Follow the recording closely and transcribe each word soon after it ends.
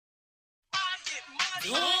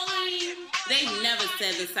Boy, they never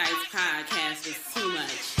said the Sites podcast was too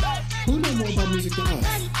much. Who know more about music than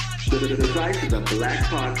us? The Psych is a black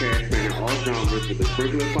podcast spanning all genres with a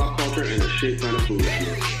sprinkle of pop culture and a shit ton of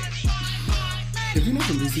foolishness. If you're not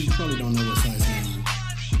from DC, you probably don't know what Sites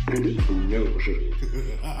means. No.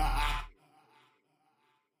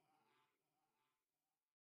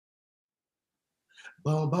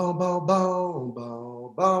 Boom, boom, boom, boom,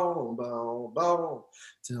 boom, boom, boom, boom.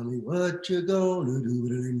 Tell me what you're gonna do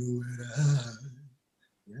with it with I.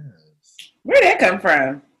 Yes. Where'd that come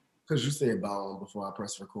from? Because you said boom before I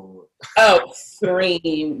press record. Oh,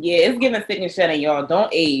 scream. Yeah, it's giving sick and shut in, y'all. Don't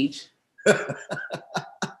age. That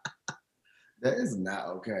is not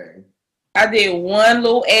okay. I did one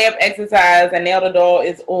little ab exercise, and now the dog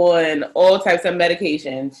is on all types of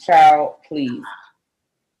medications. Child, please.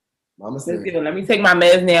 Mama said, let me take my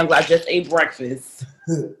meds now because I just ate breakfast.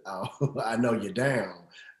 oh, I know you're down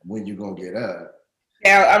when you're going to get up.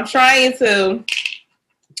 Now, I'm trying to.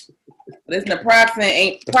 This naproxen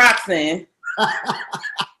ain't proxen. I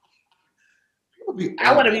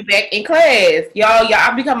want to be back in class. Y'all,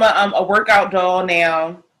 I've become a workout doll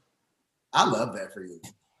now. I love that for you.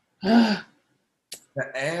 The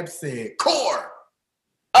ab said core.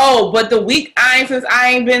 Oh, but the week since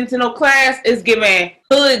I ain't been to no class is giving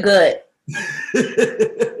hood gut.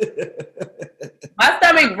 My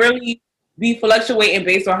stomach really be fluctuating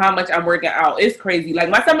based on how much I'm working out. It's crazy. Like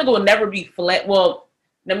my stomach will never be flat. Well,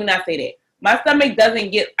 let me not say that. My stomach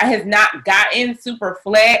has not gotten super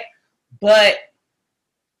flat, but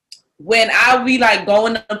when I be like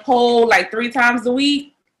going to the pole like 3 times a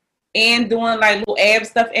week and doing like little ab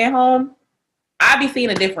stuff at home, I be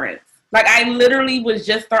seeing a difference. Like I literally was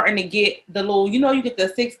just starting to get the little, you get the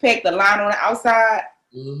 6-pack, the line on the outside.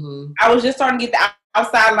 Mm-hmm. I was just starting to get the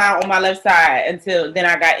outside line on my left side until then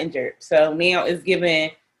I got injured. So now it's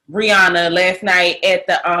giving Rihanna last night at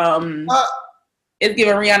the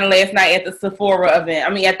Sephora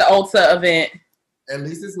event. At the Ulta event. At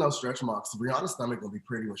least it's no stretch marks. Rihanna's stomach gonna be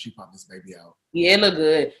pretty when she pop this baby out. Yeah, it look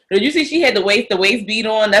good. Did you see she had the waist bead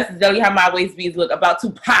on? That's exactly how my waist beads look, about to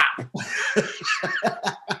pop.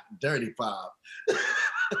 Dirty pop.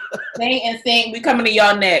 Sing. We coming to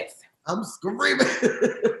y'all next. I'm screaming.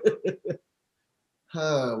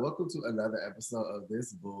 Welcome to another episode of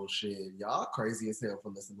this bullshit. Y'all crazy as hell for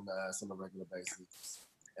listening to us on a regular basis.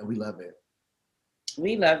 And we love it.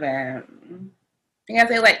 We love it. I gotta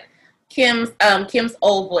say like Kim's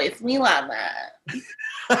old voice. We love that.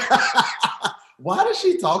 Why does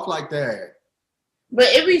she talk like that? But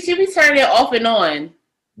she be turning it off and on.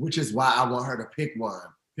 Which is why I want her to pick one.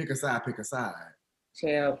 Pick a side.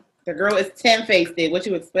 Chill. The girl is 10-faced. What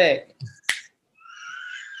you expect?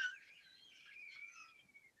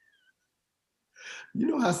 You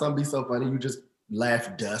know how some be so funny? You just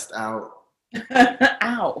laugh dust out.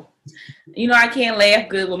 Ow. I can't laugh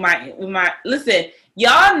good with my listen,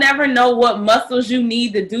 y'all never know what muscles you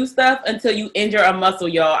need to do stuff until you injure a muscle,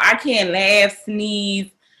 y'all. I can't laugh, sneeze.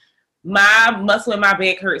 My muscle in my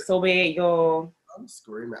back hurts so bad, y'all. I'm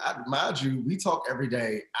screaming. Mind you, we talk every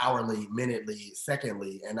day, hourly, minutely,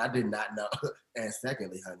 secondly, and I did not know. And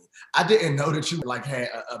secondly, honey, I didn't know that you had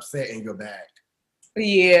an upset in your back.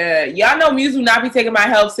 Yeah, y'all know Muse will not be taking my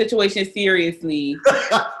health situation seriously.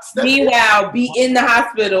 Meanwhile, be in the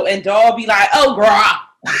hospital and dog be like, "Oh, girl."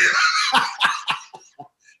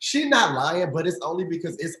 She not lying, but it's only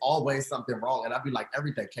because it's always something wrong, and I'd be like,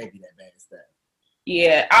 everything can't be that bad as that.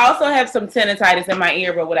 Yeah, I also have some tinnitus in my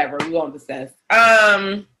ear, but whatever, we won't discuss.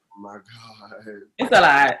 Oh my God. It's a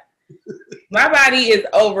lot. My body is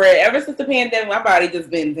over it. Ever since the pandemic, my body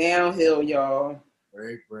just been downhill, y'all.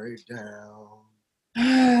 Break down.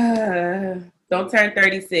 Don't turn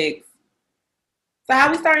 36. So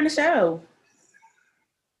how we starting the show?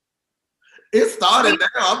 It started now.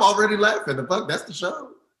 I'm already laughing. The fuck, that's the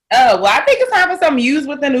show. Oh, well, I think it's time for some news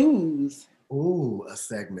with the news. Ooh, a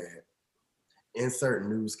segment. Insert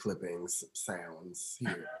news clippings sounds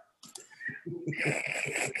here.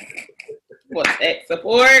 What's that?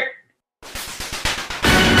 Support?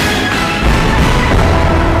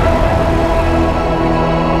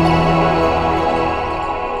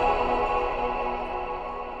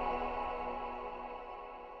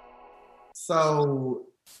 So,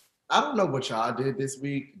 I don't know what y'all did this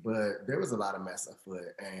week, but there was a lot of mess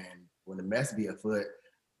afoot. And when the mess be afoot,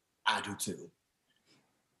 I do too.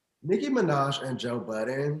 Nicki Minaj and Joe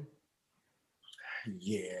Budden,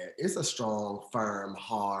 yeah, it's a strong, firm,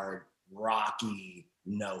 hard, rocky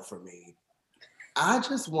no for me. I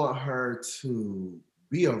just want her to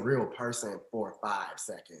be a real person for 5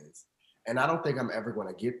 seconds. And I don't think I'm ever going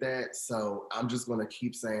to get that. So I'm just going to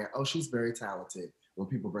keep saying, oh, she's very talented when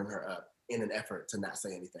people bring her up. in an effort to not say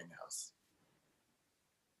anything else.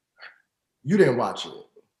 You didn't watch it.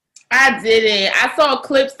 I didn't. I saw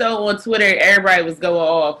clips though on Twitter. Everybody was going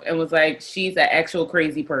off and was like, "She's an actual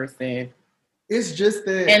crazy person." It's just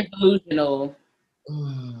that and delusional.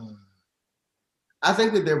 I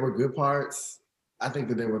think that there were good parts. I think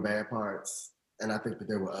that there were bad parts, and I think that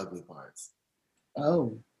there were ugly parts.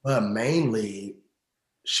 Oh, but mainly,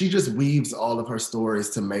 she just weaves all of her stories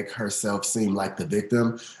to make herself seem like the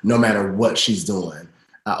victim, no matter what she's doing.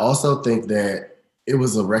 I also think that it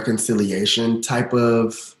was a reconciliation type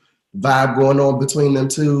of vibe going on between them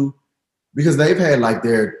two, because they've had like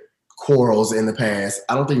their quarrels in the past.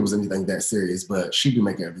 I don't think it was anything that serious, but she be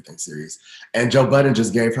making everything serious. And Joe Budden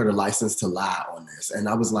just gave her the license to lie on this. And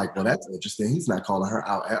I was like, well, that's interesting. He's not calling her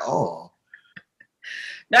out at all.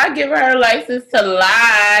 Not giving her a license to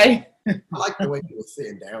lie. I like the way he was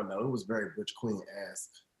sitting down, though. It was very Butch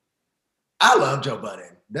Queen-esque. I love Joe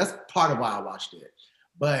Budden. That's part of why I watched it.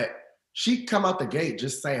 But she come out the gate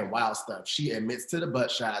just saying wild stuff. She admits to the butt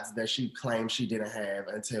shots that she claimed she didn't have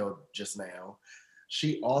until just now.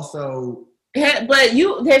 She also... But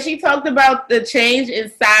has she talked about the change in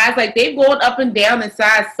size? Like, they've gone up and down in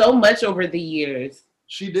size so much over the years.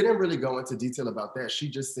 She didn't really go into detail about that. She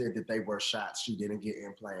just said that they were shots. She didn't get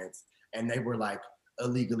implants. And they were, like,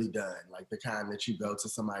 illegally done. Like, the kind that you go to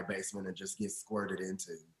somebody's basement and just get squirted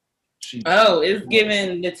into. It's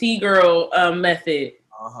given the T-girl method.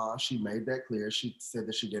 She made that clear. She said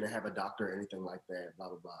that she didn't have a doctor or anything like that, blah,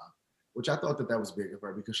 blah, blah. Which I thought that was big of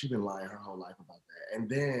her because she's been lying her whole life about that. And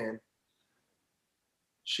then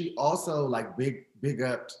she also like big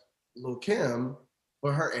upped Lil' Kim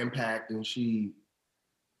for her impact, and she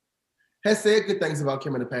has said good things about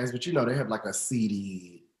Kim in the past, but you know, they have like a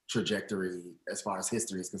seedy trajectory as far as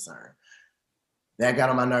history is concerned. That got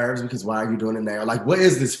on my nerves because why are you doing it now? Like, what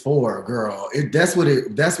is this for, girl? That's what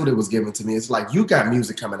it was given to me. It's like you got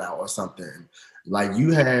music coming out or something. Like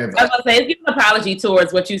you have. I was gonna say, it's giving an apology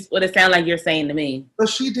towards what it sounds like you're saying to me. But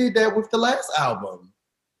she did that with the last album.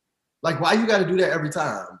 Like, why you got to do that every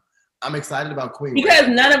time? I'm excited about Queen. Because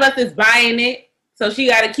none of us is buying it, so she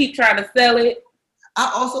got to keep trying to sell it.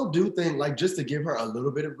 I also do think, like, just to give her a little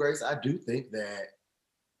bit of grace, I do think that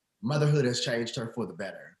motherhood has changed her for the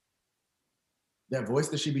better. That voice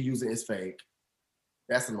that she be using is fake.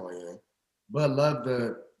 That's annoying. But love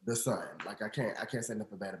the son. Like, I can't say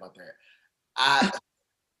nothing bad about that.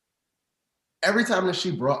 Every time that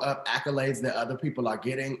she brought up accolades that other people are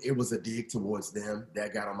getting, it was a dig towards them.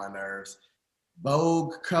 That got on my nerves.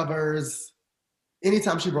 Vogue covers,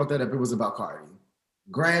 anytime she brought that up, it was about Cardi.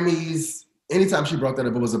 Grammys, anytime she brought that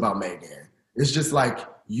up, it was about Megan. It's just like,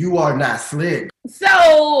 you are not slick.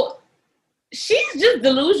 So, she's just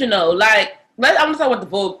delusional. Like, I'm going to talk about the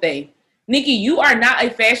Vogue thing. Nikki, you are not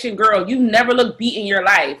a fashion girl. You never looked beat in your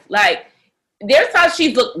life. Like, there's times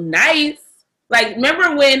she's looked nice. Like,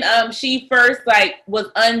 remember when she first, like, was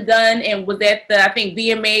undone and was at the, I think,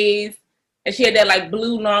 VMAs, and she had that, like,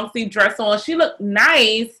 blue long-sleeve dress on. She looked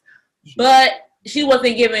nice, but she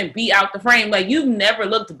wasn't giving beat out the frame. Like, you've never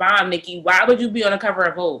looked bomb, Nikki. Why would you be on the cover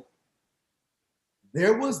of Vogue?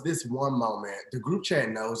 There was this one moment, the group chat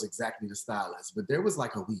knows exactly the stylist, but there was,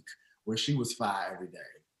 like, a week where she was fire every day.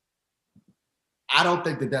 I don't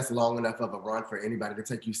think that that's long enough of a run for anybody to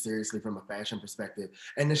take you seriously from a fashion perspective.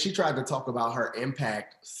 And then she tried to talk about her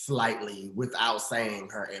impact slightly without saying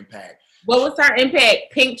her impact. What was her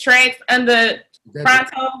impact? Pink tracks under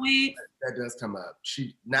pronto wigs? That does come up.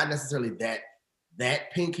 She, not necessarily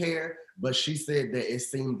that pink hair, but she said that it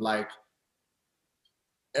seemed like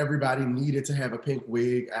everybody needed to have a pink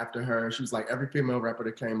wig after her. She was like, every female rapper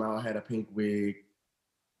that came out had a pink wig.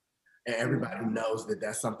 And everybody knows that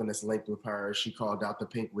that's something that's linked with her. She called out the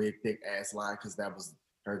pink wig, thick ass line because that was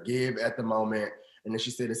her give at the moment. And then she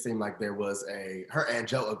said it seemed like there was her and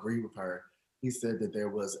Joe agreed with her. He said that there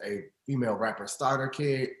was a female rapper starter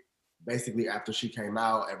kit. Basically, after she came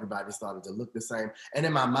out, everybody started to look the same. And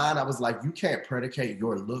in my mind, I was like, you can't predicate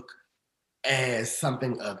your look as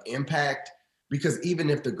something of impact because even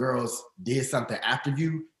if the girls did something after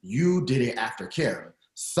you, you did it after Kim.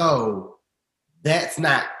 So that's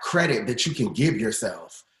not credit that you can give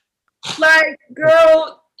yourself. Like,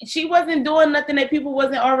 girl, she wasn't doing nothing that people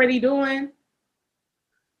wasn't already doing.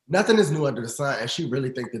 Nothing is new under the sun, and she really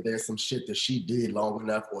think that there's some shit that she did long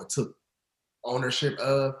enough or took ownership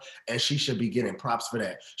of, and she should be getting props for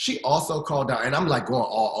that. She also called out, and I'm like going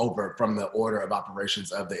all over from the order of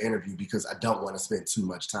operations of the interview because I don't want to spend too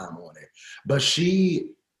much time on it. But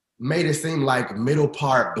she made it seem like middle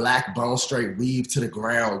part black bone straight weave to the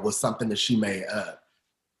ground was something that she made up.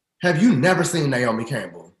 Have you never seen Naomi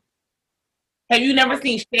Campbell? Have you never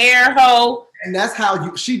seen Cher, ho? And that's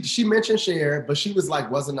how she mentioned Cher, but she was like,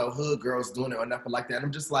 wasn't no hood girls doing it or nothing like that. And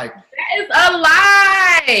I'm just like, that is a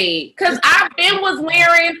lie. Cause I been was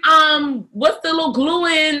wearing what's the little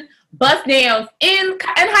gluing bust downs in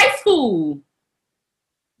high school.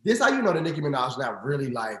 This how you know that Nicki Minaj not really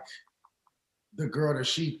like the girl that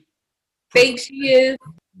she think she is.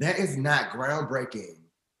 That is not groundbreaking.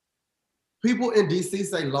 People in DC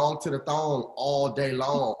say long to the thong all day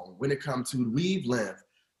long when it comes to weave length.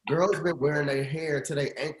 Girls been wearing their hair to their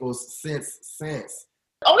ankles since. The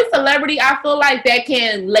only celebrity I feel like that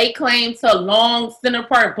can lay claim to long center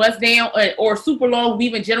part bust down or super long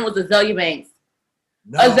weave in general is Azalea Banks.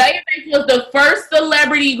 No. Azalea Banks was the first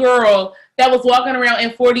celebrity girl that was walking around in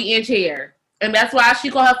 40-inch hair. And that's why she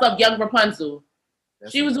called herself Young Rapunzel.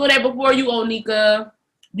 She was doing that before you, Onika.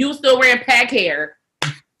 You was still wearing pack hair.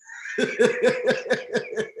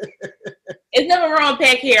 It's never wrong with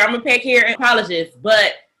pack hair. I'm a pack hair apologist,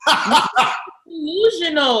 but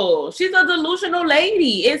delusional. She's a delusional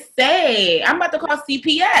lady. It's sad. I'm about to call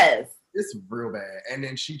CPS. It's real bad. And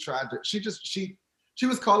then she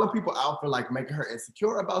was calling people out for like making her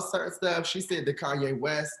insecure about certain stuff. She said that Kanye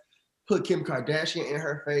West put Kim Kardashian in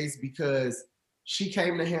her face because she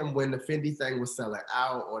came to him when the Fendi thing was selling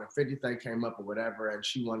out or the Fendi thing came up or whatever, and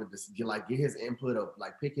she wanted to get his input of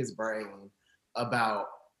like pick his brain about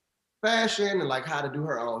fashion and like how to do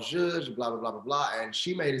her own zhuzh, blah, blah, blah, blah, blah. And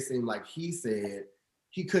she made it seem like he said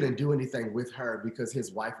he couldn't do anything with her because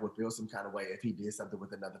his wife would feel some kind of way if he did something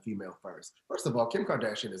with another female first. First of all, Kim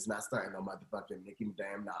Kardashian is not starting no motherfucking Nicki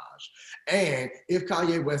damn Minaj. And if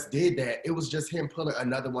Kanye West did that, it was just him pulling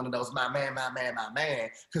another one of those my man,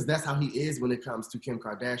 because that's how he is when it comes to Kim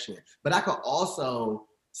Kardashian. But I could also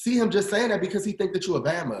see him just saying that because he think that you a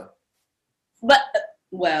Bama. But,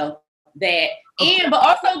 well, that. And, but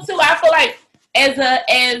also, too, I feel like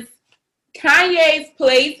as Kanye's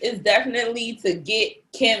place is definitely to get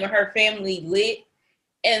Kim and her family lit.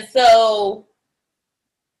 And so,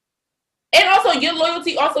 and also your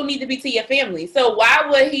loyalty also needs to be to your family. So why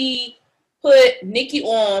would he put Nicki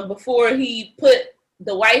on before he put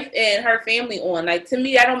the wife and her family on? Like, to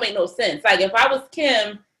me, that don't make no sense. Like, if I was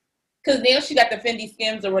Kim, because now she got the Fendi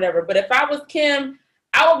Skims or whatever, but if I was Kim,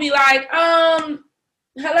 I would be like,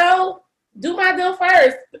 hello? Do my deal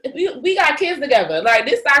first. We got kids together. Like,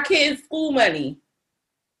 this our kids' school money.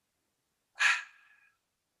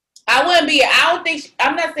 I'm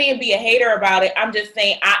not saying be a hater about it. I'm just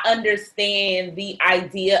saying I understand the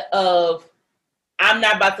idea of I'm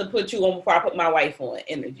not about to put you on before I put my wife on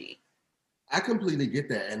energy. I completely get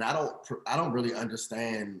that. And I don't really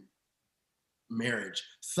understand marriage.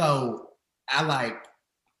 So I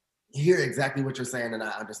hear exactly what you're saying and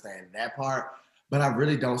I understand that part. But I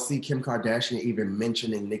really don't see Kim Kardashian even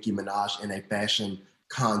mentioning Nicki Minaj in a fashion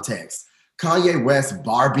context. Kanye West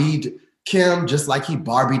Barbied Kim just like he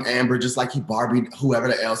Barbied Amber, just like he Barbied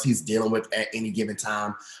whoever else he's dealing with at any given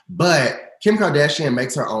time. But Kim Kardashian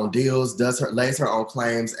makes her own deals, lays her own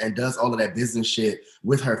claims, and does all of that business shit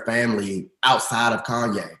with her family outside of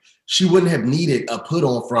Kanye. She wouldn't have needed a put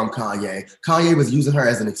on from Kanye. Kanye was using her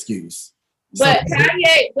as an excuse. But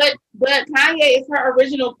Kanye is her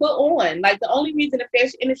original put on. Like, the only reason the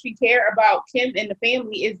fashion industry care about Kim and the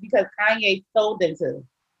family is because Kanye told them to.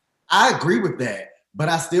 I agree with that, but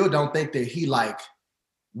I still don't think that he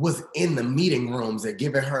was in the meeting rooms and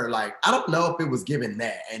giving her I don't know if it was given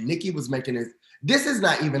that. And Nicki was making it. This is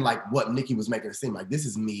not even what Nicki was making it seem like. This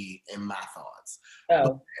is me and my thoughts.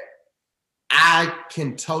 Oh. I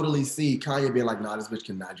can totally see Kanye being like, "No, this bitch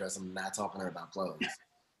cannot dress. I'm not talking to her about clothes."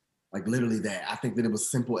 Like, literally that. I think that it was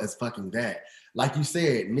simple as fucking that. Like you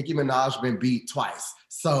said, Nicki Minaj been beat twice.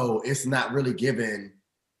 So it's not really giving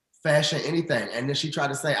fashion anything. And then she tried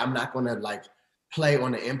to say, I'm not going to play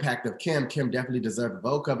on the impact of Kim. Kim definitely deserved a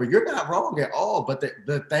Vogue cover. You're not wrong at all. But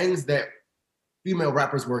the things that female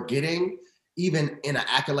rappers were getting, even in an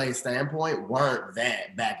accolade standpoint, weren't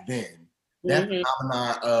that back then. That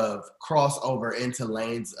phenomenon of crossover into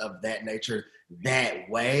lanes of that nature that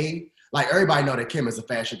way. Like, everybody know that Kim is a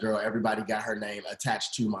fashion girl. Everybody got her name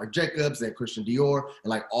attached to Marc Jacobs and Christian Dior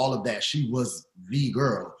and all of that. She was the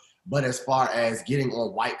girl. But as far as getting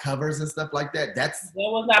on white covers and stuff like that, that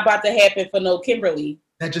was not about to happen for no Kimberly.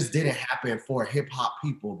 That just didn't happen for hip hop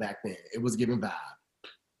people back then. It was given Vibe.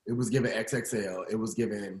 It was given XXL. It was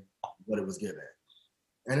given what it was given.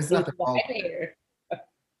 And it's nothing wrong with it.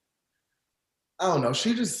 I don't know.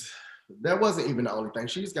 That wasn't even the only thing.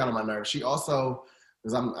 She just got on my nerves. She also,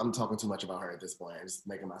 because I'm talking too much about her at this point. It's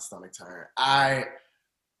making my stomach turn. I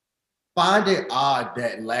find it odd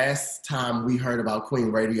that last time we heard about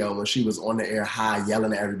Queen Radio when she was on the air high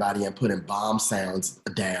yelling at everybody and putting bomb sounds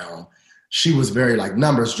down, she was very like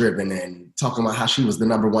numbers driven and talking about how she was the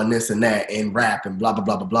number one this and that in rap and blah, blah,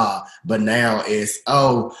 blah, blah, blah. But now it's,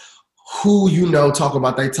 who you know talk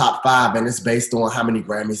about their top 5 and it's based on how many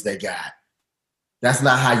Grammys they got. That's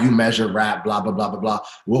not how you measure rap, blah, blah, blah, blah, blah.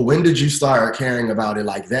 Well, when did you start caring about it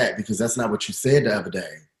like that? Because that's not what you said the other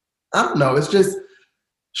day. I don't know. It's just,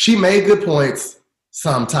 she made good points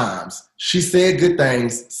sometimes. She said good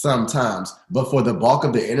things sometimes. But for the bulk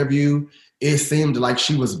of the interview, it seemed like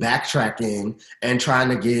she was backtracking and trying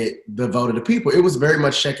to get the vote of the people. It was very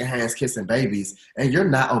much shaking hands, kissing babies. And you're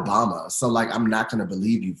not Obama. So, like, I'm not going to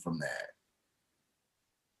believe you from that.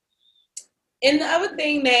 And the other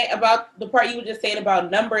thing that about the part you were just saying about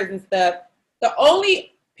numbers and stuff, the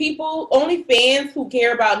only fans who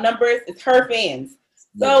care about numbers is her fans.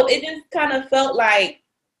 So it just kind of felt like,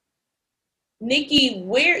 Nikki,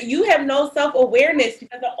 where you have no self-awareness,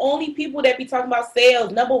 because the only people that be talking about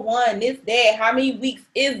sales, number one, this, that, how many weeks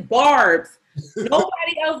is Barb's.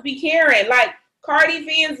 Nobody else be caring. Like, Cardi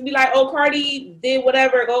fans be like, oh, Cardi did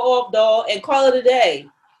whatever, go off, dog, and call it a day.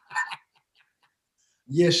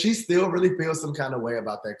 Yeah, she still really feels some kind of way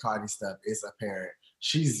about that Cardi stuff. It's apparent.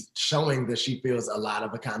 She's showing that she feels a lot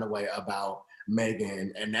of a kind of way about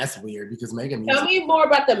Megan, and that's weird because Megan... Tell me more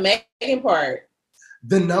about the Megan part.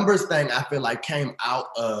 The numbers thing, I feel like, came out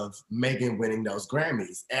of Megan winning those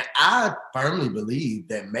Grammys. And I firmly believe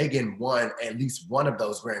that Megan won at least one of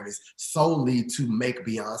those Grammys solely to make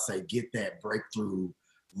Beyonce get that breakthrough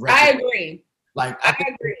record. I agree. I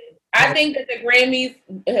agree. I think that the Grammys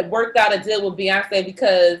have worked out a deal with Beyonce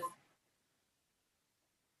because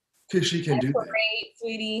she can do that. Great,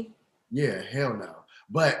 sweetie. Yeah, hell no.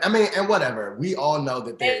 But, I mean, and whatever. We all know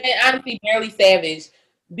that and honestly, barely Savage.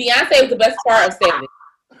 Beyonce was the best part of Savage.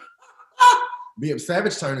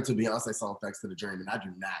 Savage turned into Beyonce's song Thanks to the Dream, and I do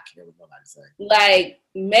not care what nobody say. Like,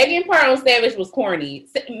 Megan part on Savage was corny.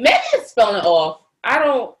 Megan's spelling it off.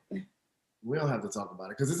 We don't have to talk about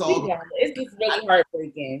it because it's all... It's just really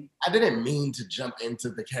heartbreaking. I didn't mean to jump into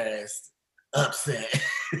the cast upset,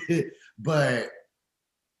 but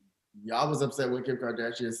y'all was upset when Kim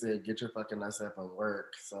Kardashian said, get your fucking ass up and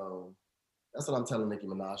work. So that's what I'm telling Nicki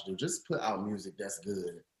Minaj to do. Just put out music that's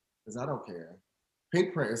good because I don't care.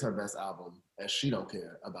 Pink Print is her best album, and she don't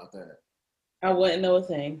care about that. I wouldn't know a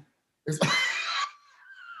thing.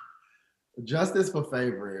 Justice for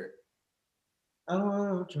favorite. I don't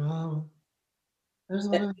want drama.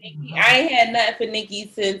 I ain't had nothing for Nicki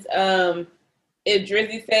since if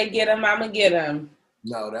Drizzy said get him, I'ma get him.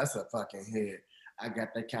 No, that's a fucking hit. I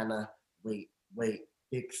got that kind of wait,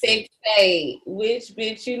 mixtape. Which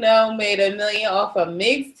bitch you know made $1 million off a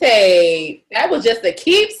mixtape? That was just a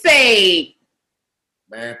keepsake.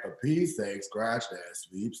 Man, for peace sake, scratch that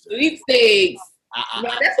sweepstakes.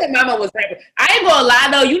 Man, that's what Mama was rapping. I ain't gonna lie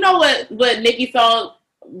though. You know what Nicki song?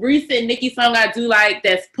 Recent Nicki song I do like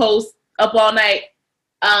that's post up all night.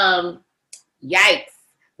 Yikes,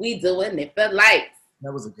 we doing it for likes.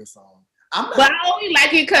 That was a good song. But I only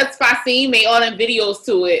like it because Fasim made all them videos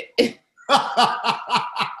to it.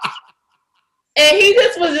 And he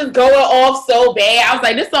just was just going off so bad. I was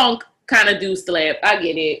like, this song kind of do slap. I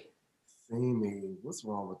get it. See me. What's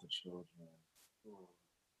wrong with the children?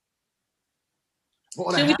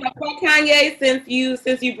 Should we talk about Kanye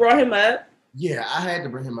since you brought him up? Yeah, I had to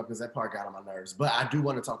bring him up because that part got on my nerves. But I do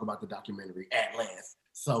want to talk about the documentary at length.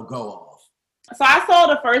 So go off. So I saw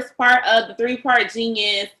the first part of the 3-part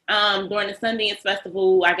Genius during the Sundance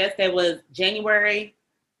Festival. I guess that was January,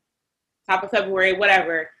 top of February,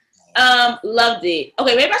 whatever. Loved it.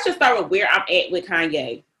 Okay, maybe I should start with where I'm at with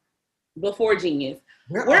Kanye before Genius.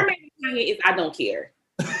 Where I'm at with Kanye is I don't care.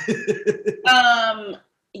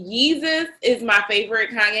 Yeezus is my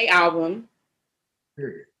favorite Kanye album.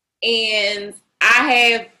 Period. And I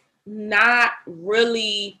have not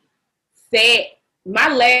really said, my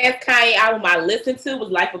last Kanye album I listened to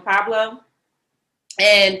was Life of Pablo.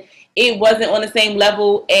 And it wasn't on the same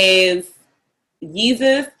level as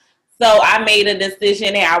Yeezus. So I made a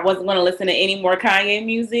decision that I wasn't going to listen to any more Kanye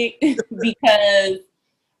music because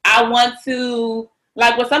I want to,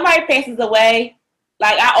 like when somebody passes away,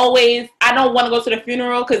 like I don't want to go to the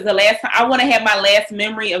funeral because the last time, I want to have my last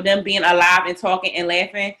memory of them being alive and talking and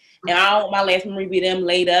laughing. And I don't want my last memory to be them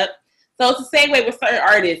laid up. So it's the same way with certain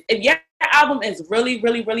artists. If your album is really,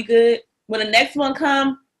 really, really good, when the next one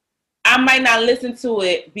comes, I might not listen to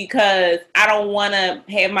it because I don't want to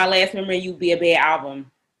have my last memory of you be a bad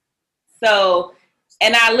album. So,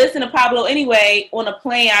 and I listened to Pablo anyway on a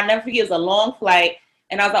plane. I'll never forget, it was a long flight.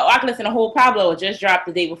 And I was like, oh, I can listen to whole Pablo. It just dropped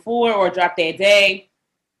the day before or dropped that day.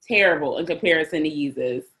 Terrible in comparison to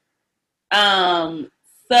Yeezus.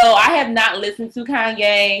 So I have not listened to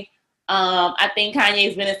Kanye. I think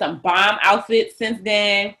Kanye's been in some bomb outfits since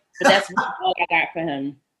then, but that's really all I got for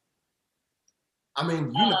him. I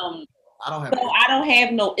mean, I don't have. So I don't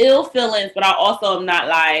have no ill feelings, but I also am not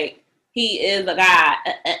like he is a guy.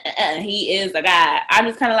 He is a guy. I'm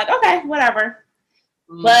just kind of like, okay, whatever.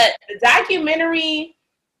 But the documentary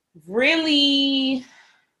really,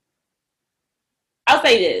 I'll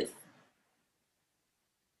say this.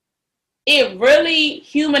 It really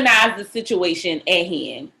humanized the situation at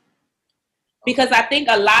hand. Because I think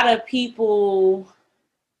a lot of people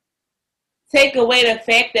take away the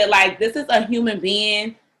fact that, like, this is a human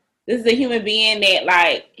being. This is a human being that,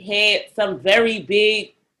 like, had some very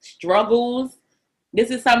big struggles.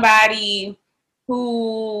 This is somebody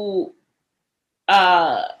who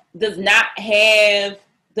does not have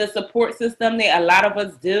the support system that a lot of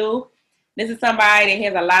us do. This is somebody that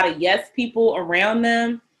has a lot of yes people around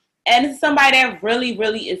them. And it's somebody that really,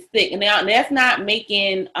 really is sick. And now that's not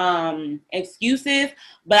making excuses,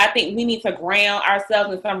 but I think we need to ground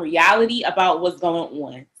ourselves in some reality about what's going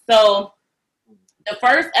on. So the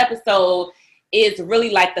first episode is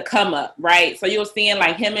really like the come up, right? So you're seeing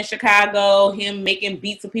like him in Chicago, him making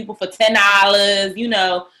beats with people for $10, you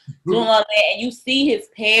know, doing all that. And you see his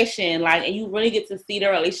passion, like, and you really get to see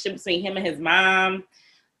the relationship between him and his mom.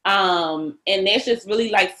 And that's just really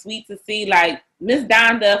like sweet to see, like Miss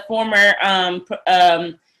Donda, former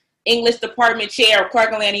English department chair of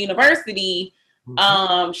Clark Atlanta University.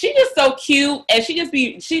 She just so cute,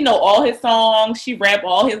 and she know all his songs. She rap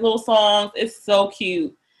all his little songs. It's so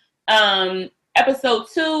cute. Episode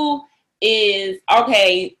 2 is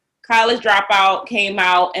okay. College Dropout came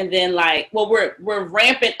out, and then like, well, we're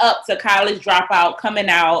ramping up to College Dropout coming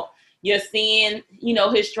out. You're seeing, you know,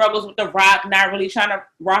 his struggles with The Rock, not really trying to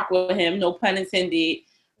rock with him, no pun intended.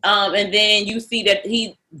 And then you see that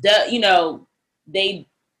he does, you know, they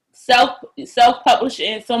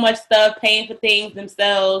self-publishing so much stuff, paying for things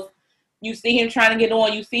themselves. You see him trying to get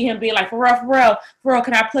on. You see him being like, for real,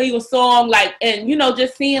 can I play you a song? Like, and, you know,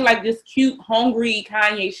 just seeing like this cute, hungry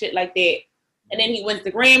Kanye shit like that. And then he wins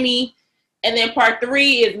the Grammy. And then part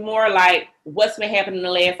 3 is more like what's been happening in the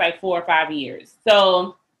last like 4 or 5 years.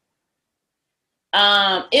 So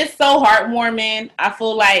it's so heartwarming. I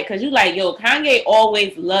feel like, cause you like, yo, Kanye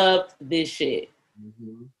always loved this shit.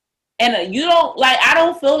 And you don't like, I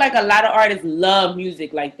don't feel like a lot of artists love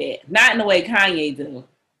music like that. Not in the way Kanye do.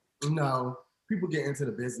 No, people get into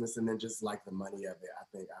the business and then just like the money of it, I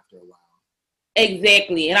think, after a while.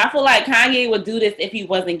 Exactly. And I feel like Kanye would do this if he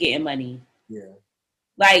wasn't getting money. Yeah.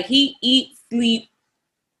 Like he eats, sleep,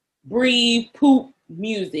 breathe, poop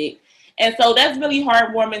music. And so that's really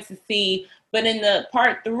heartwarming to see. But in the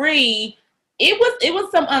part 3, it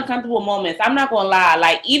was some uncomfortable moments. I'm not gonna lie.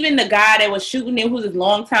 Like even the guy that was shooting it, who's his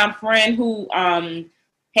longtime friend, who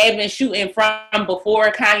had been shooting from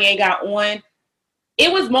before Kanye got on.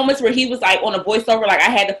 It was moments where he was like on a voiceover, like I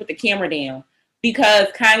had to put the camera down because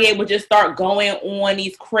Kanye would just start going on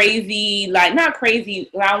these crazy, like not crazy.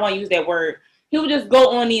 I don't want to use that word. He would just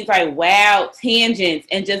go on these like wild tangents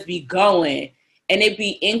and just be going. And it'd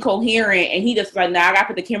be incoherent, and he just like, nah, I gotta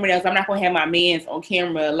put the camera down, so I'm not gonna have my mans on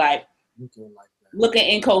camera like looking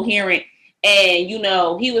incoherent. And you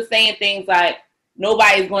know, he was saying things like,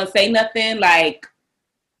 nobody's gonna say nothing, like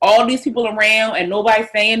all these people around, and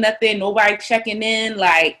nobody's saying nothing, nobody checking in,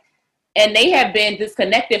 like, and they have been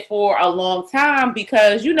disconnected for a long time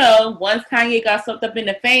because you know, once Kanye got sucked up in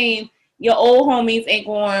the fame, your old homies ain't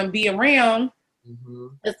gonna be around,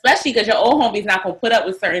 especially because your old homies not gonna put up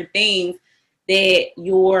with certain things that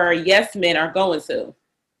your yes men are going to.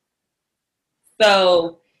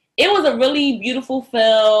 So it was a really beautiful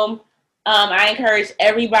film. I encourage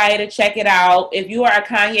everybody to check it out. If you are a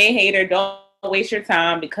Kanye hater, don't waste your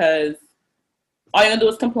time because all you're gonna do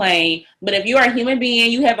is complain. But if you are a human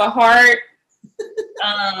being, you have a heart.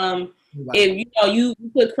 If you know you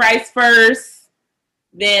put Christ first,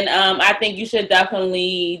 then I think you should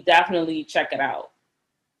definitely check it out.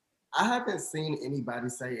 I haven't seen anybody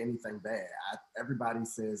say anything bad. Everybody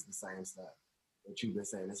says the same stuff that you've been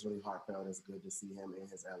saying. It's really heartfelt. It's good to see him in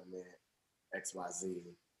his element, XYZ.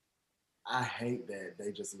 I hate that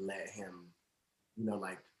they just let him, you know,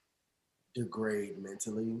 like degrade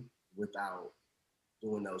mentally without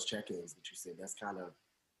doing those check-ins that you said. That's kind of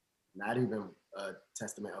not even a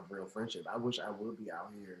testament of real friendship. I wish I would be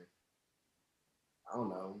out here, I don't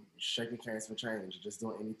know, shaking hands for change, just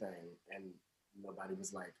doing anything. And nobody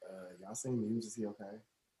was like, y'all seen Muse, is he okay?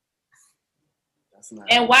 That's not.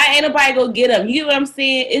 And why ain't nobody go get him? You know what I'm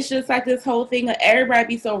saying? It's just like this whole thing of everybody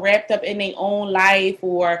be so wrapped up in their own life,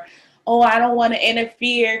 or, oh, I don't want to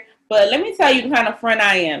interfere. But let me tell you the kind of friend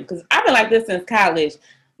I am, because I've been like this since college.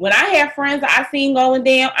 When I have friends that I seen going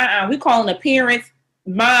down, we calling the parents,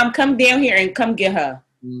 mom, come down here and come get her.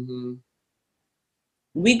 Mm-hmm.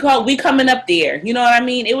 We coming up there. You know what I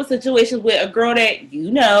mean? It was situations with a girl that you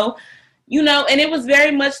know, and it was very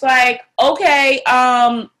much like, okay,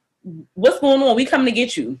 what's going on? We coming to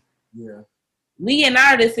get you. Yeah. We getting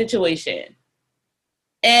out of this situation.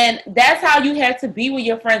 And that's how you have to be with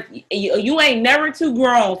your friends. You ain't never too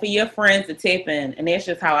grown for your friends to tip in. And that's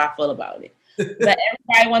just how I feel about it. But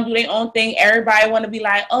everybody want to do their own thing. Everybody want to be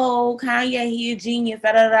like, oh, Kanye, he a genius,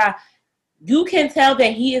 da da da. You can tell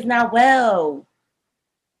that he is not well.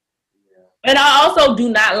 Yeah. And I also do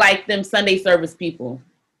not like them Sunday service people.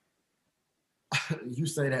 You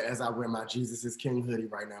say that as I wear my Jesus is King hoodie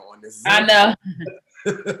right now on this. I know.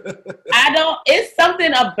 It's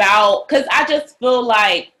something about, because I just feel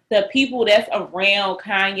like the people that's around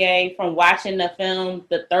Kanye from watching the film,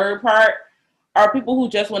 the third part, are people who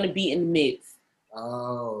just want to be in the mix.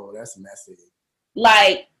 Oh, that's messy.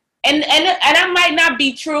 Like, and that might not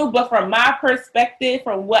be true, but from my perspective,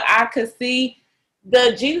 from what I could see,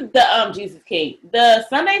 the Jesus King, the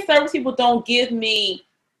Sunday service people don't give me,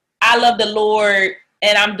 I love the Lord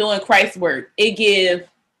and I'm doing Christ's work. I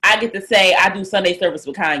get to say I do Sunday service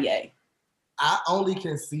with Kanye. I only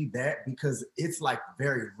can see that because it's like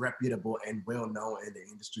very reputable and well known in the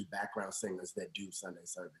industry background singers that do Sunday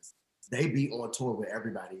service. They be on tour with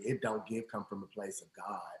everybody. It don't come from a place of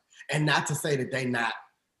God. And not to say that they not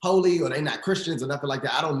holy or they not Christians or nothing like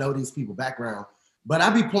that. I don't know these people background. But I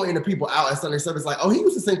be pointing to people out at Sunday service like, oh, he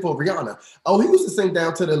used to sing for Rihanna. Oh, he used to sing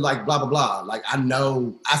down to the like blah, blah, blah. Like I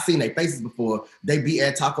know, I've seen their faces before. They be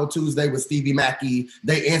at Taco Tuesday with Stevie Mackey.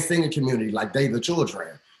 They in singing community, like they the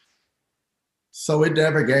children. So it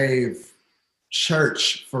never gave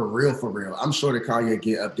church for real. I'm sure that Kanye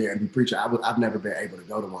get up there and be preaching. I've never been able to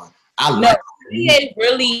go to one. He is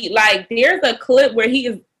really like, there's a clip where he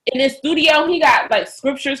is in his studio, he got like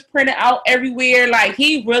scriptures printed out everywhere. Like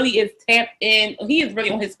he really is tapped in. He is really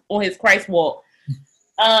on his Christ walk.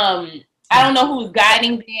 I don't know who's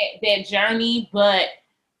guiding that journey, but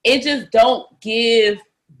it just don't give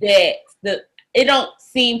that it don't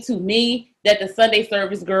seem to me that the Sunday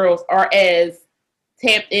service girls are as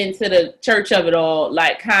tapped into the church of it all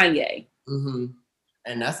like Kanye. Mm-hmm.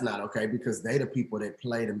 And that's not okay because they the people that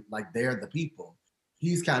play them, like they're the people.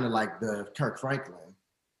 He's kind of like the Kirk Franklin.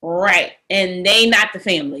 Right. And they not the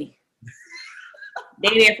family.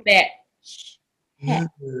 They there for that.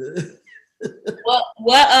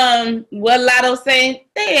 What Lotto saying?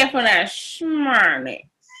 They there for that shmoney.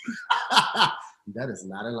 That is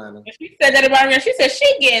not Atlanta. She said that about me. She said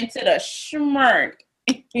she getting to the shmoney.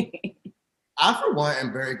 I, for one,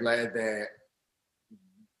 am very glad that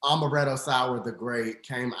Amaretto Sour the Great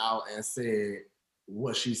came out and said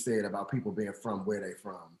what she said about people being from where they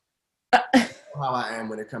from. How I am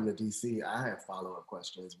when it comes to DC, I have follow-up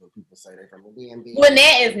questions when people say they're from the DMV. When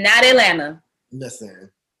that is not Atlanta. Listen,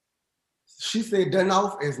 she said the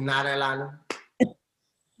North is not Atlanta.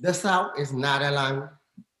 The South is not Atlanta.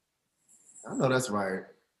 I know that's right.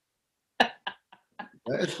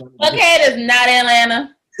 Buckhead is not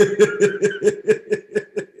Atlanta.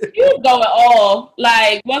 You going all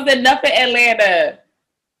like wasn't nothing Atlanta.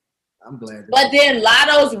 I'm glad. But then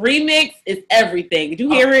Lotto's remix is everything. Did you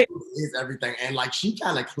hear it? It's everything. And like she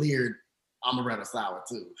kind of cleared Amaretto Sour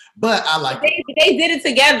too. But I like they did it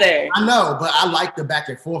together. I know, but I like the back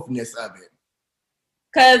and forthness of it.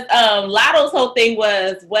 Cause Lotto's whole thing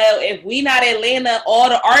was, well, if we not Atlanta, all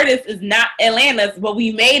the artists is not Atlanta's, but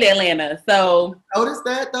we made Atlanta. So notice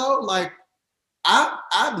that though, like I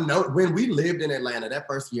know when we lived in Atlanta that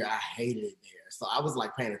first year, I hated it there. So I was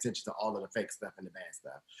like paying attention to all of the fake stuff and the bad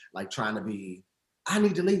stuff, like trying to be, I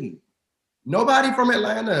need to leave. Nobody from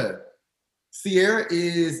Atlanta. Sierra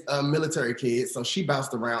is a military kid, so she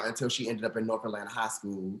bounced around until she ended up in North Atlanta High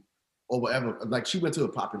School or whatever. Like she went to a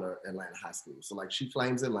popular Atlanta high school. So like she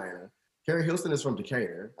claims Atlanta. Carrie Hilson is from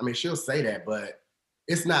Decatur. I mean, she'll say that, but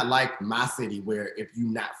it's not like my city where if you're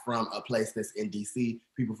not from a place that's in DC,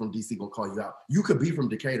 people from DC gonna call you out. You could be from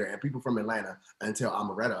Decatur and people from Atlanta until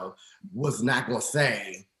Amaretto was not gonna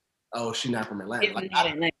say, oh, she's not from Atlanta. Like,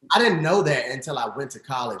 I didn't know that until I went to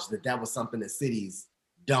college that was something that cities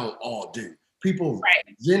don't all do. People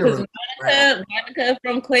generally. Monica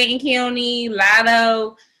from Clayton County,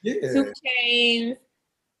 Lotto, 2 Chainz,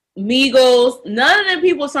 Migos, none of them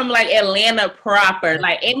people from like Atlanta proper.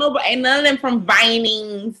 Like ain't none of them from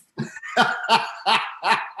Vinings.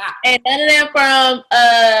 And none of them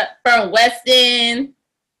from Weston.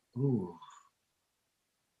 Ooh.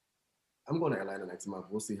 I'm going to Atlanta next month.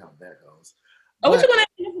 We'll see how that goes. Oh, what you going to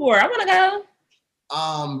Atlanta for? I want to go.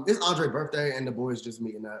 It's Andre's birthday and the boys just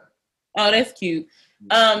meeting up. Oh, that's cute.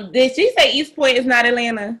 Did she say East Point is not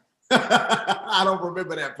Atlanta? I don't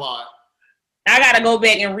remember that part. I gotta go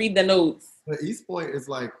back and read the notes. But East Point is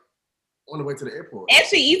like on the way to the airport.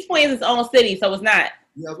 Actually, East Point is its own city, so it's not.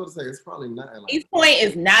 Yeah, I was going to say, it's probably not Atlanta. East Point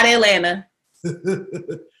is not Atlanta.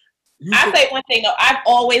 I say one thing though, I've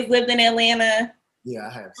always lived in Atlanta. Yeah,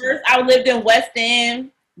 I have. First, I lived in West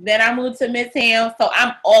End. Then I moved to Midtown, so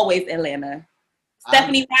I'm always Atlanta.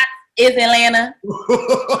 Stephanie Watts is Atlanta.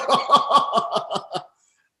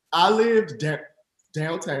 I lived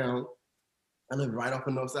downtown. I lived right off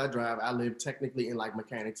of Northside Drive. I lived technically in like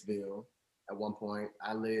Mechanicsville at one point.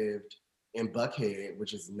 I lived in Buckhead,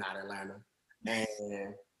 which is not Atlanta,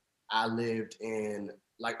 and I lived in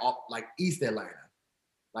like East Atlanta,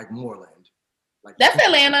 like Moreland. Like that's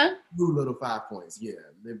Atlanta. 2 little 5 points. Yeah,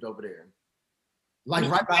 lived over there. Like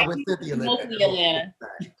right by where Cynthia lived. Mostly Atlanta.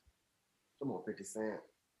 Come on, 50 Cent.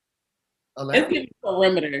 Atlanta. It's getting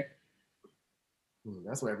perimeter.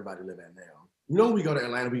 That's where everybody live at now. You know, when we go to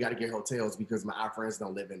Atlanta, we got to get hotels because our friends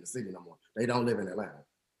don't live in the city no more. They don't live in Atlanta.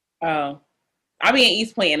 Oh, I'll be in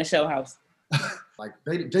East Point in a show house. Like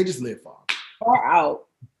they just live far. Far out.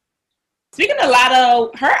 Speaking of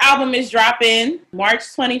Lotto, her album is dropping March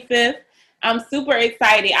 25th. I'm super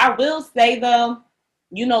excited. I will say though,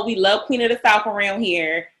 you know, we love Queen of the South around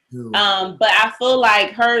here. But I feel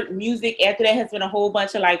like her music after that has been a whole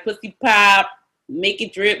bunch of like pussy pop, make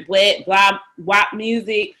it drip, wet, blah, wop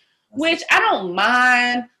music, which I don't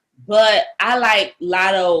mind, but I like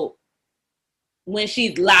Lotto when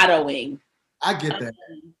she's lottoing. I get that.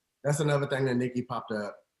 That's another thing that Nicki popped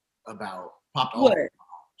up. What?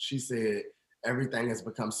 She said everything has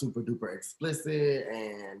become super duper explicit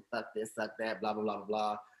and fuck this, fuck that, blah, blah, blah, blah,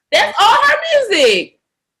 blah. That's all her music.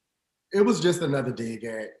 It was just another dig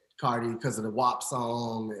at Cardi because of the WAP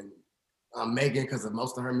song and Megan because of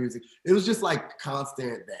most of her music. It was just like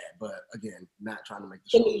constant that, but again, not trying to make the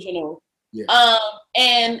show. Delusional. Yeah.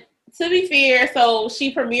 And to be fair, so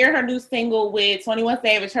she premiered her new single with 21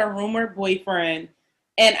 Savage, her rumored boyfriend.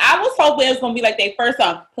 And I was hoping it was going to be like their first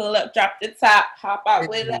song. Pull up, drop the top, hop out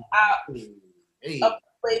with it out. Hey. Up,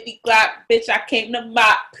 baby Glock, bitch, I came to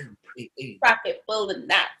mop. Pocket full of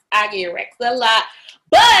knots. I get wrecked a lot.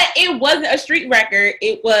 But it wasn't a street record.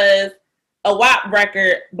 It was a WAP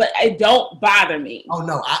record, but it don't bother me. Oh,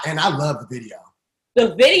 no. I love the video.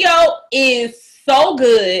 The video is so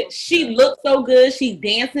good. She looks so good. She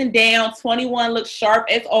dancing down. 21 looks sharp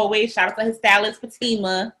as always. Shout out to his stylist,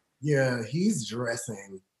 Fatima. Yeah, he's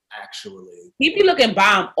dressing, actually. He be looking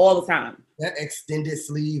bomb all the time. That extended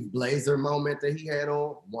sleeve blazer moment that he had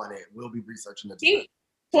on, won it. We'll be researching it.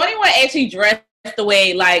 21 actually dressed the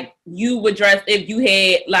way like you would dress if you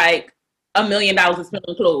had like $1 million to spend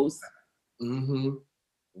on clothes. Mm-hmm.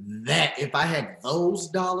 That, if I had those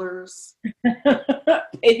dollars.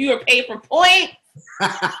 If you were paid for points.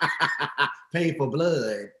 Paid for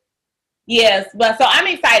blood. Yes, but so I'm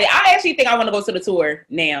excited. I actually think I want to go to the tour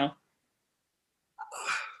now.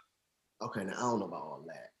 Okay, now I don't know about all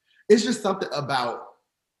that. It's just something about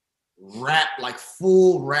rap, like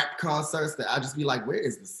full rap concerts that I just be like, where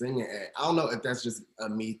is the singing at? I don't know if that's just a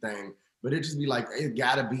me thing, but it just be like, it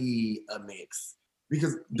gotta be a mix.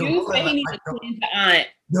 Because the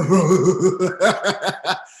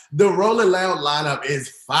Rolling Loud lineup is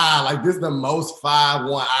fire. Like, this is the most fire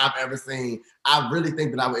one I've ever seen. I really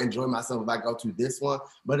think that I would enjoy myself if I go to this one,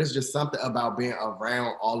 but it's just something about being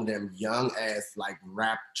around all of them young ass like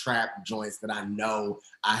rap trap joints that I know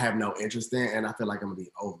I have no interest in, and I feel like I'm gonna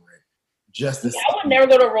be over it. I would never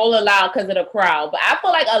go to Rolling Loud because of the crowd, but I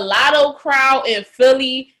feel like a Lotto crowd in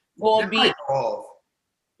Philly will be.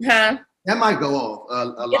 Huh? That might go off.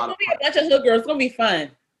 It's gonna be a bunch of hood girls. It's gonna be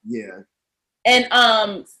fun. Yeah. And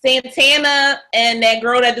Santana and that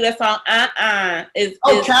girl that do that song is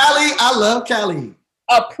Callie. I love Callie.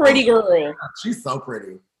 A pretty girl. She's so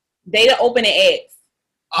pretty. They the opening acts.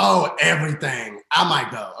 Oh, everything. I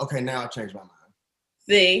might go. Okay, now I've changed my mind.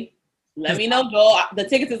 See, let me know, Joel. The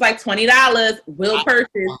tickets is like $20. We'll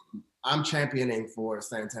purchase. I'm championing for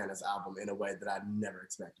Santana's album in a way that I never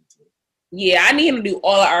expected to. Yeah, I need him to do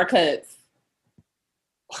all of our cuts.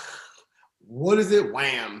 What is it?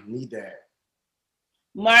 Wham! Need that.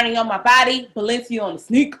 Marnie on my body, Balenciaga on the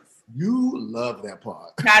sneakers. You love that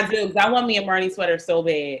part. I do, because I want me a Marnie sweater so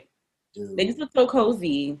bad. Dude. They just look so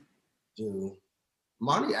cozy. Dude.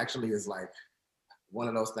 Marnie actually is like one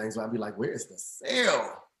of those things where I'd be like, where is the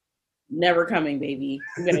sale? Never coming, baby.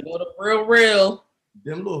 You're going to go to real.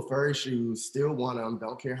 Them little furry shoes, still want them.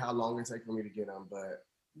 Don't care how long it takes for me to get them, but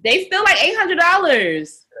they still like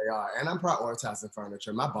 $800. They are. And I'm prioritizing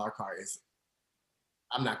furniture. My bar cart is,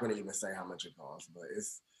 I'm not going to even say how much it costs, but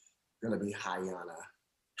it's going to be high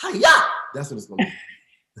Hiya! That's what it's gonna be.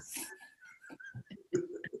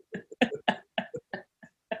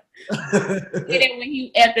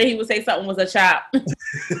 When after he would say something was a chop.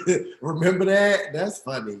 Remember that? That's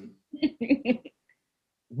funny.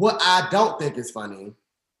 What I don't think is funny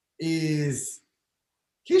is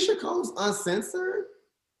Keisha Cole's Uncensored.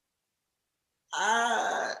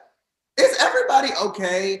 Is everybody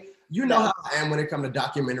okay? You know how I am when it comes to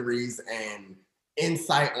documentaries and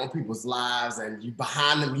insight on people's lives and you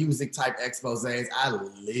behind the music type exposés. I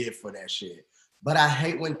live for that shit. But I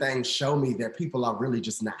hate when things show me that people are really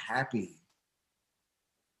just not happy.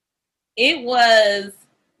 It was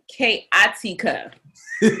chaotica.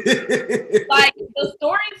 Like the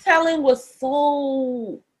storytelling was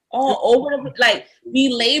so all over the like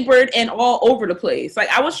belabored and all over the place. Like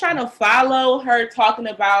I was trying to follow her talking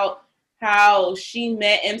about how she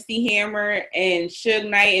met MC Hammer and Suge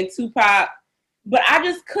Knight and Tupac, but I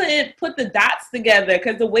just couldn't put the dots together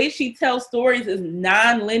because the way she tells stories is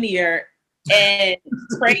non-linear and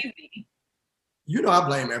crazy. You know, I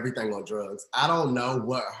blame everything on drugs. I don't know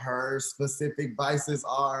what her specific vices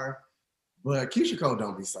are, but Keisha Cole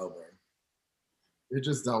don't be sober. It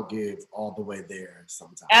just don't give all the way there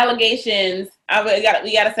sometimes. Allegations. We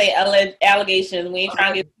gotta say allegations. We ain't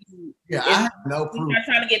trying to get. Yeah, I have no proof. We're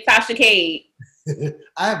trying to get Tasha Cade.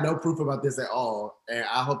 I have no proof about this at all, and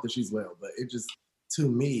I hope that she's well. But it just, to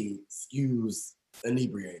me, skews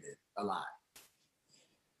inebriated a lot.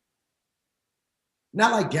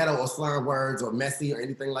 Not like ghetto or slurring words or messy or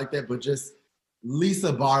anything like that, but just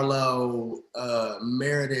Lisa Barlow,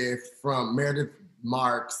 Meredith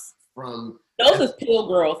Marks from. Those is pill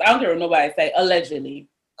girls. I don't care what nobody say. Allegedly,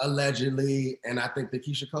 and I think that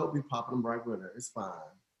Keisha Cole be popping them right with her. It's fine.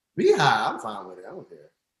 Be high. I'm fine with it. I don't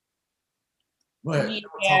care. But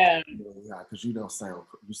yeah, because you sound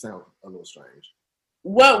a little strange.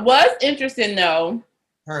 What was interesting though?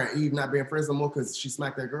 Her and Eve not being friends no more because she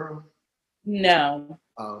smacked that girl. No.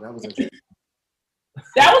 Oh, that was interesting.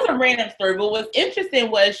 That was a random story. But what's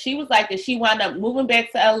interesting was she was like that she wound up moving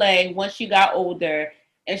back to LA once she got older.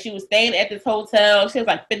 And she was staying at this hotel. She was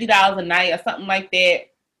like $50 a night or something like that.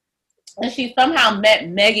 And she somehow met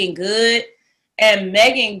Megan Good. And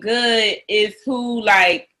Megan Good is who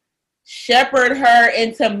like shepherded her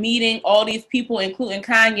into meeting all these people, including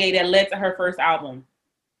Kanye, that led to her first album.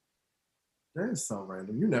 That is so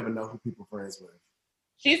random. You never know who people are friends with.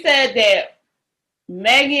 She said that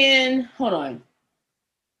Megan, hold on.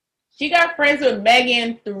 She got friends with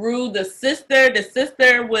Megan through the sister. The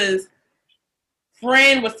sister was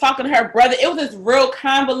talking to her brother. It was this real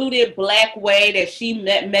convoluted black way that she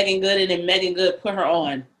met Megan Good and then Megan Good put her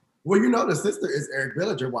on. Well, you know the sister is Eric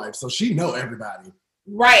Bellinger's wife, so she know everybody.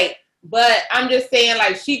 Right. But I'm just saying,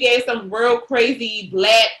 like, she gave some real crazy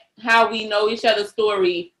black, how we know each other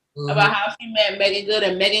story about how she met Megan Good,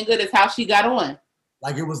 and Megan Good is how she got on.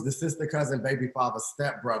 Like it was the sister, cousin, baby father,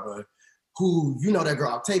 stepbrother, who, you know that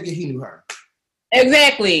girl, Octavia, he knew her.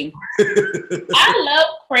 Exactly. I love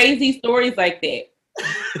crazy stories like that.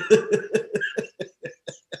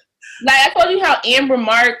 Like I told you how Amber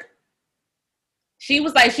Mark, she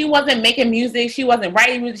was like, she wasn't making music, she wasn't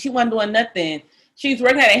writing music, she wasn't doing nothing. She's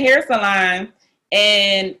working at a hair salon,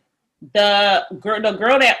 and the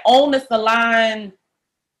girl that owned the salon,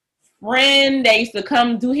 friend that used to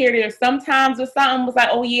come do hair there sometimes or something, was like,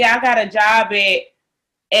 oh yeah, I got a job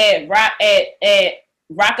at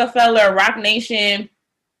Rockefeller, Rock Nation,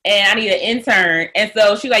 and I need an intern. And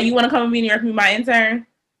so she's like, you want to come with me and work with my intern?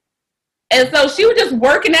 And so she was just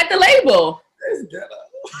working at the label.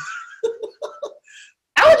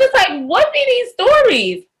 I was just like, what be these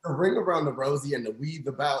stories? The ring around the rosy and the weave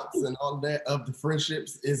abouts and all that of the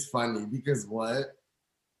friendships is funny because what?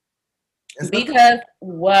 Because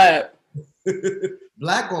what?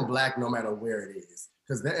 Black on black, no matter where it is,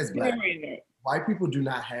 because that is black. White people do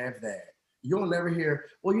not have that. You'll never hear,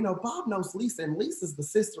 well, you know, Bob knows Lisa, and Lisa's the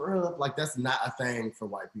sister of. Like, that's not a thing for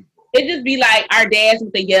white people. It just be like our dads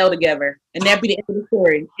used to yell together, and that'd be the end of the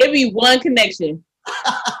story. It'd be one connection.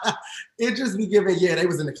 It just be given, yeah, they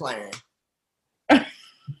was in the Klan.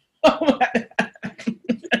 Oh my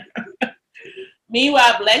God.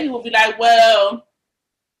 Meanwhile, black people would be like, well,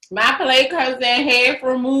 my play cousin, half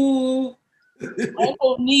removed,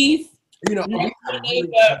 uncle, niece. You know,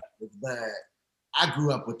 but I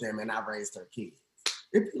grew up with them and I raised her kids.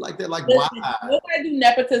 It'd be like that, like, why? Nobody do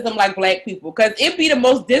nepotism like black people, because it'd be the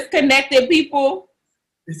most disconnected people.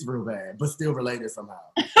 It's real bad, but still related somehow.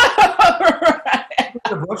 Right.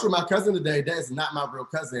 I brunch with my cousin today. That's not my real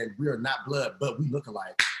cousin. We are not blood, but we look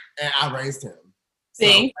alike. And I raised him.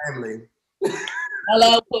 See? So, family.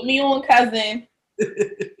 Hello, put me on, cousin.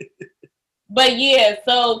 But yeah,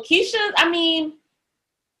 so Keisha, I mean,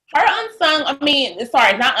 Her unsung, I mean,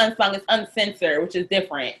 sorry, not unsung, it's uncensored, which is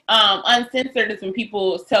different. Uncensored is when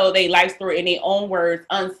people tell their life story in their own words.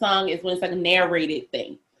 Unsung is when it's like a narrated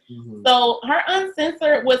thing. Mm-hmm. So her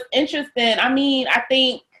uncensored was interesting. I mean, I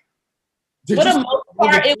think for the most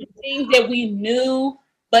part, it was things that we knew,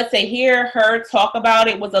 but to hear her talk about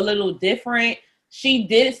it was a little different. She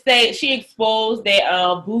did say, she exposed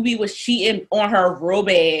that Booby was cheating on her real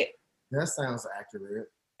bad. That sounds accurate.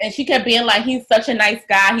 And she kept being like, he's such a nice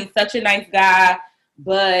guy. He's such a nice guy.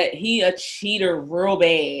 But he a cheater real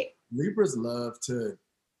bad. Libras love to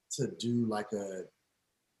do like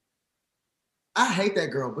I hate that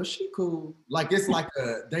girl, but she cool. Like, it's like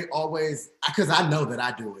they always, because I know that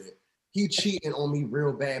I do it. He cheating on me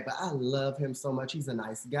real bad, but I love him so much. He's a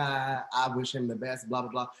nice guy. I wish him the best, blah,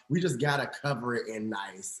 blah, blah. We just got to cover it in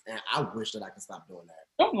nice. And I wish that I could stop doing that.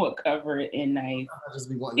 Someone cover it in nice. I just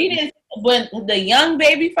be wanting when the young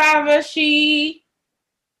baby father, I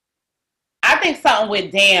think something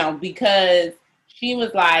went down because she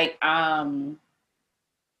was like,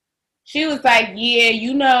 yeah,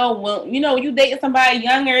 when you dating somebody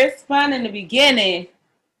younger, it's fun in the beginning.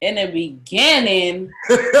 And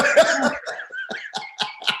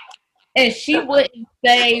she wouldn't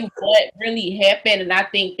say what really happened. And I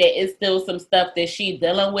think that it's still some stuff that she's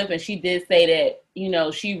dealing with. And she did say that,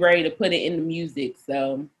 she ready to put it in the music.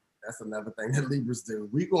 So that's another thing that Libras do.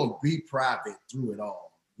 We're going to be private through it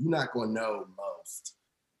all. You're not going to know most.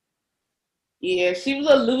 Yeah, she was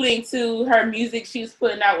alluding to her music she was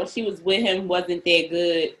putting out when she was with him wasn't that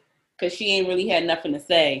good because she ain't really had nothing to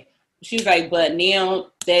say. She was like, but now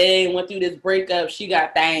they went through this breakup, she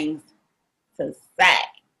got things to say. I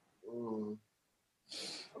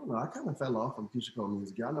don't know. I kind of fell off from Keisha Cole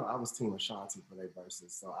music. Y'all know I was Team Ashanti for their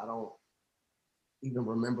verses, so I don't even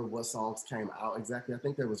remember what songs came out exactly. I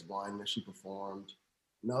think there was one that she performed.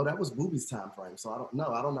 No, that was Booby's time frame, so I don't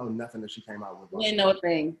know. I don't know nothing that she came out with. We didn't know a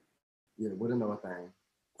thing. Yeah, we didn't know a thing.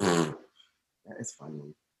 That is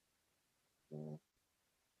funny. Yeah.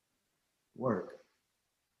 Work.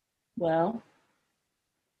 Well.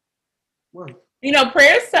 Work.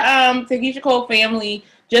 Prayers to Keisha Cole family,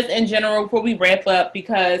 just in general, before we wrap up,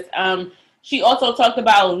 because she also talked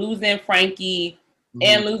about losing Frankie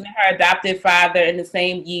and losing her adopted father in the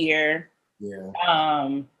same year. Yeah.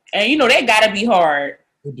 And that gotta be hard.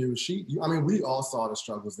 Dude, we all saw the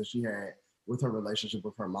struggles that she had with her relationship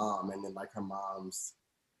with her mom, and then like her mom's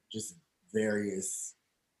just various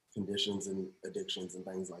conditions and addictions and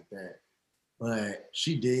things like that. But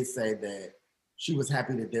she did say that she was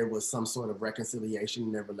happy that there was some sort of reconciliation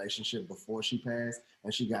in their relationship before she passed,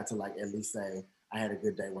 and she got to like at least say, I had a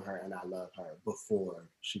good day with her and I love her before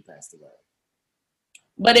she passed away.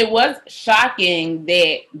 But it was shocking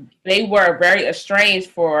that they were very estranged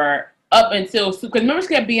for up until, because remember she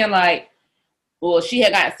kept being like, well, she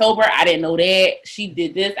had gotten sober, I didn't know that. She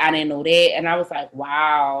did this, I didn't know that. And I was like,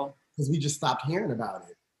 wow. Because we just stopped hearing about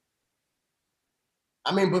it.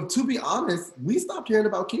 I mean, but to be honest, we stopped hearing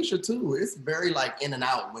about Keisha too. It's very like in and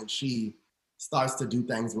out when she starts to do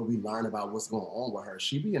things where we learn about what's going on with her.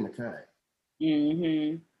 She be in the cut.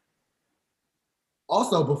 Mm-hmm.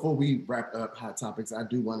 Also, before we wrap up Hot Topics, I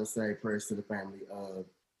do want to say prayers to the family of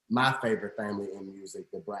my favorite family in music,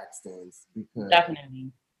 the Braxtons, because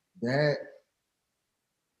definitely that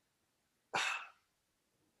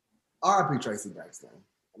R.I.P. Tracy Braxton.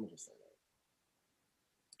 Let me just say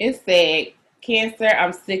that. It said, Cancer,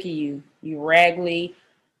 I'm sick of you. You raggedy,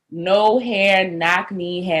 no hair, knock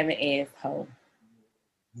me, having asshole.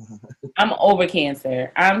 I'm over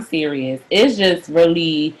Cancer. I'm serious. It's just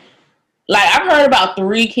really, like, I've heard about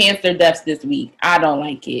 3 Cancer deaths this week. I don't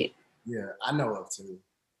like it. Yeah, I know of 2,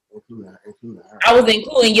 including her. I was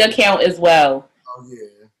including your count as well. Oh,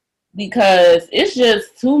 yeah. Because it's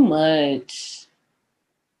just too much.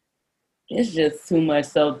 It's just too much.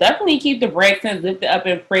 So definitely keep the Braxtons lifted up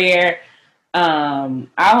in prayer. I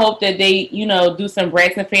hope that they, do some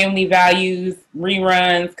Braxton Family Values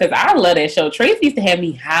reruns, because I love that show. Tracy used to have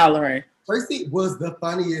me hollering. Tracy was the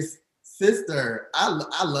funniest sister.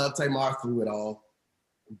 I love Tamar through it all,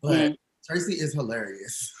 but Tracy is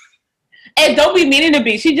hilarious. And don't be meaning to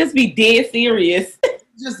be. She just be dead serious.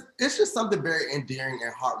 It's just something very endearing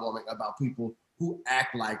and heartwarming about people who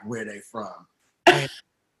act like where they from. And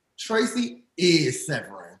Tracy is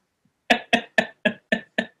Severin.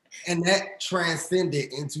 And that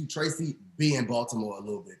transcended into Tracy being Baltimore a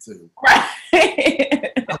little bit too. Right.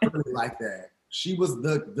 I really like that. She was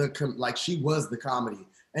she was the comedy.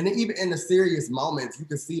 And then even in the serious moments, you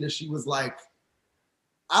could see that she was like,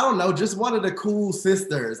 I don't know, just one of the cool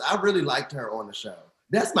sisters. I really liked her on the show.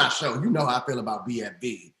 That's my show. You know how I feel about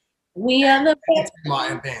BFB. We are the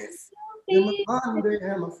Martin Vance. Am a Monday,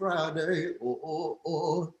 am a Friday,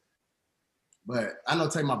 oh. But I know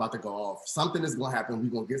Tamar about to go off. Something is gonna happen. We're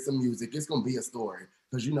gonna get some music. It's gonna be a story.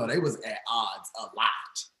 Because you know they was at odds a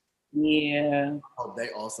lot. Yeah.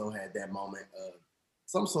 They also had that moment of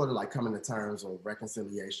some sort of like coming to terms or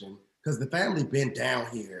reconciliation. Because the family been down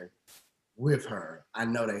here with her. I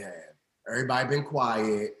know they have. Everybody been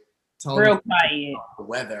quiet. Tony Real quiet. The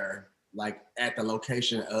weather, like at the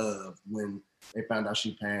location of when they found out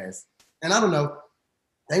she passed. And I don't know,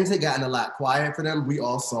 things had gotten a lot quiet for them. We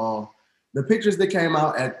all saw the pictures that came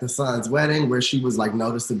out at the son's wedding where she was like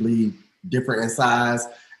noticeably different in size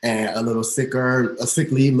and a little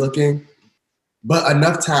sickly looking. But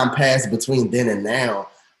enough time passed between then and now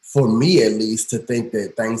for me at least to think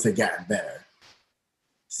that things had gotten better.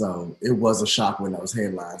 So it was a shock when those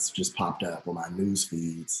headlines just popped up on my news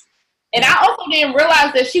feeds. And I also didn't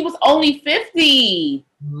realize that she was only 50.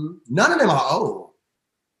 Mm-hmm. None of them are old.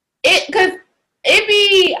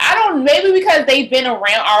 Maybe because they've been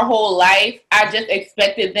around our whole life, I just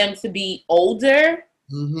expected them to be older.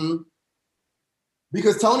 Mm-hmm.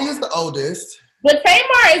 Because Tony is the oldest. But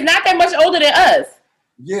Tamar is not that much older than us.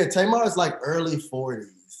 Yeah, Tamar is like early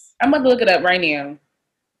 40s. I'm going to look it up right now.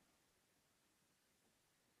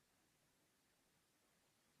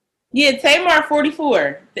 Yeah, Tamar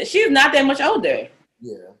 44. She's not that much older.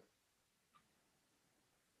 Yeah.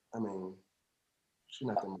 I mean, she's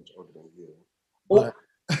not that much older than you. But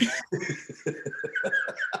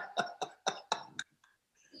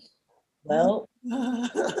well,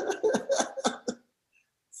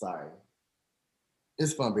 sorry.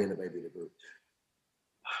 It's fun being the baby of the group.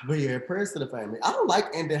 But yeah, prayers to the family. I don't like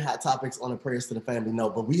ending hot topics on a prayers to the family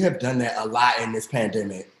note, but we have done that a lot in this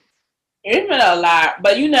pandemic. It's been a lot,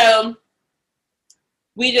 but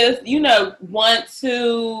we just, want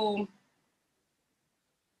to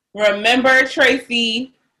remember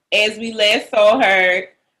Tracy as we last saw her,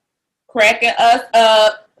 cracking us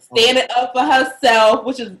up, standing up for herself,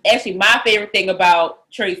 which is actually my favorite thing about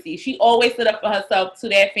Tracy. She always stood up for herself to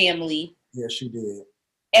that family. Yeah, she did.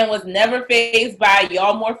 And was never fazed by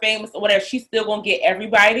y'all more famous or whatever. She's still going to get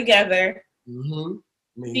everybody together. Mm-hmm.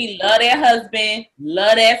 She love that husband,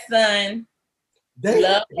 love that son,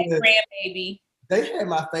 love that grandbaby. They had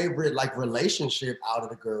my favorite relationship out of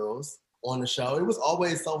the girls on the show. It was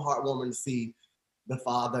always so heartwarming to see the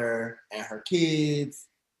father and her kids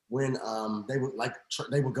when they would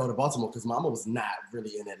go to Baltimore because Mama was not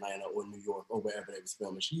really in Atlanta or New York or wherever they was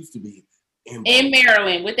filming. She used to be in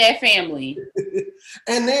Maryland with that family.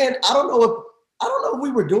 And then I don't know if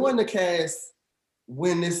we were doing the cast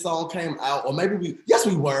when this song came out, or maybe we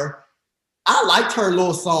were. I liked her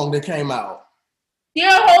little song that came out.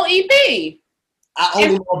 Your whole EP. I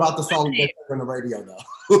only know about the song that on the radio though.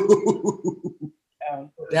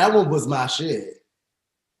 That one was my shit.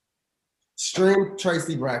 Stream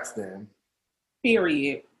Tracy Braxton.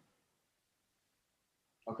 Period.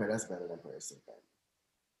 Okay, that's better than Paris.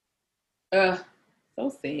 So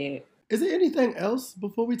sad. Is there anything else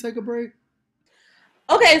before we take a break?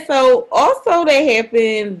 Okay, so also that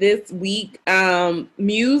happened this week.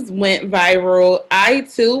 Muse went viral. I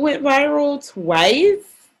too went viral twice.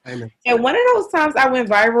 Amen. And one of those times I went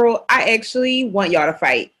viral, I actually want y'all to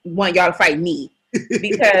fight me.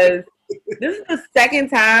 Because this is the second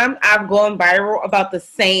time I've gone viral about the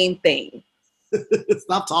same thing.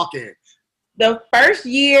 Stop talking. The first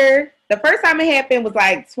time it happened was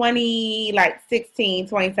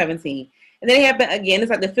 2017. And then it happened again. It's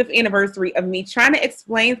like the 5th anniversary of me trying to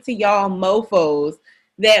explain to y'all mofos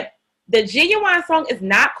that the Genuine song is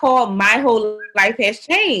not called My Whole Life Has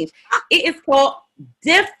Changed. It is called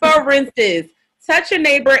Differences. Touch your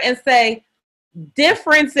neighbor and say,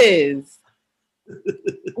 differences.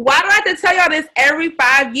 Why do I have to tell y'all this every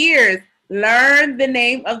 5 years? Learn the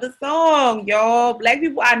name of the song, y'all. Black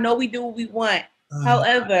people, I know we do what we want.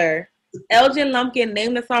 However, Elgin Lumpkin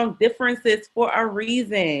named the song Differences for a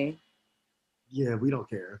reason. Yeah, we don't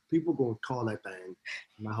care. People gonna call that thing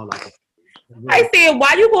My Whole Life. I said,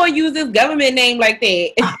 why you gonna use this government name like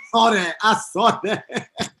that? I saw that.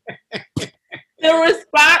 The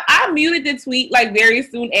response, I muted the tweet very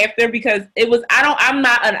soon after because I'm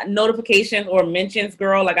not a notifications or mentions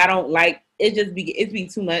girl. I don't like it. It's be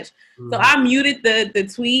too much. Mm-hmm. So I muted the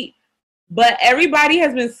tweet. But everybody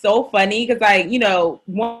has been so funny because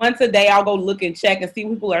once a day I'll go look and check and see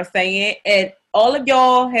what people are saying, and all of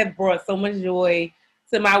y'all have brought so much joy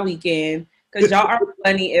to my weekend because y'all are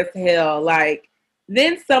funny as hell.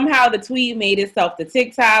 Then somehow the tweet made itself to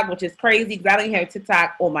TikTok, which is crazy because I don't even have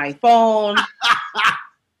TikTok on my phone.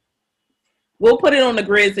 We'll put it on the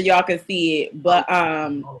grid so y'all can see it. But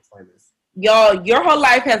y'all, your whole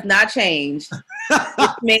life has not changed.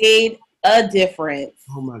 It's made a difference.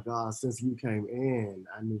 Oh my God, since you came in,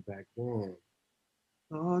 I knew back then.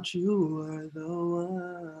 Thought you were the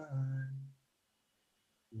one.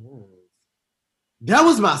 Yes. That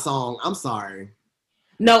was my song. I'm sorry.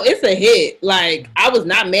 No, it's a hit. Like, I was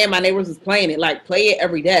not mad my neighbors was playing it. Like, play it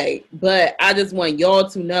every day. But I just want y'all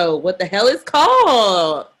to know what the hell it's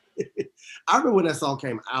called. I remember when that song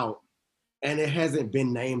came out, and it hasn't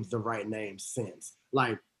been named the right name since.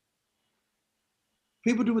 Like,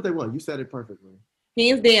 people do what they want. You said it perfectly.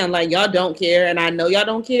 Hands down, like, y'all don't care, and I know y'all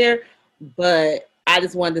don't care, but I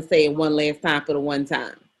just wanted to say it one last time for the one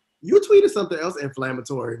time. You tweeted something else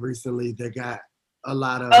inflammatory recently that got a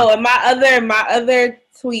lot of... Oh, and my other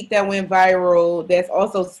tweet that went viral that's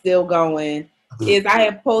also still going is I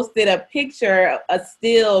had posted a picture, a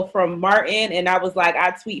still from Martin, and I was like,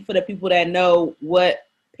 I tweet for the people that know what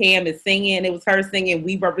Pam is singing. It was her singing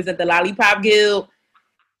 "We Represent the Lollipop Guild."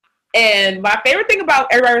 And my favorite thing about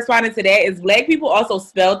everybody responding to that is Black people also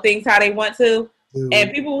spell things how they want to.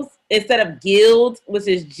 And people, instead of guild, which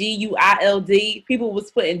is Guild, people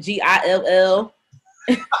was putting Gill.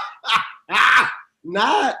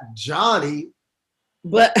 Not Johnny.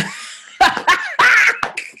 But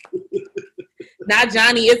not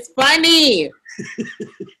Johnny, it's funny.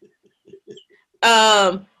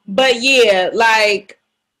 But yeah, like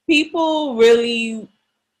people really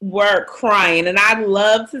were crying, and I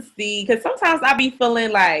love to see, because sometimes I be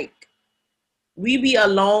feeling like we be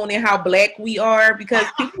alone in how Black we are, because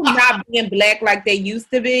people not being Black like they used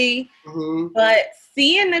to be. Mm-hmm. But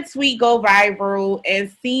seeing the tweet go viral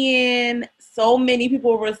and seeing so many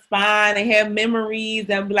people respond and have memories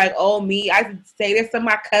and be like, oh, me, I used to say this to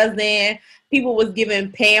my cousin. People was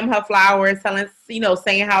giving Pam her flowers, telling,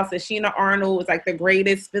 saying how Sashina Arnold was like the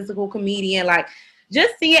greatest physical comedian. Like,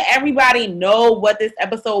 just seeing everybody know what this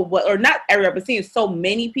episode was, or not everybody, but seeing so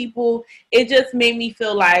many people, it just made me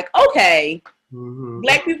feel like, okay,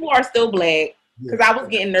 Black people are still Black. Because I was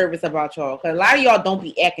getting nervous about y'all. Because a lot of y'all don't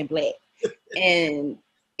be acting Black. And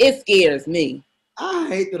it scares me. I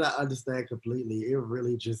hate that I understand completely. It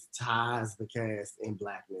really just ties the cast in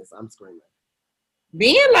Blackness. I'm screaming.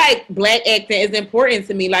 Being like Black acting is important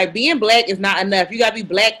to me. Like, being Black is not enough. You gotta be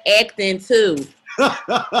Black acting too.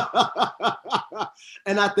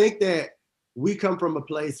 And I think that we come from a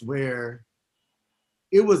place where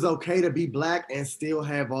it was okay to be Black and still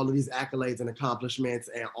have all of these accolades and accomplishments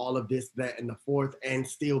and all of this, that, and the fourth, and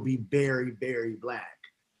still be very, very Black.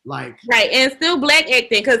 Like, right, and still Black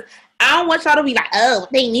acting, because I don't want y'all to be like, oh,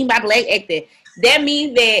 what they mean by Black acting? That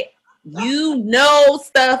means that you know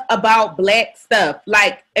stuff about Black stuff.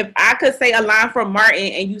 Like, if I could say a line from Martin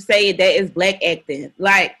and you say that is Black acting.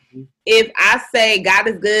 Like, if I say God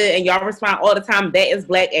is good and y'all respond all the time, that is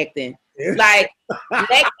Black acting. Yeah. Like,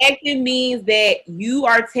 Black acting means that you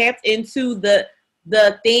are tapped into the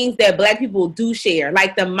things that Black people do share.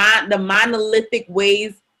 Like, the monolithic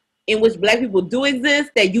ways in which Black people do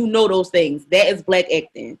exist, that you know those things. That is Black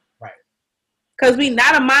acting. Right. Because we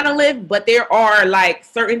not a monolith, but there are like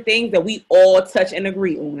certain things that we all touch and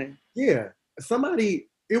agree on. Yeah.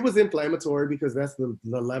 It was inflammatory because that's the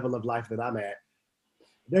level of life that I'm at.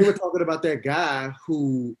 They were talking about that guy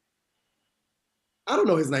who, I don't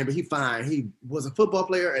know his name, but he's fine. He was a football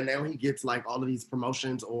player and now he gets like all of these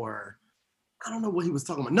promotions, or I don't know what he was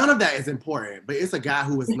talking about. None of that is important, but it's a guy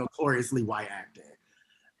who is notoriously white acting.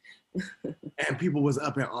 And people was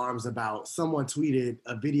up in arms about, someone tweeted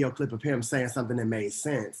a video clip of him saying something that made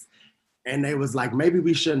sense. And they was like, maybe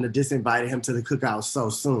we shouldn't have disinvited him to the cookout so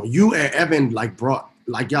soon. You and Evan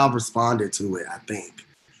y'all responded to it, I think.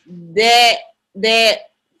 That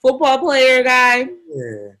football player guy?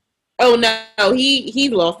 Yeah. Oh no,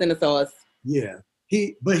 he's lost in the sauce. Yeah.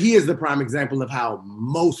 But he is the prime example of how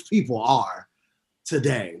most people are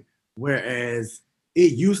today. Whereas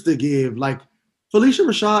it used to give, like, Felicia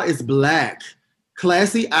Rashad is Black,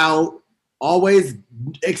 classy out, always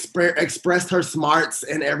expressed her smarts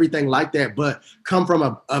and everything like that, but come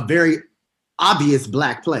from a very obvious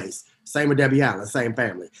Black place. Same with Debbie Allen, same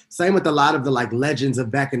family. Same with a lot of the like legends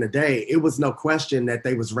of back in the day. It was no question that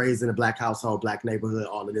they was raised in a Black household, Black neighborhood,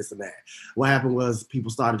 all of this and that. What happened was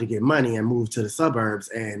people started to get money and moved to the suburbs,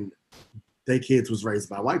 and their kids was raised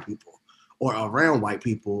by white people or around white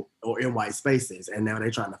people or in white spaces, and now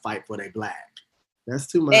they're trying to fight for their Black. That's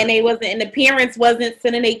too much. And the parents wasn't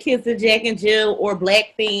sending their kids to Jack and Jill or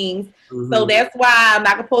Black things. Mm-hmm. So that's why I'm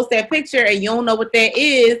not gonna post that picture and you don't know what that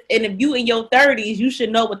is. And if you in your 30s, you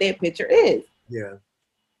should know what that picture is. Yeah.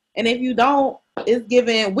 And if you don't, it's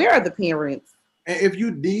given, where are the parents? And if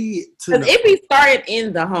you need to, because it be started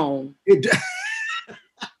in the home.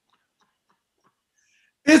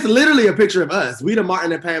 It's literally a picture of us. We the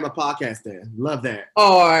Martin and Pam of podcasting. Love that.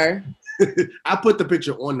 Or I put the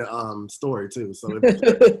picture on the story too, so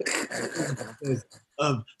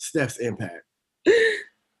of Steph's impact.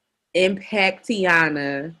 Impact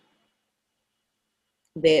Tiana.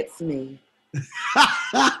 That's me.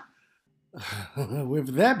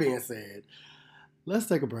 With that being said, let's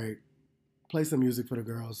take a break. Play some music for the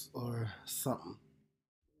girls or something.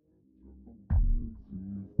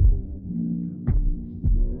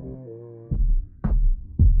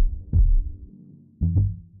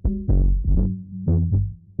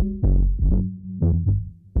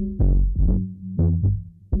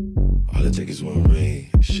 All it takes is one ring,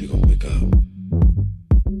 she gon' pick up.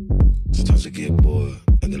 Sometimes I get bored,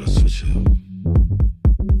 and then I switch up.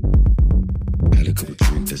 Had a couple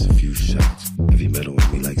drinks, that's a few shots. Heavy metal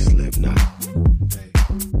with me like Slipknot.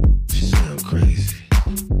 She say I'm crazy,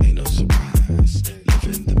 ain't no surprise. Live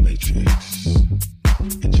in the Matrix,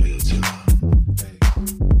 enjoy your time.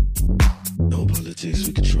 No politics,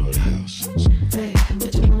 we control the house. Hey,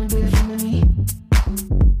 but you wanna be a friend of me?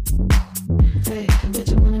 Hey, but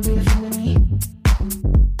you wanna be a friend of me?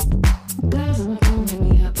 Guys on the phone hit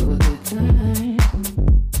me up for a good time.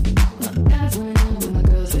 Well, guys wanna know when my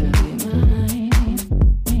girl's gonna be mine.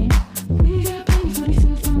 We got plenty for these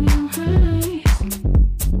from young highs.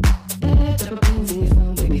 Hey, drop a pin to your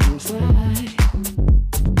phone, baby, come slide.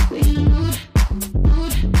 We in the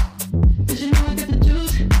mood, 'cause you know I got the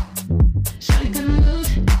juice. Shawty couldn't lose.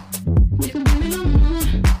 You can bring me no more.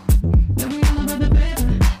 Know we all about the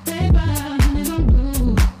paper, honey don't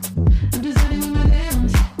blue. I'm just ready with my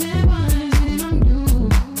dance, never hitting on you.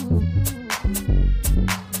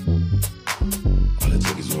 All it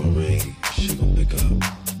takes is one ring, she gon' pick up.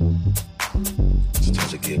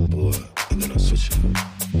 Sometimes I get bored, and then I switch up.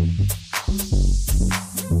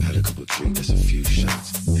 Had a couple drinks, that's a few shots.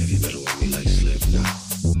 Heavy metal with me like Slipknot.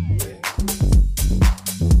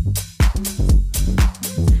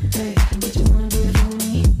 Hey, but you wanna be a friend of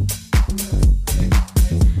me?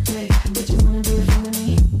 Hey, but you wanna be a friend of me?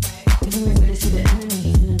 If you ain't ready, see the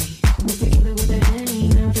enemy. We together with the enemy,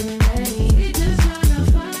 now I'm feeling ready. We just tryna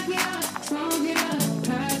fuck it up, smoke it up,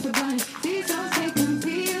 pass the blunt. These songs can't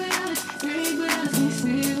compete with us, drink with us, and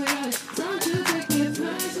sleep with us. Don't you take it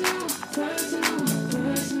personal, personal,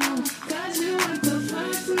 personal. 'Cause you want the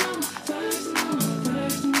personal, personal,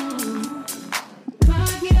 personal.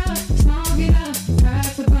 Fuck it up, smoke it up, pass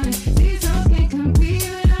the blunt. These songs can't compete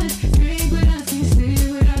with us, drink with us, and sleep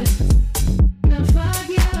with us. Now fuck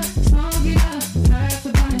it up, smoke it up, pass the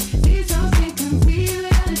blunt. These songs can't compete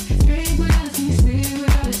with us, drink with us, and sleep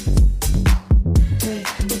with us. Hey,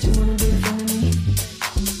 but you wanna be a friend of me?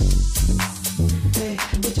 Hey,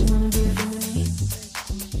 but you wanna be a friend of me?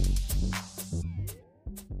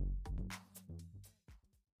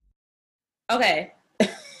 Okay.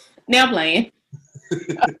 Now playing.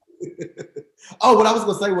 Oh, what I was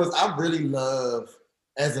gonna say was I really love,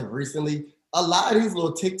 as of recently, a lot of these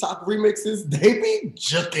little TikTok remixes, they be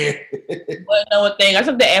juking. But know a thing. I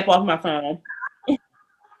took the app off my phone.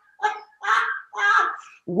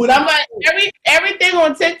 What I'm like everything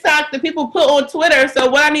on TikTok that people put on Twitter. So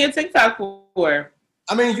what I need a TikTok for?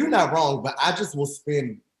 I mean, you're not wrong, but I just will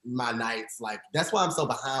spend my nights like that's why I'm so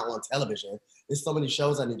behind on television. There's so many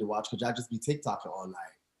shows I need to watch because I just be TikToking all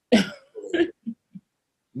night.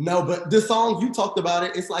 No, but the song you talked about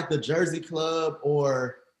it's like the Jersey Club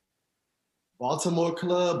or Baltimore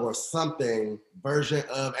Club or something version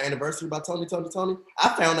of Anniversary by Tony. I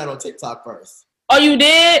found that on TikTok first. Oh, you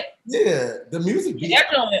did? Yeah, the music beat. That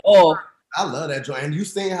joint off. I love that joint. And you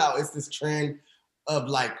seen how it's this trend of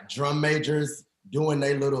like drum majors doing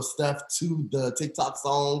their little stuff to the TikTok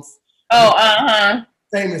songs. Oh, uh-huh.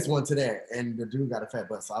 Famous one today. And the dude got a fat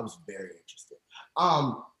butt, so I was very interested.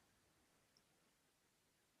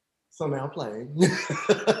 So now playing.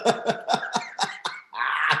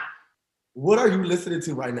 What are you listening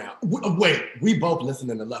to right now? Wait, we both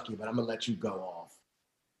listening to Lucky, but I'm gonna let you go off.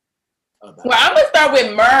 Well, I'm gonna start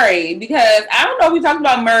with Murray because I don't know if we talked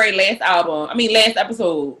about Murray last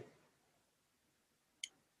episode.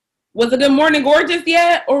 Was it Good Morning Gorgeous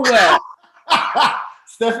yet, or what?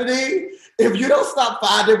 Stephanie, if you don't stop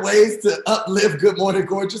finding ways to uplift Good Morning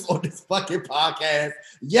Gorgeous on this fucking podcast,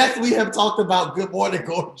 yes, we have talked about Good Morning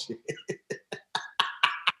Gorgeous.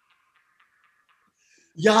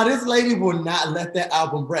 Y'all, this lady will not let that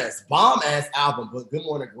album rest. Bomb-ass album, but Good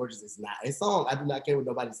Morning Gorgeous is not. A song, I do not care what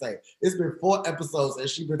nobody say. It's been 4 episodes and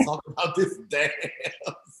she's been talking about this damn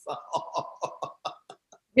song.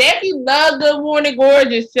 Jackie loved Good Morning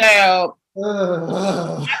Gorgeous, child.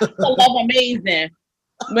 I used to love Amazing.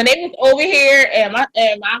 When they was over here and my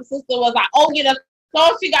sister was like, oh, yeah, the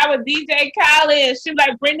song she got with DJ Khaled. She was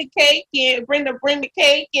like, bring the cake in, bring the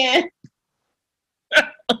cake in.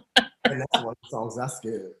 And that's one of the songs I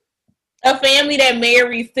skipped. A family that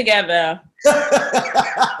marries together.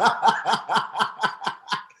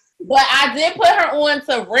 But I did put her on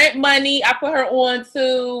to Rent Money. I put her on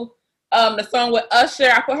to the song with Usher.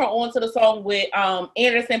 I put her on to the song with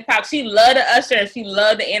Anderson .Paak. She loved the Usher and she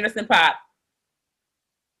loved the Anderson .Paak.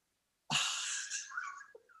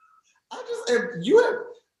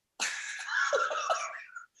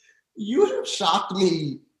 You have shocked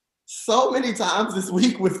me so many times this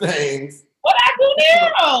week with things. What I do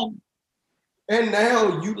now? And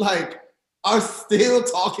now you are still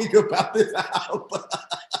talking about this album.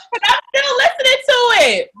 I'm still listening to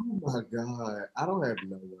it. Oh my God. I don't have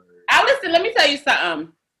no words. Let me tell you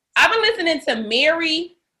something. I've been listening to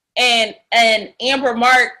Mary and Amber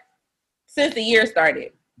Mark since the year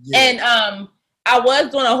started. Yeah. And I was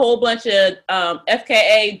doing a whole bunch of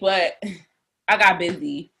FKA, but I got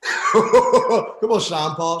busy. Come on,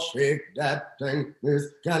 Sean Paul. Shake that thing. Miss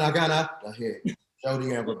Gana. Ahead.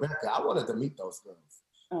 Jody and Rebecca. I wanted to meet those girls.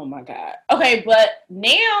 Oh my God. Okay, but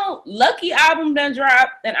now Lucky album done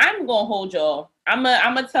dropped, and I'm gonna hold y'all. I'm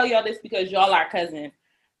gonna tell y'all this because y'all are cousins.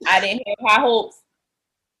 I didn't have high hopes.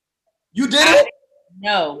 You didn't?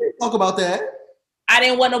 No. Talk about that. I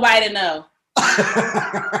didn't want nobody to know.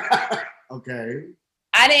 Okay.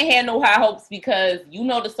 I didn't have no high hopes because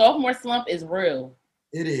the sophomore slump is real.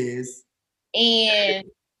 It is. And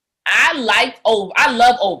I love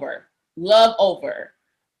Over. Love Over.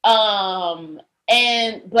 But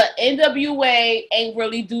NWA ain't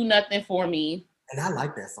really do nothing for me. And I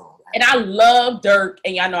like that song. And I love Dirk,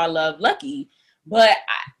 and y'all know I love Lucky. But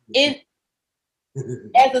as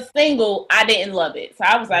a single, I didn't love it. So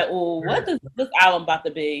I was like, oh, what is this album about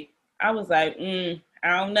to be? I was like, I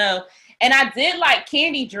don't know. And I did like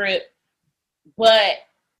Candy Drip, but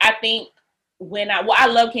I think I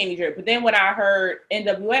love Candy Drip, but then when I heard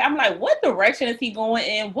NWA, I'm like, what direction is he going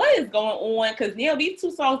in? What is going on? Because these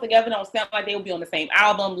two songs together don't sound like they would be on the same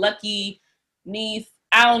album. Lucky, Niece,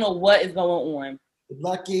 I don't know what is going on.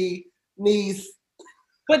 Lucky, Niece.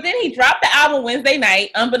 But then he dropped the album Wednesday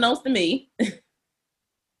night, unbeknownst to me.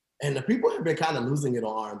 And the people have been kind of losing it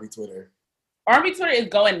on R&B Twitter. R&B Twitter is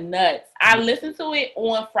going nuts. I listened to it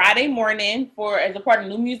on Friday morning as a part of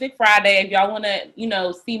New Music Friday. If y'all want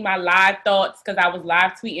to, see my live thoughts, because I was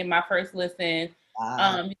live tweeting my first listen.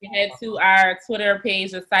 You can head to our Twitter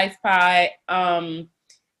page, the Psycation.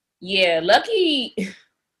 Lucky.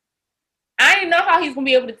 I didn't know how he's gonna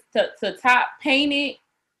be able to top Painted.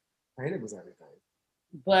 Painted was everything.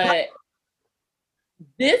 But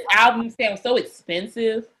this album sounds so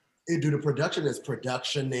expensive. The production is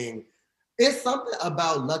productioning. It's something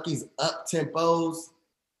about Lucky's up tempos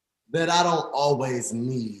that I don't always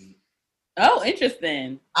need. Oh,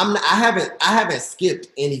 interesting. I haven't skipped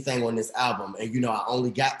anything on this album, and I only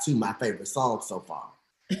got to my favorite songs so far.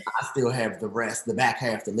 I still have the back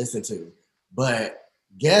half to listen to. But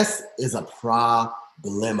Guess is a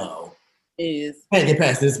problemo. Can't get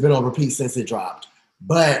past this. It's been on repeat since it dropped.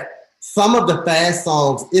 But some of the fast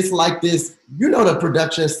songs, it's like this, the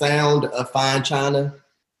production sound of Fine China.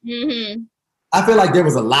 Mm-hmm. I feel like there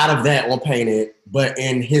was a lot of that on Painted, but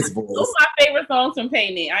in his voice. Those are my favorite songs from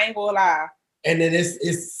Painted. I ain't gonna lie. And then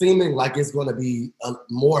it's seeming like it's going to be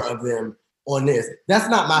more of them on this. That's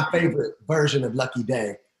not my favorite version of Lucky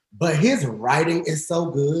Day, but his writing is so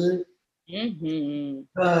good. Mm-hmm.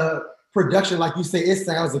 The production, like you say, it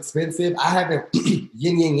sounds expensive. I haven't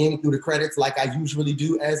yin through the credits like I usually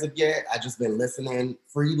do as of yet. I just been listening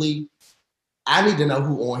freely. I need to know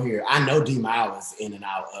who on here. I know D-Mile is in and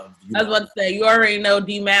out of. I was about to say, you already know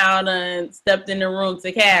D-Mile done stepped in the room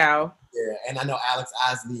to Cal. Yeah, and I know Alex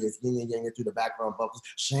Isley is yin through the background vocals,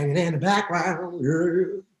 singing in the background.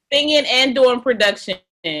 Yeah. Singing and doing production.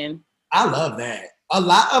 I love that. A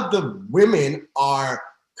lot of the women are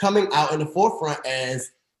coming out in the forefront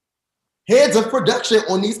as heads of production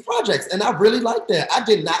on these projects, and I really like that. I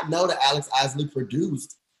did not know that Alex Isley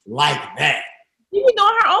produced like that. She be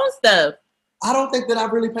doing her own stuff. I don't think that I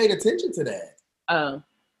really paid attention to that. Oh.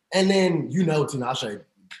 And then, Tinashe,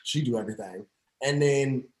 she do everything. And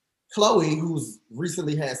then Chloe, who's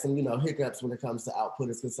recently had some, hiccups when it comes to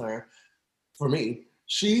output is concerned, for me,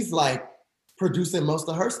 she's like producing most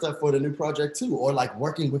of her stuff for the new project too, or like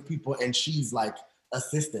working with people and she's like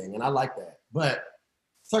assisting. And I like that. But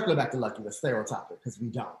circling back to Lucky, let's stay on topic because we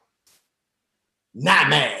don't. Not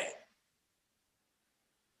mad.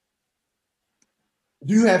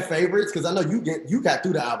 Do you have favorites? Because I know you got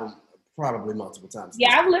through the album probably multiple times.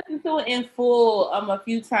 Yeah, I've listened to it in full a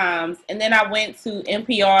few times. And then I went to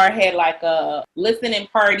NPR, had like a listening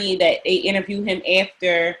party that they interviewed him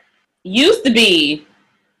after. Used to Be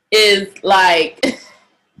is like...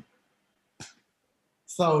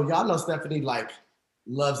 So y'all know Stephanie like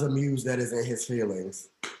loves a muse that is in his feelings.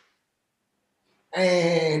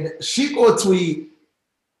 And she gonna tweet,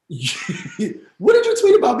 what did you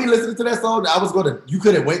tweet about me listening to that song? You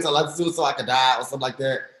couldn't wait till I listened to it so I could die or something like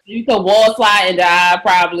that. You could wall slide and die,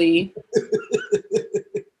 probably.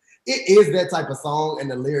 It is that type of song,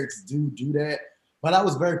 and the lyrics do that. But I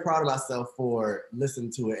was very proud of myself for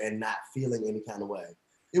listening to it and not feeling any kind of way.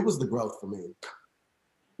 It was the growth for me.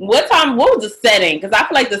 What was the setting? Because I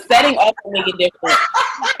feel like the setting also make it different.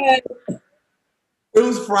 It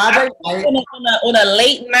was Friday night. On a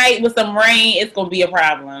late night with some rain, it's going to be a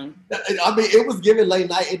problem. I mean, it was giving late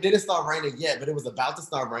night. It didn't start raining yet, but it was about to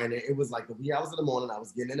start raining. It was like the wee hours in the morning. I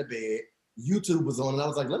was getting into bed. YouTube was on, and I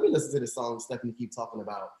was like, let me listen to this song Stephanie keep talking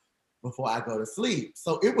about before I go to sleep.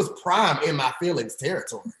 So it was prime in my feelings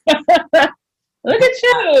territory. Look at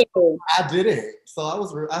you. I didn't.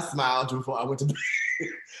 So I smiled before I went to bed.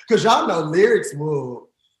 Because y'all know lyrics will.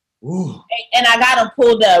 Ooh. And I got them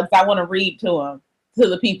pulled up because I want to read to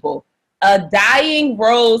the people. A dying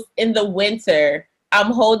rose in the winter.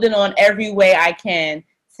 I'm holding on every way I can.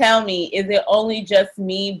 Tell me, is it only just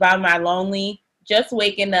me by my lonely? Just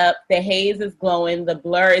waking up, the haze is glowing, the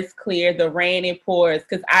blur is clear, the rain it pours,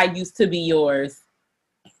 because I used to be yours.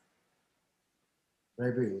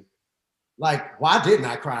 Baby. Like, why didn't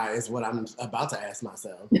I cry is what I'm about to ask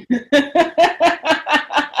myself.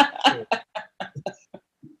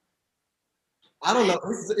 I don't know.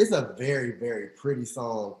 It's a very, very pretty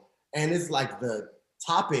song. And it's like the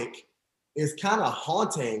topic is kind of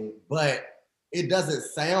haunting, but it doesn't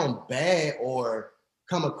sound bad or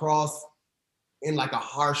come across in like a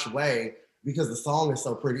harsh way because the song is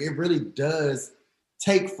so pretty. It really does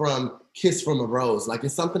take from Kiss from a Rose. Like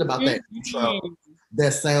it's something about that intro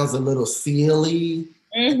that sounds a little silly.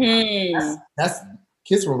 That's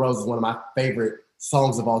Kiss from a Rose is one of my favorite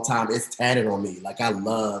songs of all time. It's tatted on me. Like I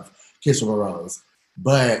love Kiss from a Rose.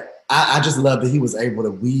 But I just love that he was able to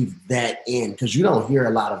weave that in because you don't hear a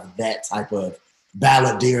lot of that type of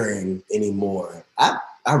balladeering anymore. I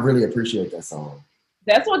really appreciate that song.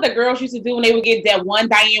 That's what the girls used to do when they would get that one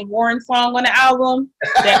Diane Warren song on the album.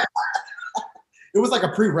 It was like a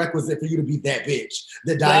prerequisite for you to be that bitch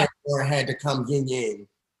that Diane Warren had to come yin yang.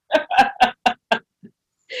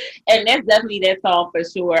 And that's definitely that song for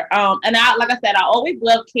sure. And like I said, I always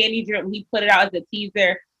loved Candy Drip when he put it out as a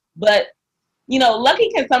teaser. But you know, Lucky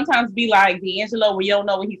can sometimes be like D'Angelo where you don't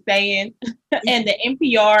know what he's saying. And the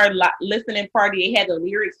NPR listening party, they had the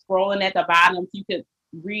lyrics scrolling at the bottom so you could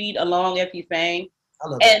read along if he sang.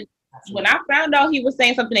 And when I found out he was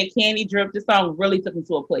saying something in Candy Drip, this song really took him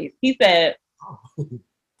to a place. He said,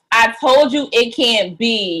 I told you it can't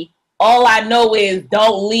be. All I know is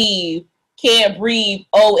don't leave. Can't breathe.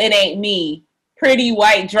 Oh, it ain't me. Pretty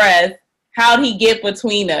white dress. How'd he get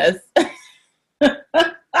between us?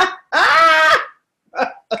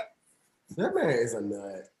 That man is a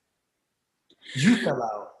nut. You fell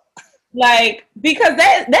out. Like, because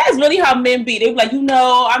that is really how men be. They be like, I'm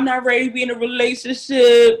not ready to be in a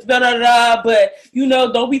relationship, but,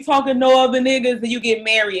 don't be talking no other niggas and you get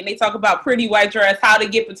married. And they talk about pretty white dress, how to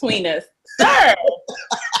get between us. Sir.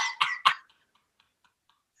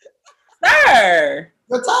 Sir.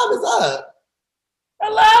 Your time is up.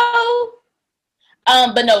 Hello.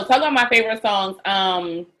 But no, talking about my favorite songs,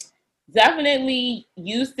 definitely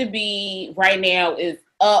Used to Be right now is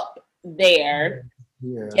up there.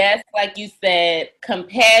 Yeah. Yes, like you said,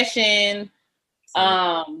 Compassion,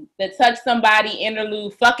 the Touch Somebody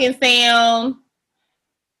interlude, Fucking Sound.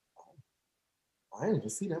 I didn't even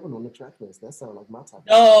see that one on the track list. That sounds like my type.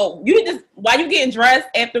 No, while you getting dressed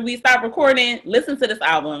after we stop recording, listen to this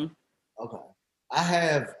album. Okay. I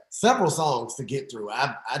have several songs to get through.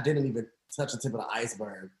 I didn't even touch the tip of the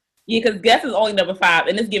iceberg. Yeah, because Guess is only number 5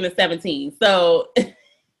 and it's giving 17. So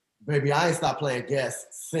baby, I ain't stopped playing Guess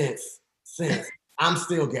since. I'm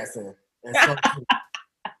still guessing. And so,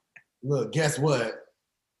 look, guess what?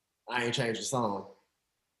 I ain't changed the song.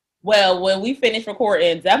 Well, when we finish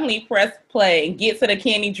recording, definitely press play and get to the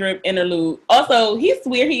Candy Drip interlude. Also, he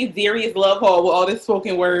swear he's Darius Love Hall with all this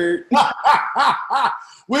spoken word.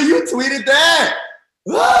 When you tweeted that,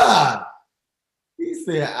 he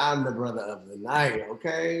said, I'm the brother of the night,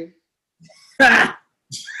 okay? It's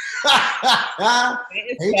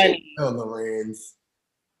funny. Lorenz.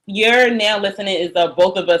 You're now listening is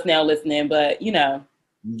both of us now listening, but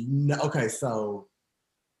No, okay, so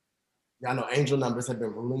y'all know angel numbers have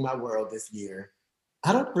been ruling my world this year.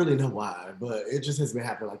 I don't really know why, but it just has been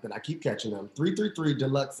happening like that. I keep catching them. 333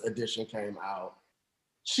 Deluxe Edition came out.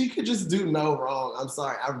 She could just do no wrong. I'm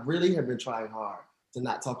sorry. I really have been trying hard to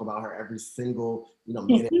not talk about her every single,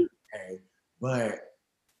 minute of the day. But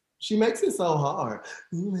She makes it so hard.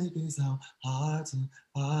 You make it so hard to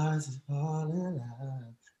fall in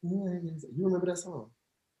love. You remember that song?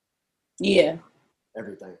 Yeah.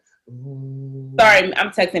 Everything. Sorry,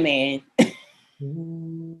 I'm texting man.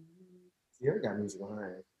 Sierra got music on her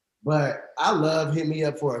hand. But I love Hit Me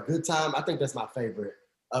Up for a Good Time. I think that's my favorite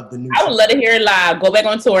of the new I would love to hear it live. Go back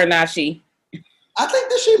on tour, Nashi. I think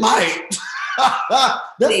that she might. That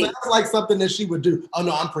sounds like something that she would do. Oh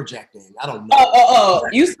no, I'm projecting. I don't know. Oh.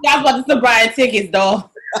 You stop about to buying tickets, though.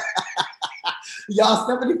 Y'all,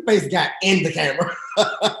 Stephanie's face got in the camera.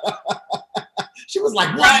 She was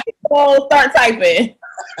like, what? Right. Oh, start typing.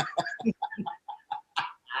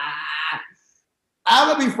 I'm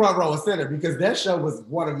gonna be front row and center because that show was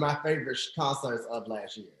one of my favorite concerts of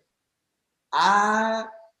last year. I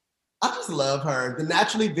just love her. The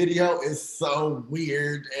Naturally video is so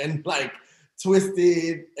weird and like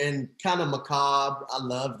twisted and kind of macabre. I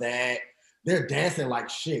love that. They're dancing like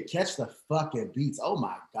shit. Catch the fucking beats. Oh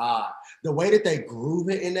my God. The way that they groove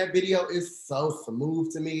it in that video is so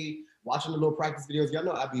smooth to me. Watching the little practice videos, y'all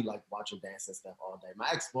know I be like watching dance and stuff all day. My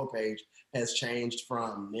Explore page has changed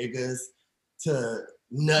from niggas to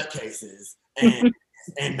nutcases and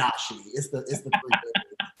Nashi. It's the three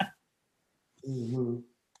niggas. Mm-hmm.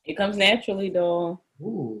 It comes naturally, though.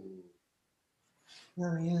 Ooh.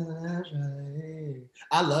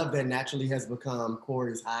 I love that Naturally has become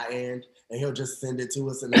Corey's high end, and he'll just send it to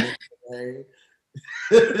us in the next day.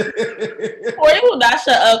 Corey will not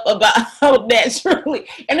shut up about how Naturally.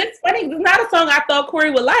 And it's funny, it's not a song I thought Corey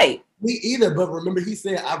would like. Me either, but remember he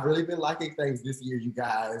said, I've really been liking things this year, you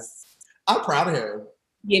guys. I'm proud of him.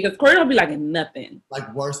 Yeah, because Corey don't be liking nothing.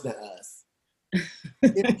 Like worse than us.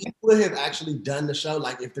 If he would have actually done the show,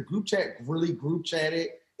 like if the group chat really group chatted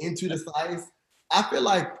into the sites, I feel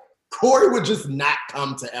like Corey would just not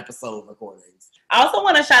come to episode recordings. I also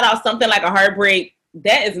want to shout out Something Like a Heartbreak.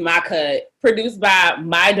 That is my cut. Produced by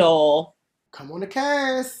My Doll. Come on the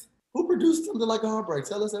cast. Who produced Something Like a Heartbreak?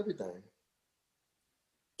 Tell us everything.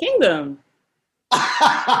 Kingdom.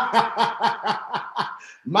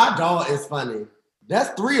 My Doll is funny. That's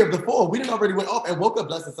 3 of the 4. We didn't already went off and Woke Up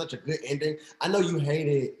Blessed is such a good ending. I know you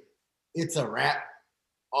hated It's a Wrap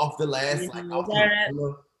off the last.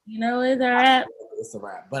 You know it's a wrap. It's a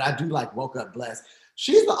wrap. But I do like Woke Up Blessed.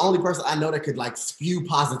 She's the only person I know that could like spew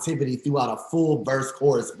positivity throughout a full verse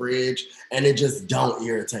chorus bridge and it just don't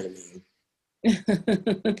irritate me. I'd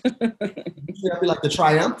be like the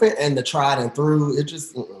triumphant and the tried and through. It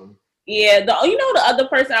just Yeah, the other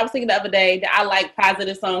person I was thinking the other day that I like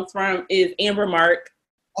positive songs from is Amber Mark.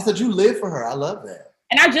 I said you live for her. I love that.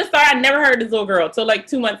 And I just thought I'd never heard this little girl till like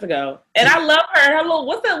 2 months ago. And I love her. Her little,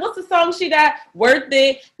 what's the song she got? Worth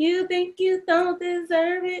It. You think you don't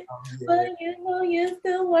deserve it, but you know you're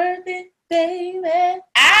still worth it, baby.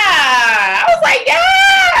 I was like,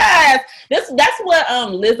 yes! That's what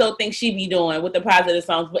Lizzo thinks she be doing with the positive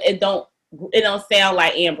songs, but it don't sound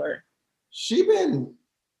like Amber. She been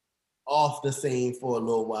off the scene for a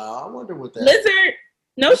little while. I wonder what that Lizard,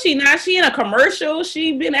 no, she not. She in a commercial.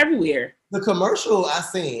 She been everywhere. The commercial I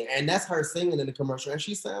seen, and that's her singing in the commercial, and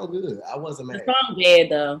she sound good. I wasn't mad. The song bad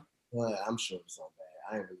though. But I'm sure it's so bad.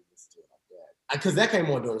 I ain't really listen to it like that. Because that came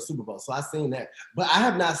on during the Super Bowl, so I seen that. But I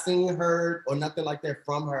have not seen her or nothing like that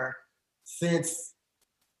from her since,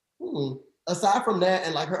 aside from that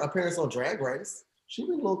and like her appearance on Drag Race, she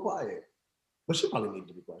been a little quiet. But she probably needed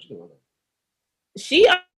to be quiet. She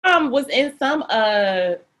was in some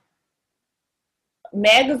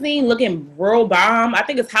magazine looking real bomb. I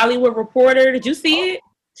think it's Hollywood Reporter. Did you see it?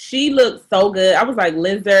 She looked so good. I was like,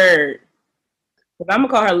 Lizard. I'm gonna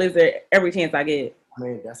call her Lizard every chance I get. I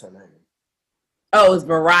mean, that's her name. Oh, it's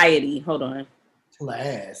Variety. Hold on.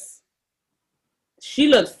 Class. She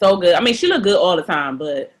looks so good. I mean, she look good all the time,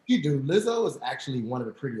 but She do. Lizzo is actually one of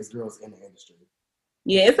the prettiest girls in the industry.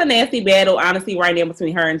 yeah, it's a nasty battle, honestly, right now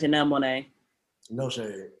between her and Janelle Monáe. No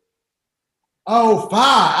shade. Oh, fine.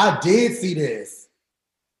 I did see this.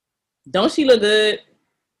 Don't she look good?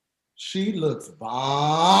 She looks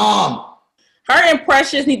bomb. Her and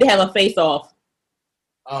Precious need to have a face off.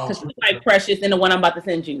 Oh, Because she looks like Precious in the one I'm about to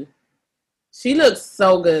send you. She looks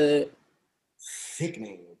so good.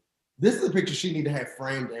 sickening. This is a picture she need to have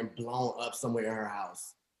framed and blown up somewhere in her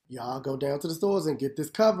house. Y'all go down to the stores and get this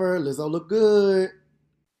cover. Lizzo look good.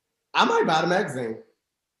 I might buy the magazine.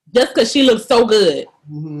 Just because she looks so good.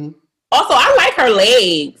 Mm-hmm. Also, I like her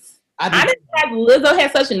legs. I didn't realize Lizzo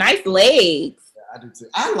had such nice legs. Yeah, I do too.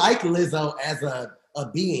 I like Lizzo as a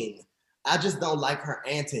being. I just don't like her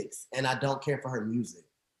antics, and I don't care for her music.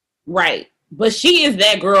 Right. But she is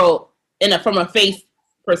that girl from a face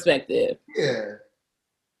perspective. Yeah.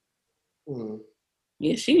 Mm.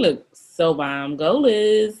 Yeah, she looks so bomb. Go,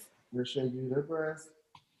 Liz. We'll show you the breast.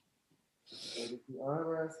 The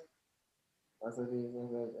armrest. I said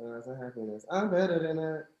happiness. I'm better than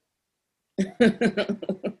that.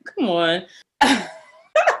 Come on.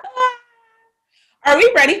 Are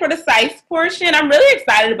we ready for the Psych portion? I'm really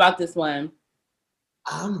excited about this one.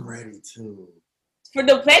 I'm ready too. For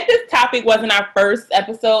the fact this topic wasn't our first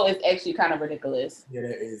episode, it's actually kind of ridiculous. Yeah,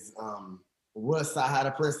 that is what's I had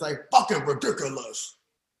a prince say, fucking ridiculous.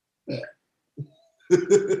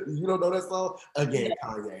 You don't know that song? Again,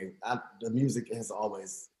 Kanye. The music has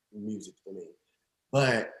always music for me.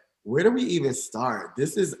 But where do we even start?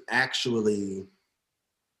 This is actually,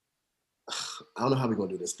 I don't know how we're going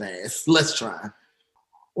to do this fast. Let's try.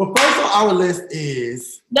 Well, first on our list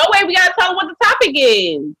is... No way, we got to tell them what the topic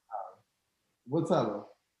is. What's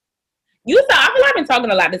up? I feel like I've been talking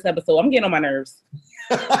a lot this episode. I'm getting on my nerves.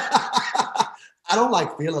 I don't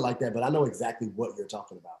like feeling like that, but I know exactly what you're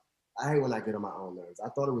talking about. I hate when I get on my own nerves. I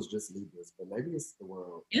thought it was just Libras, but maybe it's the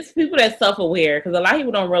world. It's people that's self-aware, because a lot of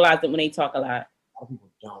people don't realize it when they talk a lot. A lot of people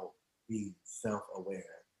don't be self-aware.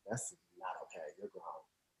 That's not okay. You're grown.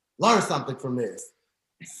 Learn something from this.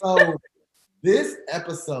 So this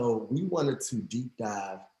episode, we wanted to deep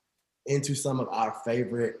dive into some of our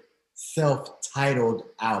favorite self-titled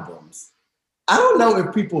albums. I don't know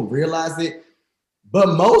if people realize it,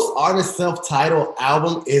 but most artists' self-titled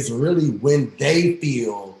album is really when they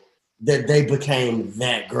feel that they became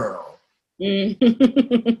that girl. And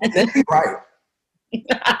that's right.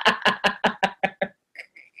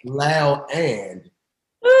 Loud and.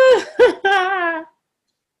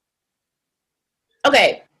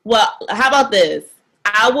 Okay, well, how about this?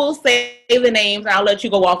 I will say the names, and I'll let you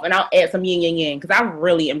go off, and I'll add some yin yang yang, because I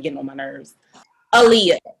really am getting on my nerves.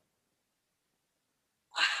 Aaliyah.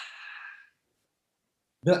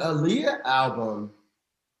 The Aaliyah album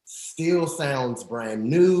still sounds brand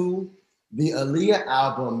new. The Aaliyah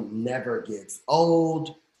album never gets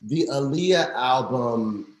old. The Aaliyah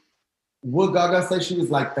album, what Gaga say? She was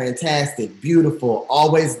like fantastic, beautiful,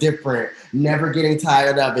 always different, never getting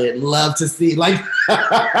tired of it, love to see. Like,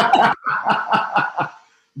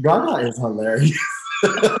 Gaga is hilarious.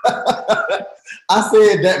 I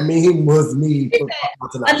said that meme was me.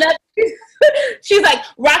 She's like,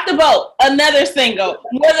 rock the boat, another single.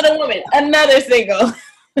 More Than a Woman, another single.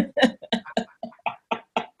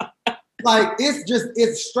 Like,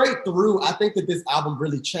 it's straight through. I think that this album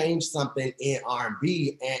really changed something in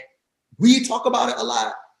R&B, and we talk about it a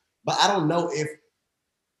lot, but I don't know if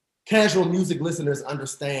casual music listeners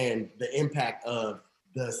understand the impact of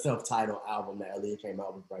the self-titled album that Aaliyah came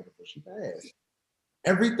out with right before she passed.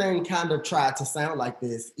 Everything kind of tried to sound like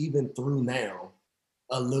this, even through now,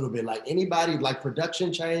 a little bit. Like anybody, like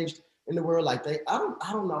production changed in the world. Like I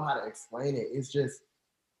don't know how to explain it. It's just,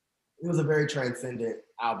 it was a very transcendent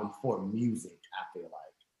album for music, I feel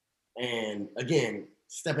like. And again,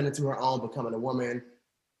 stepping into her own, becoming a woman,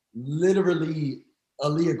 literally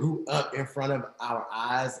Aaliyah grew up in front of our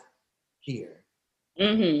eyes here.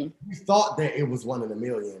 Mm-hmm. We thought that it was one in a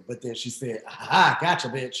million, but then she said, "Aha, gotcha,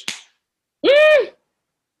 bitch."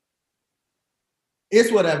 It's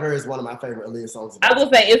Whatever is one of my favorite Aaliyah songs. I will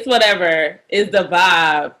say It's Whatever is the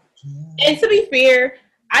vibe. And to be fair,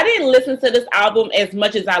 I didn't listen to this album as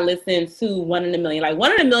much as I listened to One in a Million. Like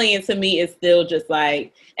One in a Million to me is still just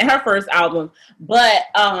like, and her first album. But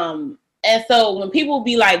and so when people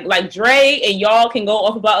be like Dre and y'all can go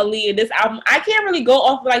off about Aaliyah, this album, I can't really go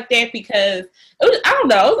off like that because it was, I don't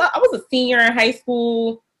know, I was a senior in high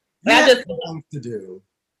school. And I just to do.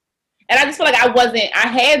 And I just feel like I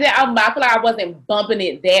had that album, but I feel like I wasn't bumping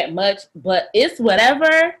it that much. But It's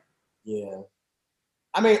Whatever. Yeah.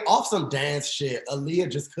 I mean, off some dance shit,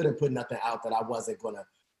 Aaliyah just couldn't put nothing out that I wasn't gonna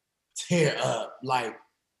tear up. Like,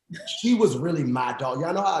 she was really my dog.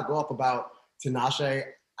 Y'all know how I go up about Tinashe?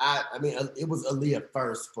 I mean, it was Aaliyah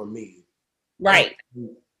first for me. Right.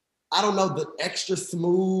 I don't know, the extra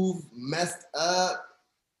smooth, messed up.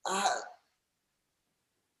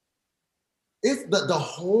 It's the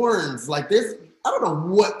horns, like this. I don't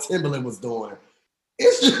know what Timbaland was doing.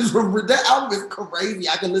 It's just, that album is crazy.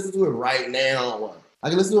 I can listen to it right now.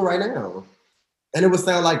 And it would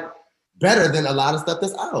sound like better than a lot of stuff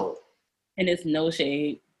that's out. And it's no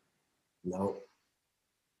shade. No.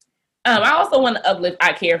 I also want to uplift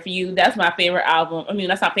I Care For You. That's my favorite album. I mean,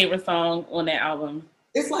 that's my favorite song on that album.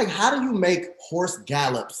 It's like, how do you make horse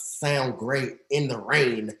gallops sound great in the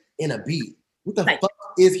rain in a beat? What the fuck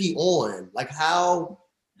is he on? Like, how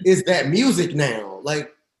is that music now?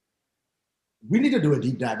 Like, we need to do a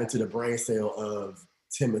deep dive into the brain cell of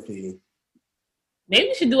Timothy. Maybe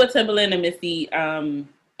we should do a Timbaland and Missy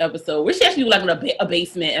episode. We should actually do like a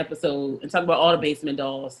basement episode and talk about all the basement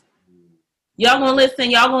dolls. Y'all gonna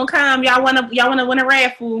listen? Y'all gonna come? Y'all wanna win a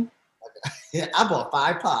raffle? Yeah, I bought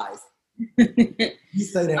 5 pies. You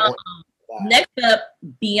say that one. Next up,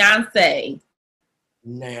 Beyonce.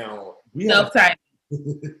 Now, Self-titled.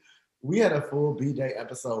 we had a full B-Day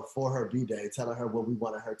episode for her B-Day, telling her what we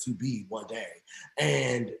wanted her to be one day.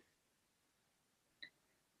 And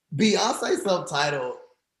Beyonce self-titled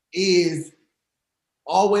is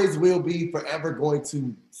always will be forever going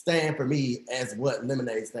to stand for me as what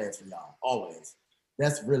Lemonade stands for y'all. Always.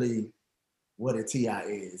 That's really what a T.I.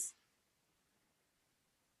 is.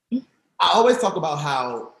 I always talk about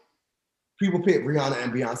how people pit Rihanna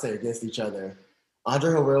and Beyonce against each other.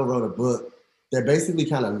 Andre Harrell wrote a book that basically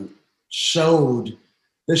kind of showed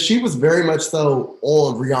that she was very much so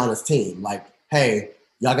on Rihanna's team. Like, hey,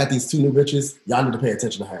 y'all got these 2 new bitches. Y'all need to pay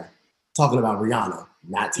attention to her. Talking about Rihanna,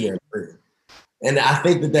 not Tierra Cruz. And I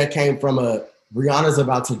think that came from Rihanna's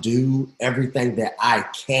about to do everything that I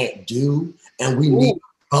can't do. And we need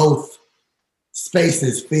both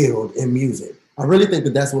spaces filled in music. I really think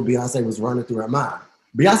that that's what Beyonce was running through her mind.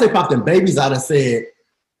 Beyonce popped them babies out and said,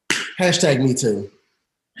 #me too.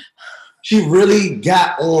 She really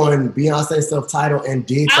got on Beyonce's self-titled and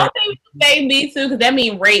did that. I don't think we can say me too, because that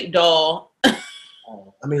means rape doll. I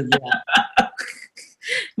mean, yeah.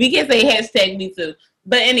 We can say #me too.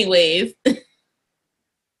 But anyways.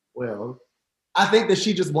 Well, I think that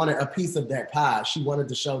she just wanted a piece of that pie. She wanted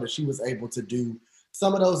to show that she was able to do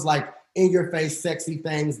some of those like in-your-face sexy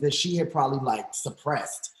things that she had probably like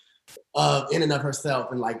suppressed in and of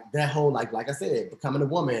herself. And like that whole, like I said, becoming a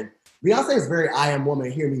woman. Beyonce is very I am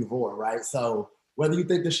woman, hear me roar, right? So whether you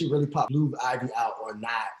think that she really popped Blue Ivy out or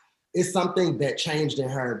not, it's something that changed in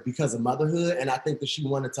her because of motherhood. And I think that she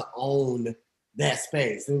wanted to own that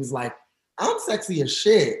space. It was like, I'm sexy as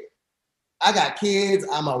shit. I got kids,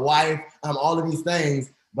 I'm a wife, I'm all of these things,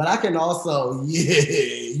 but I can also,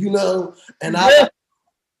 and I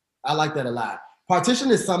like that a lot. Partition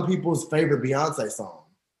is some people's favorite Beyonce song.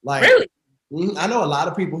 Like, really? I know a lot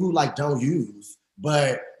of people who like don't use,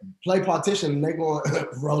 but play Partition and they going to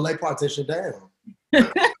roll a Partition down.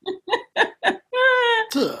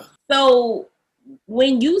 So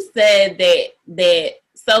when you said that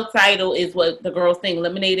self-titled is what the girls think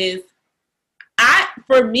Lemonade is,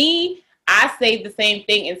 for me, I say the same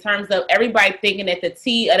thing in terms of everybody thinking that the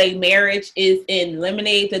T of their marriage is in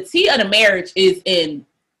Lemonade. The T of the marriage is in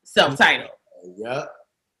self-titled. Yep.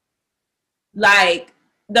 Like,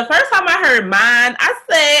 the first time I heard mine, I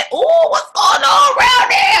said, "Oh, what's going on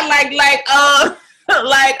around there?"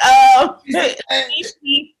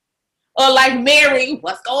 Or like Mary,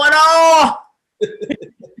 what's going on?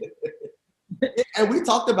 And we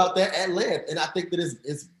talked about that at length, and I think that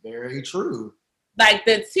it's very true. Like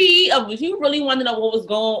the T of, if you really want to know what was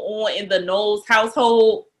going on in the Knowles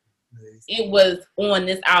household, it was on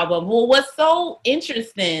this album. Well, what's so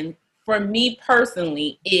interesting for me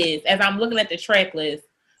personally is, as I'm looking at the track list,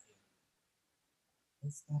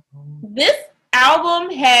 this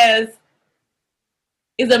album is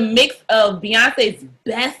a mix of Beyonce's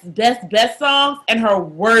best songs and her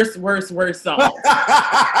worst songs.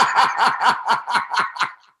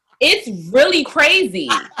 It's really crazy.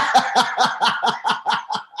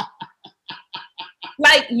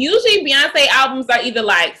 Like, usually Beyonce albums are either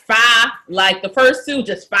like 5, like the first 2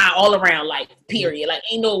 just 5 all around, like period, like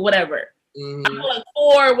ain't no whatever. I feel like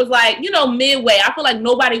 4 was like, midway. I feel like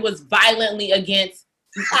nobody was violently against.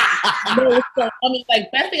 I mean,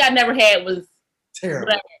 like, best thing I never had was terrible.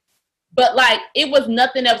 Whatever. But like, it was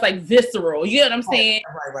nothing that was like visceral. You know what I'm saying?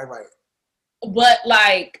 Right. But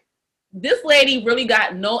like, this lady really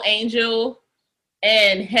got No Angel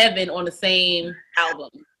and Heaven on the same album.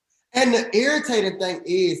 And the irritating thing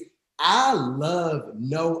is, I love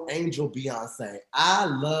No Angel Beyonce. I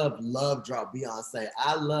love Love Drop Beyonce.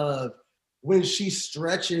 I love when she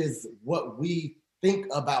stretches what we think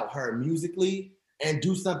about her musically and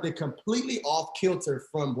do something completely off kilter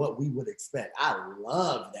from what we would expect. I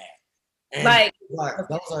love that. And like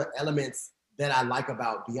those are elements that I like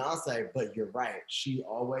about Beyonce, but you're right. She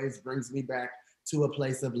always brings me back to a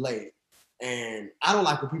place of late. And I don't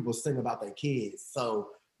like when people sing about their kids.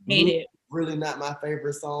 So Hate it. Really not my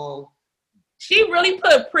favorite song. She really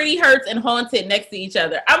put Pretty Hurts and Haunted next to each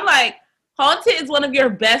other. I'm like, Haunted is one of your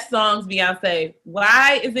best songs, Beyonce.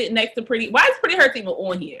 Why is it next to Pretty? Why is Pretty Hurts even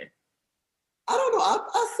on here? I don't know.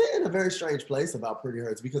 I sit in a very strange place about Pretty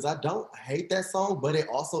Hurts because I don't hate that song, but it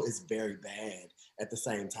also is very bad at the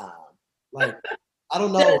same time. Like, I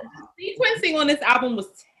don't know. The sequencing on this album was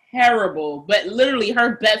terrible, but literally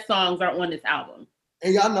her best songs are on this album.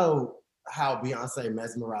 And y'all know how Beyonce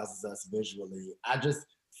mesmerizes us visually.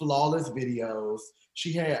 Flawless videos.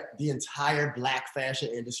 She had the entire black fashion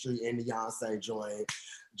industry in the Beyonce joint.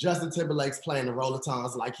 Justin Timberlake's playing the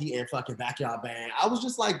Rollertons like he in fucking Backyard Band. I was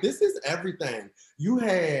just like, this is everything. You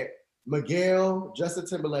had Miguel, Justin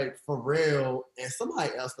Timberlake, Pharrell, and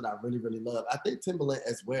somebody else that I really, really love. I think Timberlake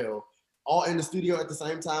as well, all in the studio at the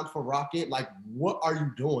same time for Rocket. Like, what are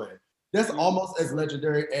you doing? That's almost as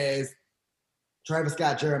legendary as Travis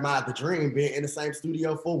Scott, Jeremiah the Dream being in the same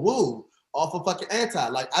studio for Woo off of fucking Anti.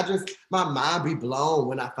 Like, my mind be blown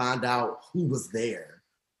when I find out who was there.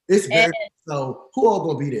 It's very, so who all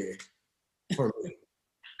gonna be there for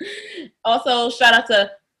me? Also, shout out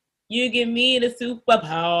to You Give Me the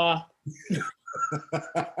Superpower.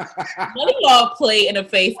 What do y'all play in the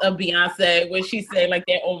face of Beyonce when she said like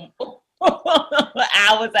that on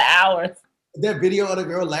hours and hours? That video of the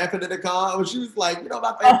girl laughing in the car when she was like, you know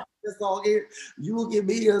my favorite song is You Will Give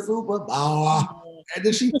Me a Superpower. And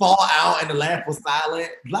then she fall out and the laugh was silent.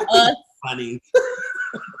 Like, funny.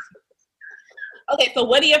 Okay, so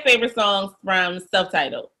what are your favorite songs from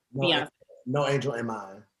Self-Titled? Beyonce. No Angel in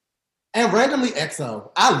Mine. And randomly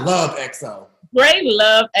EXO. I love EXO. Great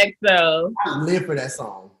love EXO. I live for that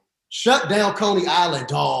song. Shut down Coney Island,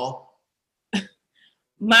 doll.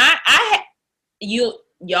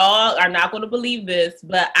 Y'all are not going to believe this,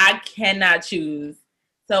 but I cannot choose.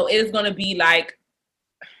 So it's going to be like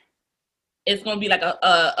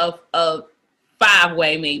a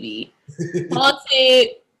 5-way maybe. Haunted,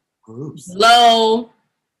 Groups. Low,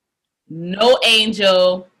 No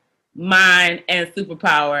Angel, Mine, and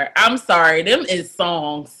Superpower. I'm sorry, them is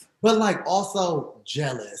songs. But like also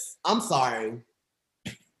Jealous. I'm sorry.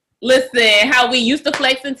 Listen, how we used to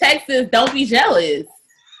flex in Texas, don't be jealous.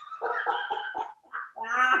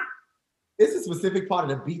 It's a specific part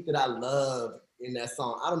of the beat that I love in that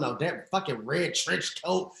song. I don't know, that fucking red trench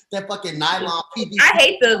coat, that fucking nylon PVC. I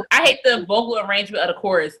hate the vocal arrangement of the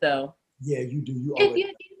chorus though. Yeah, you do. You If always. you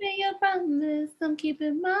give me your promise, I'm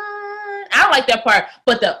keeping mine. I don't like that part,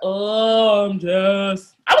 but I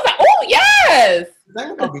was like, oh yes.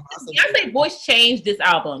 Beyonce's voice changed this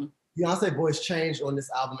album. Beyonce's voice changed on this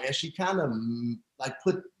album, and she kind of like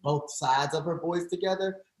put both sides of her voice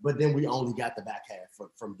together, but then we only got the back half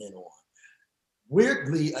from then on.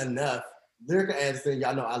 Weirdly enough, Lyrica Anderson,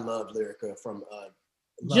 y'all know I love Lyrica from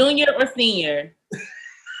Junior or Senior?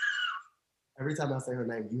 Every time I say her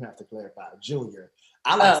name, you have to clarify. Junior.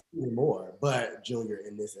 I like Senior more, but Junior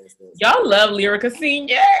in this instance. Y'all love Lyrica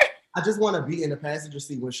Senior. I just want to be in the passenger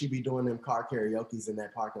seat when she be doing them car karaoke's in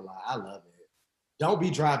that parking lot. I love it. Don't be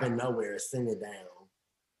driving nowhere, sing it down.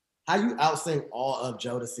 How you out-sing all of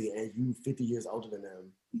Jodeci and you 50 years older than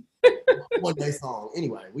them? One day song.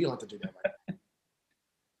 Anyway, we don't have to do that right now.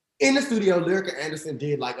 In the studio, Lyrica Anderson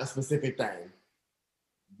did like a specific thing.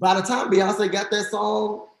 By the time Beyonce got that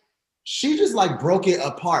song, she just like broke it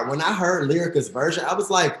apart. When I heard Lyrica's version, I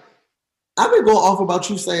was like, I've been going off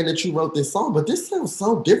about you saying that you wrote this song, but this sounds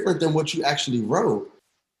so different than what you actually wrote.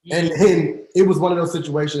 And it was one of those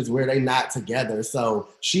situations where they not together. So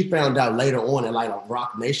she found out later on in like a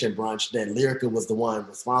Rock Nation brunch that Lyrica was the one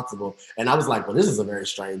responsible. And I was like, well, this is a very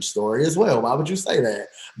strange story as well. Why would you say that?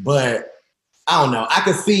 But I don't know. I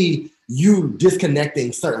could see you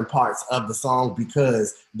disconnecting certain parts of the song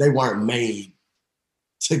because they weren't made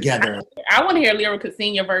together. I want to hear Lyrica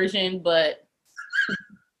Senior version, but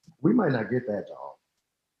We might not get that, dog.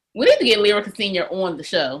 we need to get Lyrica Senior on the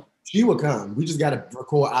show. She will come. We just got to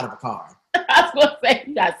record out of a car. I was going to say,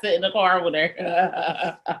 you got to sit in the car with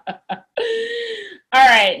her. All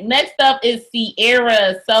right. Next up is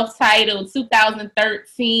Sierra, Self-Titled,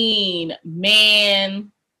 2013.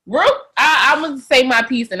 Man. I'm going to say my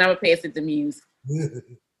piece and I'm going to pass it to Muse.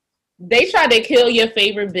 They tried to kill your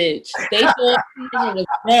favorite bitch. They thought Sierra was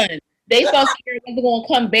done. They thought Sierra was going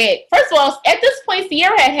to come back. First of all, at this point,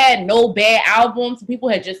 Sierra had no bad albums. People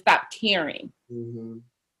had just stopped caring. Mm-hmm.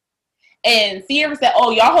 And Sierra said,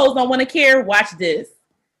 oh, y'all hoes don't want to care? Watch this.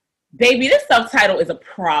 Baby, this Self-Titled is a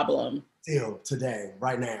problem. Still, today,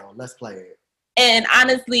 right now, let's play it. And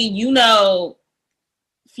honestly, you know,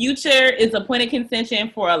 Future is a point of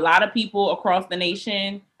contention for a lot of people across the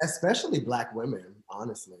nation. Especially Black women,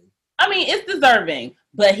 honestly. I mean, it's deserving.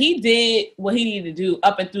 But he did what he needed to do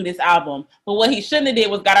up and through this album. But what he shouldn't have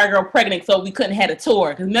did was got our girl pregnant so we couldn't have a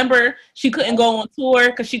tour. Because remember, she couldn't go on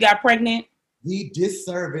tour because she got pregnant? The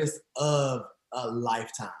disservice of a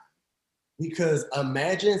lifetime. Because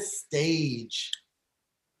imagine stage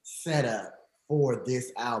setup for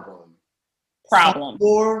this album. Problem.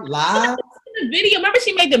 For live. The video, remember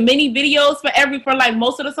she made the mini videos for like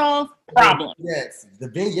most of the songs? Problem. Yes, the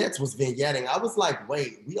vignettes was vignetting. I was like,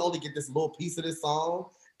 wait, we only get this little piece of this song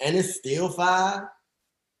and it's still fire?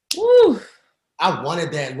 Woo. I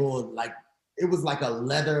wanted that little, like, it was like a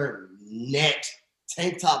leather net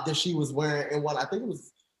tank top that she was wearing. And I think it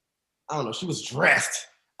was, I don't know, she was dressed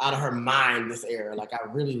out of her mind this era. Like, I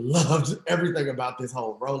really loved everything about this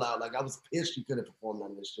whole rollout. Like, I was pissed she couldn't perform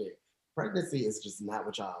none of this shit. Pregnancy is just not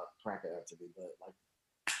what y'all crack it up to be, but like,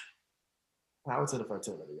 power to the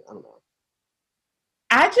fertility. I don't know.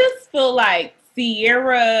 I just feel like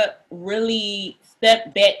Sierra really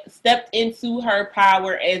stepped into her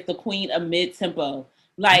power as the queen of mid-tempo.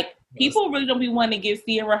 Like, people really don't be wanting to give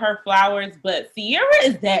Sierra her flowers, but Sierra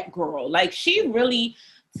is that girl. Like, she really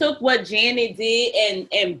took what Janet did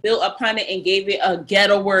and built upon it and gave it a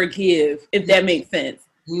ghetto word give, if that makes sense.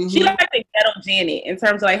 Mm-hmm. She like the ghetto Janet in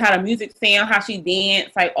terms of like how the music sound, how she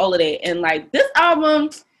danced, like all of that. And like this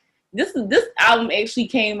album actually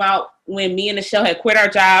came out when me and Michelle had quit our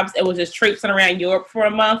jobs and was just traipsing around Europe for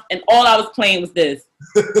a month, and all I was playing was this.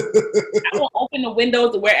 I would open the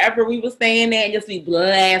windows of wherever we were staying at and just be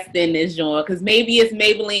blasting this joint, because maybe it's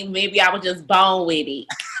Maybelline, maybe I was just born with it.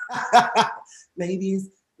 Maybe it's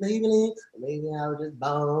Maybelline, maybe I was just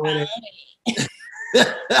born with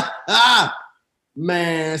it.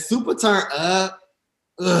 Man, super turn up.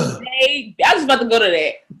 Ugh. I was about to go to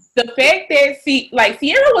that. The fact that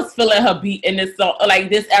Sierra was feeling her beat in this song, like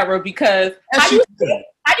this era, because how you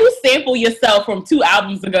sample yourself from 2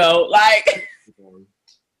 albums ago, like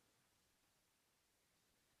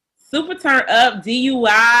super turn up,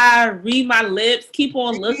 DUI, read my lips, keep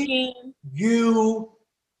on looking.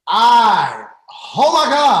 Oh my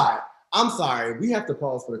God. I'm sorry. We have to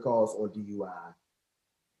pause for the calls on DUI.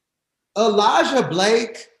 Elijah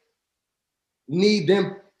Blake need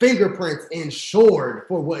them fingerprints insured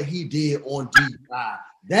for what he did on DUI.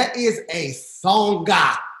 That is a song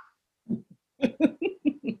guy.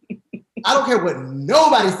 I don't care what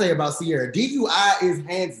nobody say about Sierra. DUI is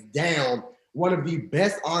hands down one of the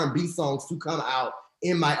best R&B songs to come out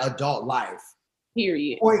in my adult life.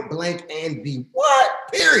 Period. Point blank and be what?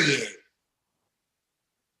 Period.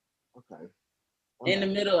 Okay. In the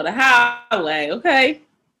middle of the highway, okay?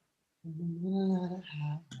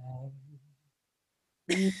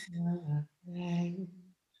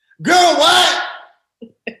 Girl, what?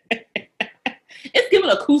 It's giving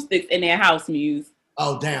acoustics in their house muse.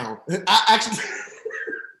 Oh, damn. I actually,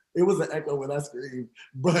 it was an echo when I screamed,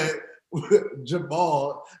 but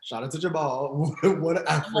Jabal, shout out to Jabal. What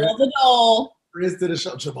I Jabal the doll. Friends to the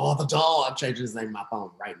show, Jabal the doll. I'm changing his name on my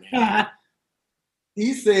phone right now.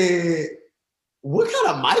 He said, "What kind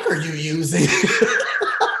of mic are you using?"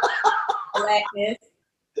 Blackness.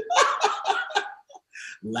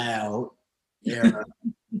 Loud. Era.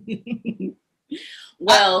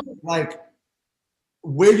 Well, like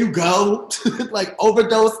where you go, like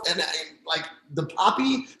overdose, and like the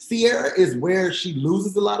poppy Sierra is where she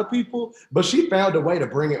loses a lot of people, but she found a way to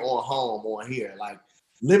bring it on home on here. Like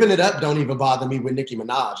Living It Up don't even bother me with Nicki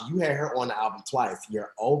Minaj. You had her on the album twice.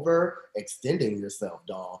 You're overextending yourself,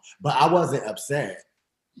 doll. But I wasn't upset.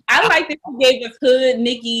 I like that she gave us hood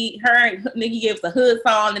Nicki gave us a hood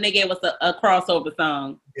song, and they gave us a crossover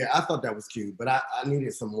song. Yeah, I thought that was cute, but I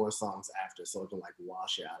needed some more songs after so it can like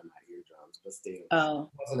wash it out of my eardrums. But still, it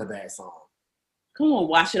wasn't a bad song. Come on,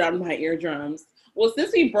 wash it out of my eardrums. Well,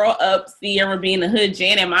 since we brought up Sierra being a hood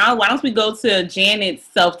Janet, why don't we go to Janet's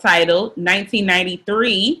self-titled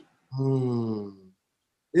 1993?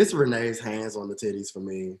 It's Renee's hands on the titties for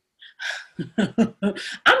me.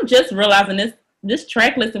 I'm just realizing this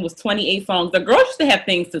track listing was 28 songs. The girl used to have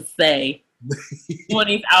things to say on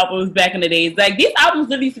these albums back in the days. Like, these albums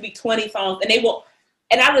literally used to be 20 songs, and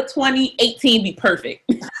out of 20, 18 be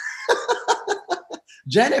perfect.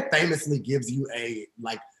 Janet famously gives you a,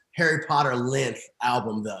 like, Harry Potter length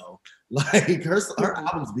album, though. Like, her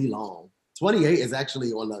albums be long. 28 is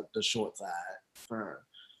actually on the short side for her.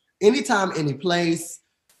 Anytime, Any Place.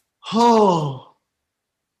 Oh.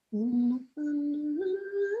 You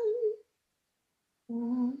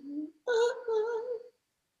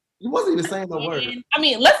wasn't even saying no word. I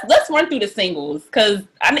mean, let's run through the singles, because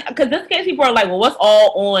this case people are like, well, what's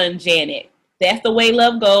all on Janet? That's the Way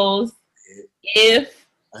Love Goes. If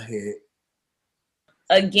a hit.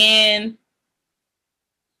 Again.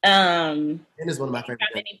 And it's one of my favorite.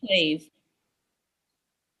 Any plays.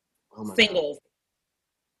 Oh my singles. God.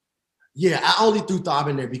 Yeah, I only threw Throb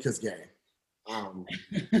in there because gay.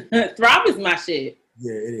 Throb is my shit.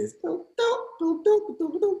 Yeah, it is.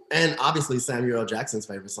 And obviously Samuel L. Jackson's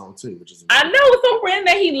favorite song too, which is I know, it's so random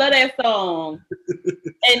that he love that song.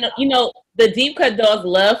 And you know, the Deep Cut Dogs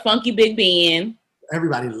love Funky Big Band.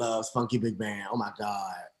 Everybody loves Funky Big Band. Oh my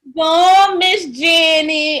God. Oh, Miss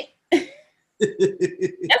Janet. That's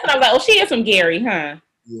what I was like. Oh, she is from Gary, huh?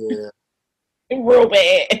 Yeah. Real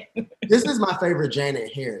bad. This is my favorite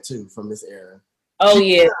Janet hair too from this era. Oh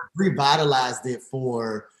She yeah. revitalized it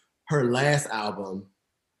for her last album.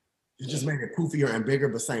 It just made it poofier and bigger,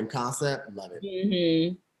 but same concept. Love it.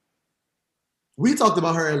 Mm-hmm. We talked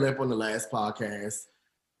about her and Lip on the last podcast.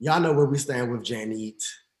 Y'all know where we stand with Janet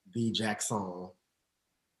the Jackson.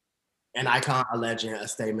 An icon, a legend, a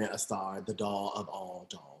statement, a star, the doll of all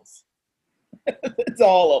dolls. It's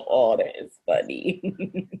all that is funny.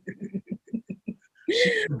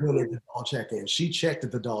 She invented the doll check-in. She checked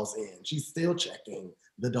the dolls in. She's still checking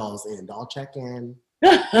the dolls in. Doll check-in.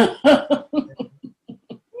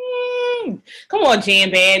 Come on,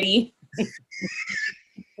 Jan Baddie.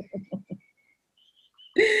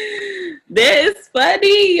 That is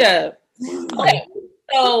funny. Okay,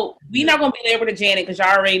 so we're not gonna belabor the Janet because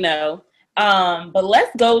y'all already know. But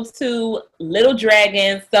let's go to Little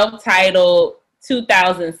Dragon, self-titled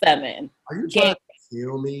 2007. Are you trying to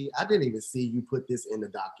kill me? I didn't even see you put this in the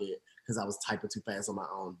docket because I was typing too fast on my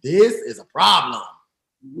own. This is a problem.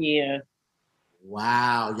 Yeah.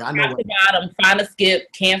 Wow. Y'all know Top to bottom, find a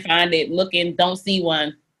skip, can't find it, looking, don't see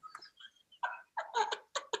one.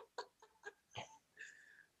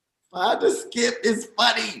 Find the skip is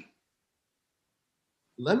funny.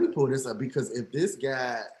 Let me pull this up because if this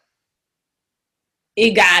guy...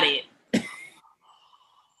 It got it.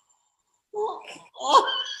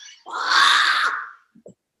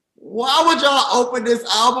 Why would y'all open this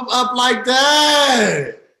album up like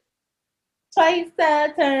that? Twice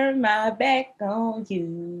I turn my back on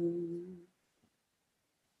you.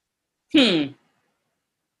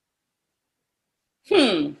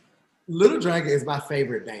 Little Dragon is my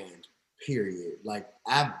favorite band, period. Like,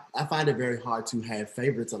 I find it very hard to have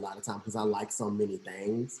favorites a lot of times because I like so many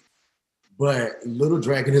things. But Little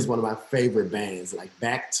Dragon is one of my favorite bands. Like,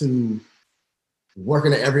 back to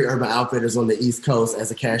working at Every Urban Outfitters on the East Coast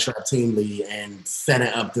as a cash rap team lead and setting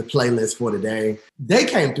up the playlist for the day. They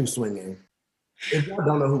came through swinging. If y'all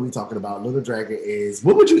don't know who we're talking about, Little Dragon is,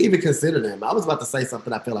 what would you even consider them? I was about to say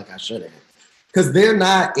something I feel like I shouldn't. Because they're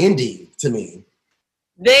not indie to me.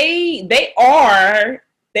 They are.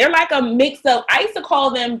 They're like a mix of, I used to call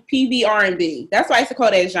them PV R&B. That's what I used to call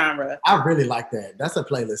that genre. I really like that. That's a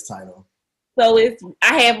playlist title. So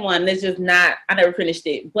I have one that's just not, I never finished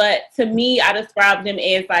it. But to me, I describe them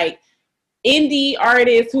as like indie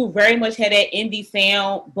artists who very much had that indie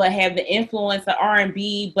sound, but have the influence of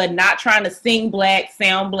R&B, but not trying to sing black,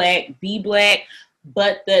 sound black, be black.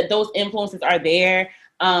 But those influences are there.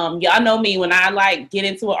 Y'all know me, when I like get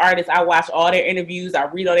into an artist, I watch all their interviews, I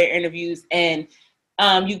read all their interviews, and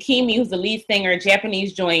Yukimi, who's the lead singer,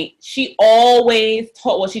 Japanese joint, she always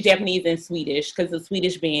taught, well, she's Japanese and Swedish because it's a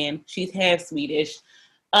Swedish band. She's half Swedish.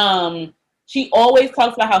 She always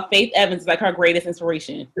talks about how Faith Evans is like her greatest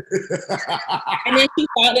inspiration. And then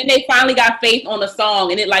they finally got Faith on a song,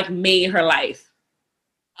 and it like made her life.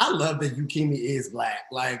 I love that Yukimi is black.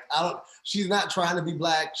 Like, she's not trying to be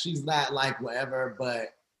black. She's not like whatever,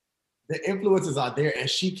 but the influences are there and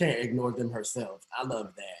she can't ignore them herself. I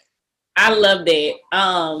love that. I love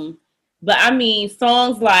that. But I mean,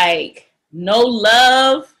 songs like No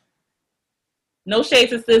Love, No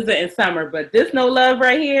Shades of Scissor and Summer, but this No Love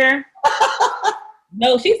right here.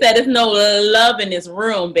 No, she said it's no love in this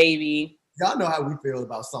room, baby. Y'all know how we feel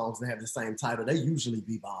about songs that have the same title. They usually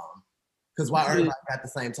be bomb. Because why everybody got the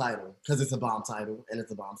same title? Because it's a bomb title and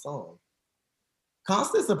it's a bomb song.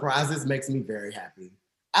 Constant Surprises makes me very happy.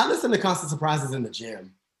 I listen to Constant Surprises in the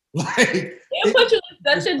gym. Like, it put you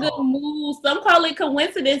in such a good mood. Some call it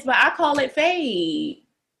coincidence, but I call it fate.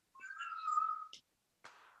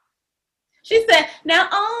 She said, now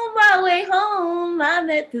on my way home, I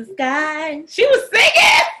met this guy. She was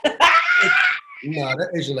singing. No, that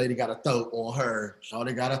Asian lady got a throat on her.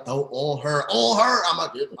 Shawty got a throat on her. On her. I'm going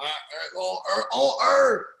to get my ass on her. On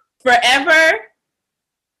her. Forever.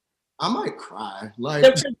 I might cry. Like, the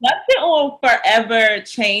production on Forever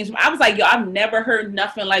changed. I was like, yo, I've never heard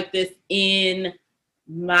nothing like this in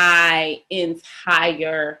my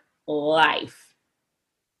entire life.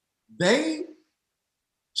 They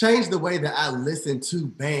changed the way that I listen to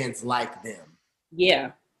bands like them.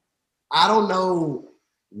 Yeah. I don't know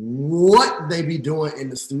what they be doing in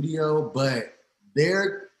the studio, but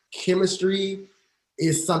their chemistry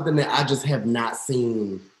is something that I just have not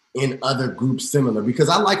seen in other groups similar, because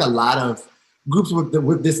I like a lot of groups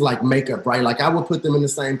with this like makeup, right? Like I would put them in the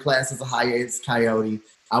same class as a Hiatus Coyote.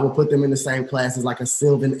 I would put them in the same class as like a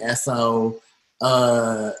Sylvan Esso.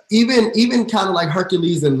 Even kind of like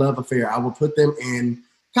Hercules and Love Affair. I would put them in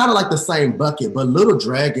kind of like the same bucket, but Little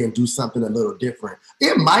Dragon do something a little different.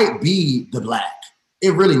 It might be the black.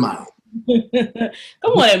 It really might.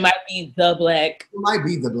 Come on, it might be the black. It might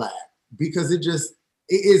be the black. because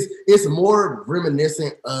it's more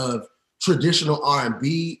reminiscent of traditional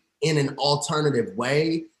R&B in an alternative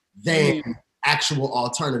way than actual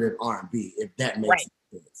alternative R&B, if that makes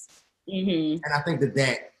sense. And I think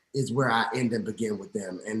that is where I end and begin with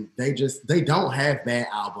them. And they don't have bad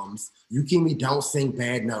albums. Yukimi don't sing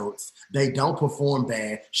bad notes. They don't perform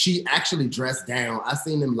bad. She actually dressed down. I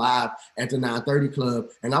seen them live at the 930 Club,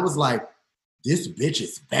 and I was like, this bitch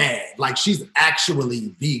is bad. Like, she's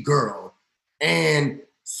actually the girl. And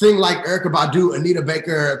sing like Erykah Badu, Anita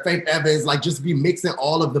Baker, Faith Evans, like just be mixing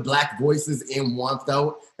all of the Black voices in one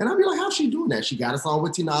throat. And I'd be like, how's she doing that? She got a song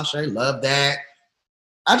with Tinashe. Love that.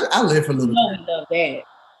 I live for Little Dragon. Love that.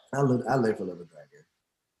 I live for Little Dragon.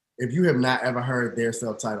 If you have not ever heard their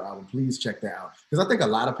self-titled album, please check that out. Because I think a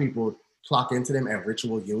lot of people clock into them at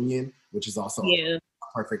Ritual Union, which is also a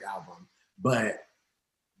perfect album. But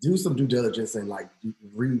do some due diligence and like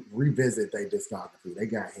revisit their discography. They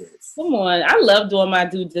got hits. Come on. I love doing my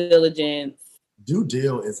due diligence. Due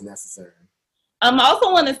deal is necessary. I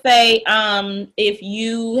also want to say, if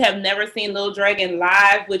you have never seen Lil Dragon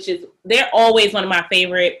live, they're always one of my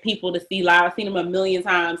favorite people to see live. I've seen them a million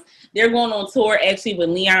times. They're going on tour actually with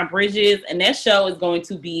Leon Bridges, and that show is going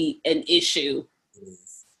to be an issue. It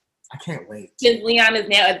is. I can't wait. Since Leon is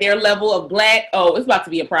now at their level of Black, it's about to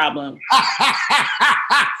be a problem.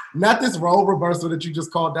 Not this role reversal that you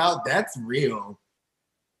just called out. That's real.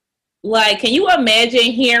 Like, can you imagine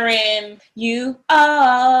hearing "You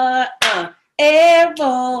Are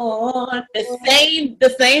Airborne"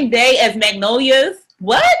 the same day as Magnolias?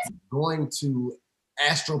 What? Going to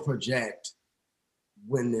astral project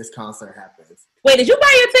when this concert happens. Wait, did you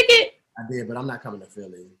buy your ticket? I did, but I'm not coming to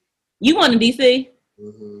Philly. You going to DC?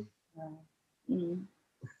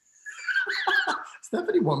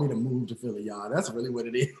 Stephanie want me to move to Philly, y'all. That's really what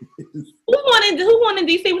it is. Who wanted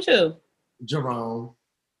DC with you? Jerome.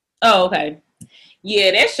 Oh, okay.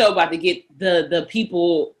 Yeah, that show about to get the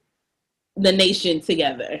people, the nation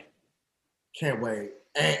together. Can't wait.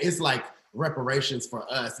 And it's like reparations for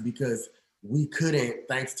us because we couldn't,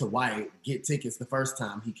 thanks to White, get tickets the first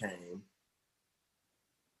time he came.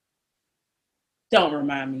 Don't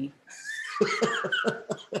remind me.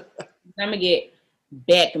 I'm going to get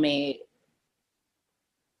back mad.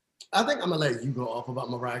 I think I'm going to let you go off about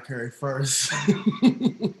Mariah Carey first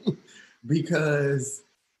because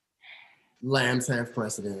lambs have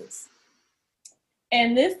precedence.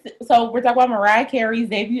 And so we're talking about Mariah Carey's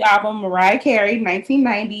debut album, Mariah Carey,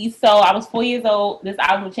 1990. So I was 4 years old. This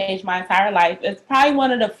album changed my entire life. It's probably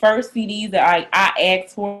one of the first CDs that I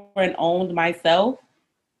asked for and owned myself.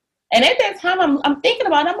 And at that time, I'm thinking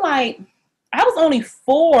about it. I'm like, I was only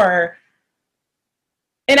 4.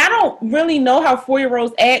 And I don't really know how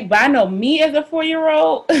 4-year-olds act, but I know me as a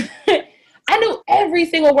 4-year-old. I knew every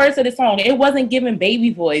single word to the song. It wasn't giving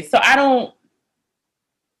baby voice. So I don't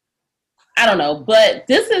know. But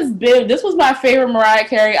this was my favorite Mariah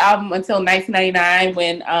Carey album until 1999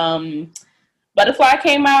 when Butterfly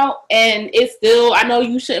came out. And it's still, I know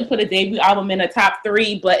you shouldn't put a debut album in the top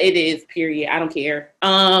 3, but it is, period. I don't care.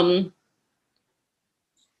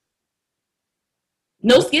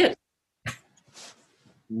 No skips.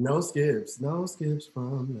 No skips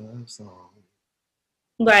from love song.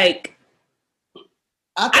 Like,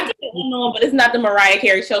 I get it on, but it's not the Mariah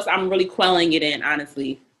Carey show, so I'm really quelling it in,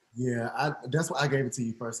 honestly. Yeah, that's why I gave it to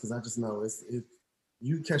you first, because I just know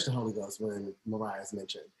you catch the Holy Ghost when Mariah's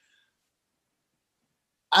mentioned.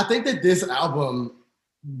 I think that this album,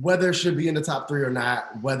 whether it should be in the top 3 or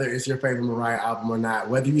not, whether it's your favorite Mariah album or not,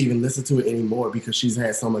 whether you even listen to it anymore because she's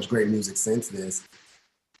had so much great music since this,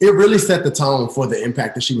 it really set the tone for the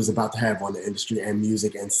impact that she was about to have on the industry and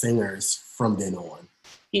music and singers from then on.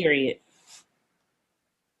 Period.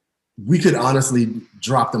 We could honestly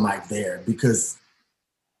drop the mic there because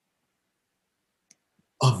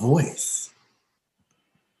a voice.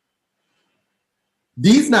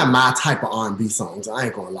 These not my type of R&B songs, I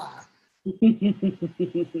ain't gonna lie.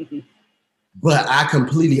 But I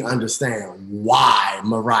completely understand why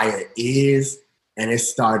Mariah is, and it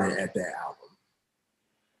started at that album.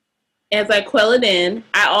 As I quell it in,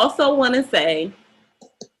 I also want to say,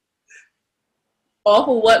 off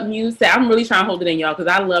of what Muse said, I'm really trying to hold it in, y'all,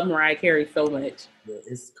 because I love Mariah Carey so much. Yeah,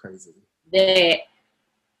 it's crazy. That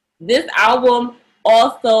this album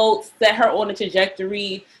also set her on a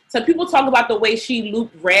trajectory. So people talk about the way she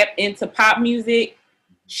looped rap into pop music.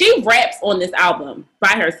 She raps on this album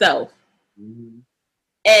by herself. Mm-hmm.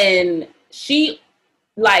 And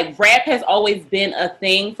rap has always been a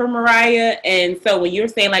thing for Mariah. And so when you're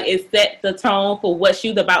saying, it set the tone for what she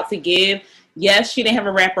was about to give, yes, she didn't have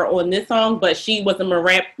a rapper on this song, but she was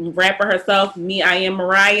a rapper herself. Me, I Am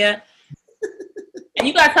Mariah. And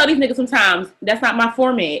you gotta tell these niggas sometimes, that's not my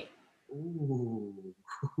format. Ooh.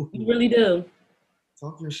 You really do.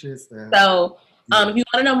 Talk your shit, Steph. So, if you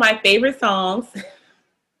want to know my favorite songs,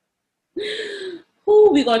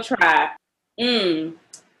 who we gonna try? Here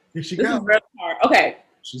she This go. is really hard. Okay,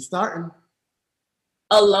 She's starting.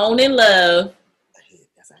 Alone in Love, A hit.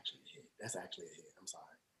 That's actually a hit. That's actually a hit. I'm sorry.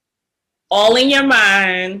 All in Your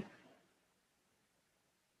Mind,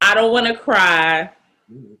 I Don't Want to Cry,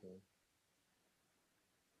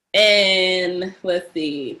 and let's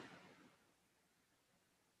see,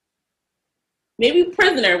 maybe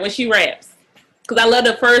Prisoner when she raps, because I love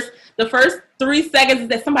the first 3 seconds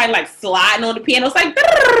that somebody like sliding on the piano. It's like,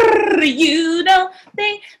 you don't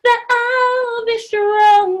think that I'll be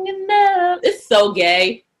strong enough. It's so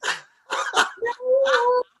gay.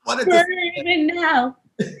 What is Baby, now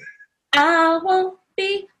I won't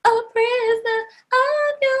be a prisoner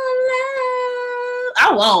of your love.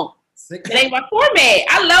 I won't. Sick. It ain't my format.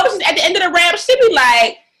 I love it. At the end of the rap,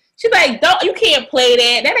 she's like, don't, you can't play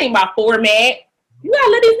that. That ain't my format. You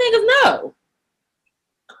gotta let these niggas know.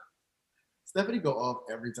 Stephanie go off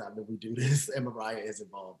every time that we do this, and Mariah is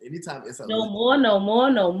involved. Anytime it's a No more, no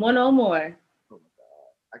more, no more, no more. Oh my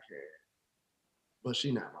God, I can't. But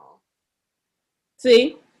she not wrong.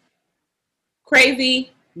 See?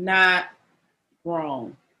 Crazy, not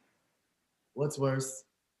wrong. What's worse?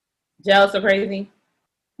 Jealous or crazy?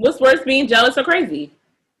 What's worse, being jealous or crazy?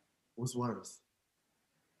 What's worse?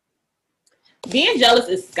 Being jealous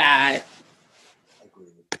is sky.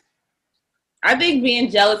 Agreed. I think being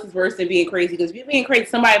jealous is worse than being crazy, because if you're being crazy,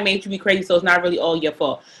 somebody made you be crazy, so it's not really all your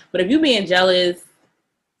fault. But if you're being jealous,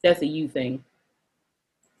 that's a you thing.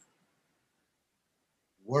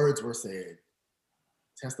 Words were said.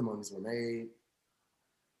 Testimonies were made.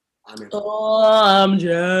 I'm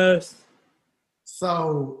just.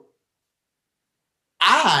 So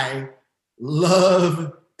I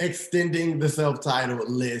love extending the self-titled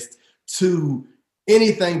list to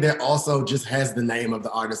anything that also just has the name of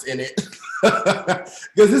the artist in it. Because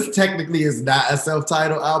this technically is not a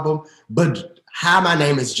self-titled album, but Hi, My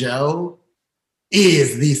Name is Joe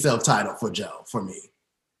is the self-titled for Joe, for me.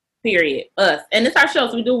 Period. Us. And it's our show,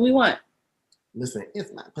 so we do what we want. Listen,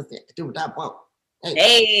 it's my pussy. Do what I want.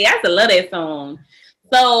 Hey, I love that song.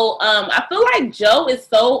 So I feel like Joe is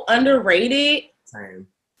so underrated. Same.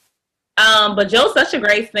 But Joe's such a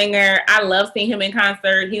great singer. I love seeing him in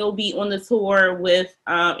concert. He'll be on the tour with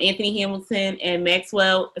Anthony Hamilton and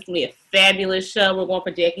Maxwell. It's gonna be a fabulous show. We're going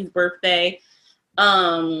for Jackie's birthday.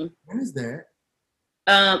 When is that?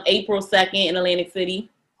 April 2nd in Atlantic City.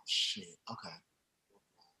 Shit. Okay.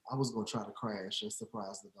 I was gonna try to crash and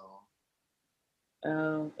surprise the dog.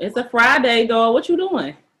 It's a Friday, dog. What you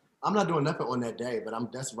doing? I'm not doing nothing on that day,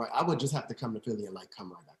 but that's right. I would just have to come to Philly and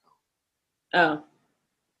come right back home.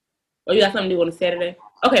 Oh, you got something to do on a Saturday?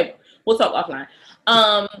 Okay, we'll talk offline.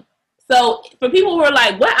 So for people who are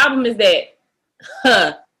like, what album is that?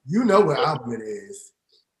 You know what album it is.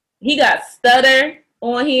 He got Stutter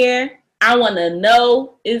on here. I Wanna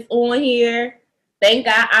Know is on here. Thank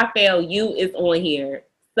God I Found You is on here.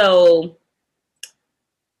 So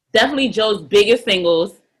definitely Joe's biggest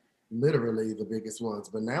singles. Literally the biggest ones.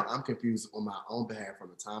 But now I'm confused on my own behalf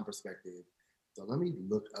from a time perspective. So let me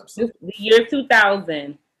look up something. The year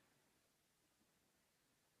 2000.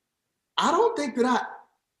 I don't think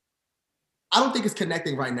it's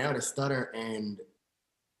connecting right now that Stutter and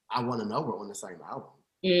I Wanna Know were on the same album.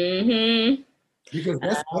 Mm-hmm. Because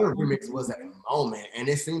that Stutter remix was a moment, and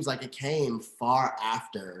it seems like it came far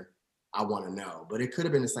after I Wanna Know, but it could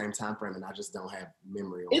have been the same time frame, and I just don't have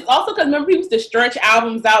memory on It's also because remember people used to stretch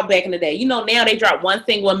albums out back in the day. You know, now they drop one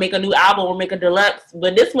single and make a new album or make a deluxe,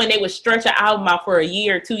 but this one they would stretch an album out for a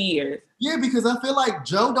year, 2 years. Yeah, because I feel like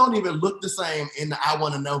Joe don't even look the same in the I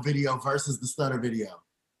Wanna Know video versus the Stutter video.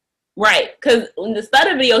 Right, because in the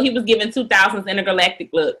Stutter video, he was giving 2000s intergalactic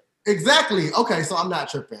look. Exactly. Okay, so I'm not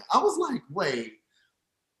tripping. I was like, wait.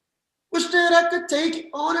 Wish that I could take you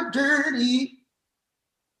on a journey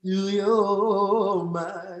to your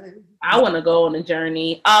mind. I want to go on a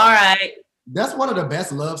journey. All right. That's one of the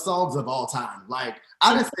best love songs of all time. Like,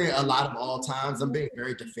 I didn't say a lot of all times. I'm being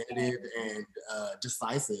very definitive and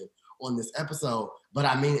decisive on this episode, but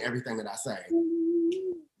I mean everything that I say.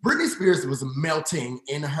 Britney Spears was melting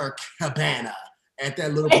in her cabana at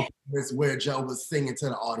that little performance where Joe was singing to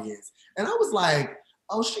the audience. And I was like,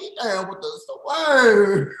 oh, she down with the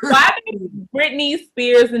word. Why did Britney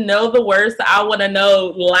Spears know the words to I Want to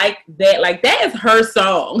Know like that? Like, that is her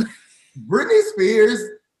song. Britney Spears,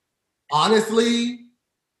 honestly,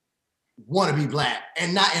 want to be black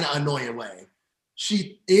and not in an annoying way.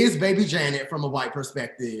 She is Baby Janet from a white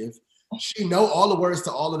perspective. She know all the words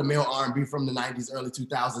to all of the male R&B from the 90s, early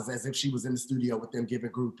 2000s, as if she was in the studio with them giving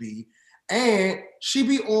groupie. And she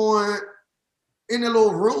be on in the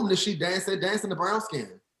little room that she dancing the brown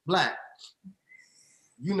skin. Black.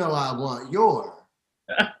 You know I want your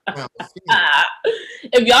brown skin.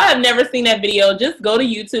 If y'all have never seen that video, just go to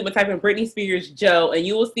YouTube and type in Britney Spears Joe, and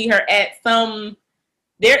you will see her at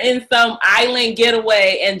they're in some island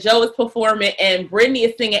getaway, and Joe is performing, and Britney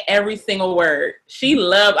is singing every single word. She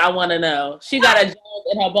loved I Want to Know. She got a Joe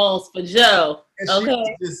in her bones for Joe. And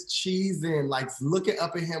okay. She's just cheesing, like looking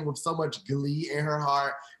up at him with so much glee in her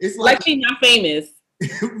heart. It's like she's not famous.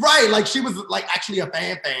 Right, like she was like actually a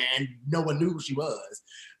fan. No one knew who she was.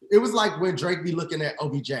 It was like when Drake be looking at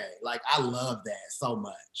OBJ. Like, I love that so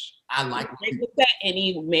much. I like Drake looks at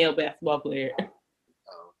any male basketball player.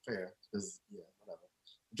 Oh, fair. Yeah, whatever.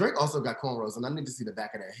 Drake also got cornrows, and I need to see the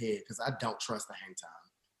back of that head because I don't trust the hang time.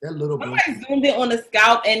 That little boy zoomed in on the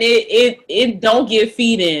scalp, and it don't give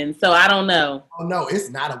feed in, so I don't know. Oh no, it's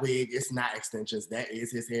not a wig. It's not extensions. That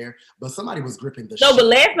is his hair. But somebody was gripping the. No, but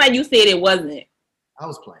last night you said it wasn't. I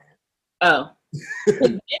was playing. Oh,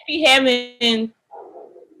 if he having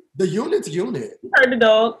the unit. You heard the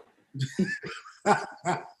dog.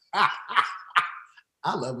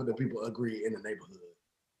 I love when the people agree in the neighborhood.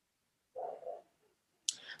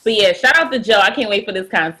 But yeah, shout out to Joe. I can't wait for this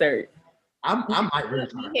concert. I might really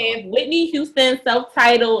try. We have Whitney Houston,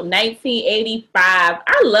 self-titled 1985.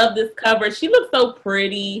 I love this cover. She looks so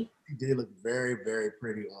pretty. She did look very, very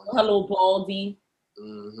pretty on her little baldy.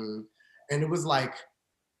 Mm-hmm. And it was like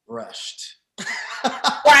brushed.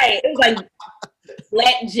 Right. It was like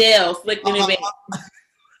black gel slicked in the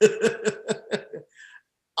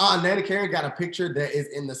back. Nana Karen got a picture that is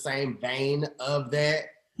in the same vein of that.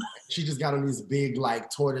 She just got on these big like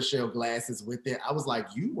tortoiseshell glasses with it. I was like,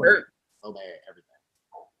 you were so bad,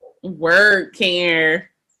 everything. Word, Karen.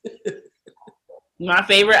 My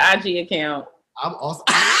favorite IG account. I'm also.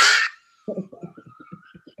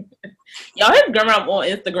 Y'all, his grandma on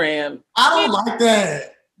Instagram. I don't like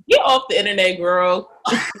that. Get off the internet, girl.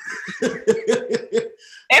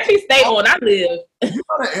 Actually, stay on. I live. You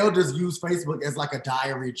know the elders use Facebook as like a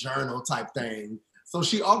diary journal type thing. So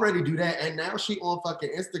she already do that, and now she on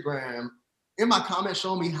fucking Instagram. In my comments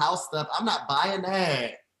showing me house stuff. I'm not buying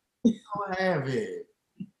that. I don't have it.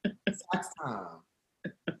 It's next time.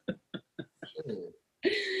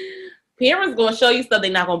 Parents gonna show you stuff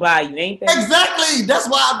they're not gonna buy you, ain't they? Exactly. That's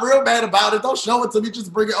why I'm real mad about it. Don't show it to me.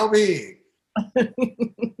 Just bring it over here.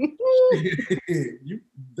 You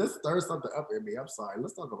just stir something up in me. I'm sorry.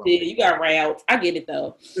 Let's talk about it. You got routes. I get it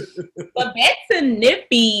though. But back to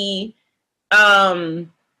Nippy.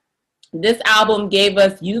 This album gave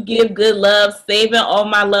us You Give Good Love, Saving All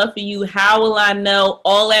My Love for You, How Will I Know,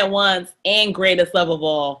 All at Once, and Greatest Love of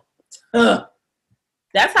All. Ugh.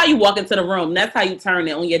 That's how you walk into the room. That's how you turn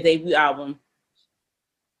it on your debut album.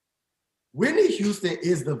 Whitney Houston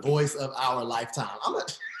is the voice of our lifetime.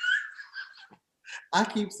 I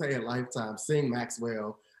keep saying lifetime, sing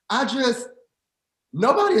Maxwell.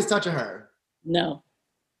 Nobody is touching her. No.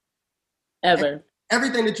 Ever.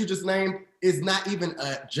 Everything that you just named is not even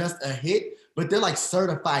just a hit, but they're like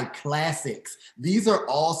certified classics. These are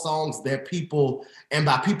all songs that people, and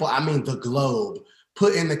by people, I mean the globe,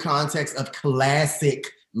 put in the context of classic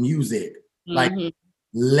music. Mm-hmm. Like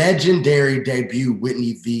legendary debut,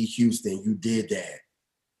 Whitney V. Houston. You did that.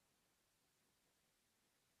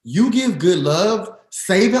 You Give Good Love,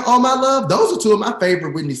 Saving All My Love. Those are two of my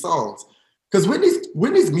favorite Whitney songs. Because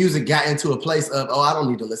Whitney's music got into a place of, I don't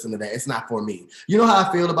need to listen to that. It's not for me. You know how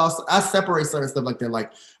I feel I separate certain stuff like that.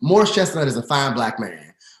 Like Morris Chestnut is a fine black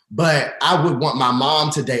man, but I would want my mom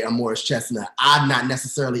to date a Morris Chestnut. I'm not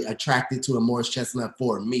necessarily attracted to a Morris Chestnut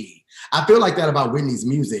for me. I feel like that about Whitney's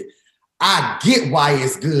music. I get why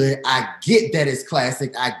it's good. I get that it's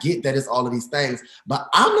classic. I get that it's all of these things, but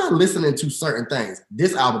I'm not listening to certain things.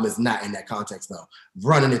 This album is not in that context though.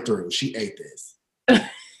 Running it through. She ate this.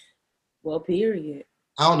 Well, period.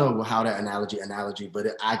 I don't know how that analogy, but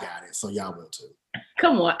I got it, so y'all will too.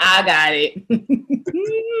 Come on, I got it.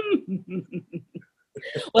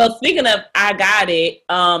 Well, speaking of I got it,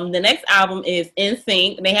 the next album is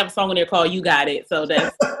NSYNC. They have a song on there called You Got It, so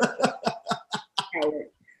that's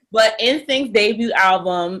but NSYNC's debut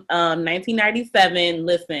album, 1997,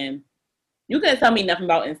 listen, you couldn't tell me nothing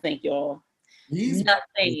about NSYNC, y'all.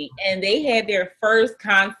 Nothing. And they had their first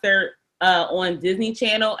concert on Disney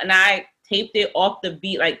Channel, and I taped it off the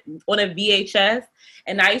beat, like on a VHS,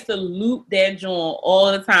 and I used to loop that joint all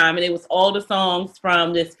the time, and it was all the songs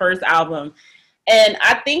from this first album. And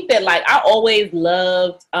I think that like I always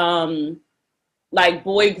loved like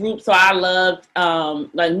boy group, so I loved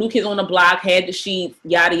like New Kids on the Block, Had the Sheets,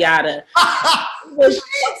 yada yada.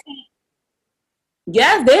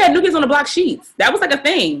 Yes, they had New Kids on the Block sheets. That was like a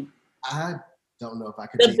thing. I don't know if I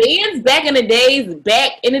could. The bands back in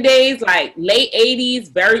the days, like late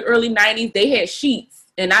 80s, very early 90s, they had sheets.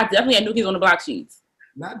 And I definitely had New Kids on the Block sheets.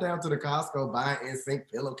 Not down to the Costco buying NSYNC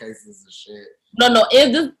pillowcases and shit. No,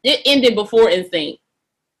 it ended before NSYNC.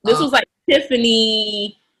 This was like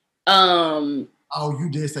Tiffany. Oh, you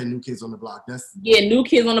did say New Kids on the Block. New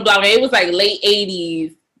Kids on the Block. It was like late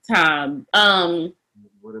 80s time.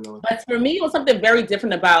 But for me, it was something very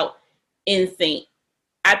different about NSYNC.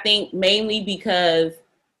 I think mainly because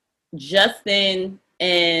Justin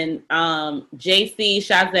and JC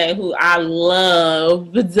Chazé, who I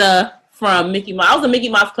loved from Mickey Mouse. I was a Mickey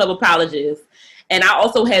Mouse Club apologist. And I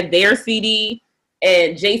also had their CD.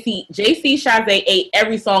 And JC Chazé ate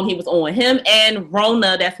every song he was on. Him and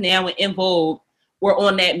Rona, that's now in Vogue, were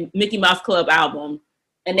on that Mickey Mouse Club album.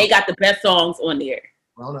 And they got the best songs on there.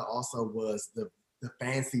 Rona also was the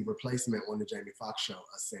fancy replacement on the Jamie Foxx show,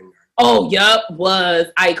 a singer. Oh, yup, was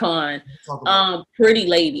Icon. Pretty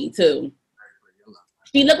lady, too.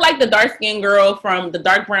 She looked like the dark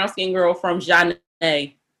brown skin girl from Jeanne.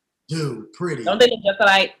 Dude, pretty. Don't they look just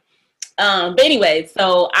like? But anyway,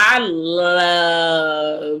 so I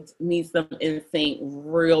loved me some NSYNC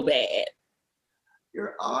real bad.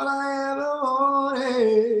 You're all I ever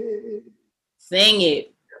wanted. Sing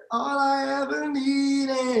it. You're all I ever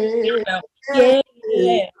needed.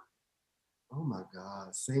 Yeah. Oh my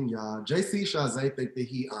God, sing y'all. JC Chazé think that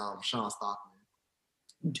he Sean Stockman.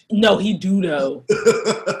 No, he do though.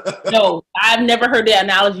 No, I've never heard that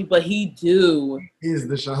analogy, but he do. He's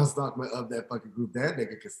the Sean Stockman of that fucking group. That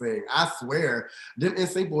nigga can sing. I swear. Them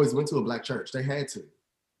NSYNC boys went to a black church. They had to.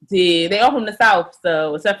 They all from the South,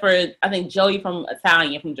 so except for I think Joey from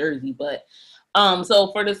Jersey, but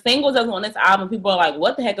so for the singles that's on this album, people are like,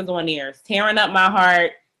 what the heck is on there? It's Tearing Up My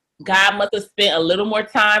Heart. God must have spent a little more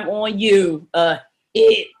time on you. I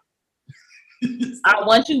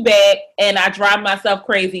Want You Back, and I Drive Myself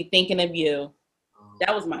Crazy Thinking of You.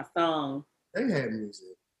 That was my song. They had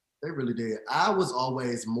music. They really did. I was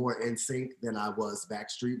always more NSYNC than I was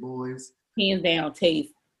Backstreet Boys. Hands down,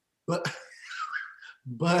 taste. But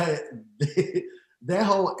that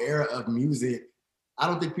whole era of music, I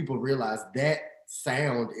don't think people realize that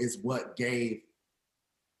sound is what gave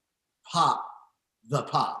pop the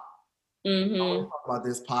pop. Mm-hmm. Talk about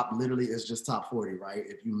this, pop literally is just top 40, right?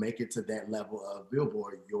 If you make it to that level of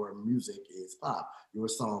Billboard, your music is pop. Your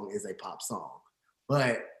song is a pop song.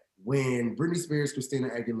 But when Britney Spears, Christina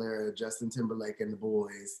Aguilera, Justin Timberlake and the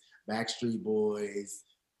boys, Backstreet Boys,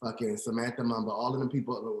 fucking Samantha Mumba, all of them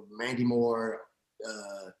people, Mandy Moore,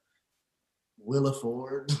 Willa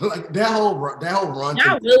Ford, like that whole run.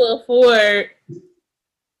 Not Willa Ford.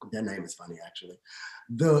 That name is funny, actually.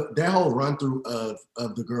 That whole run through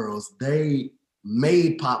of the girls, they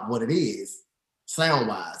made pop what it is, sound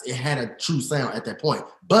wise. It had a true sound at that point.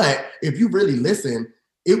 But if you really listen,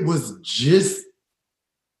 it was just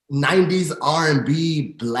 90s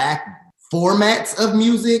R&B black formats of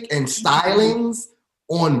music and stylings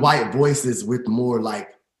on white voices with more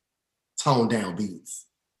like toned down beats.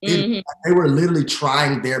 They were literally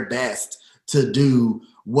trying their best to do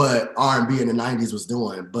what R&B in the 90s was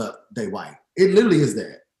doing, but they white. It literally is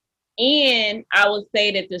that. And I would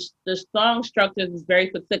say that the song structures is very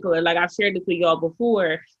particular. Like I've shared this with y'all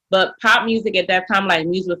before, but pop music at that time, like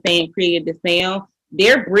Muse was saying, created the sound.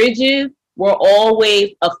 Their bridges were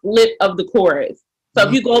always a flip of the chorus. So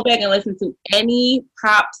if you go back and listen to any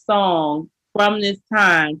pop song from this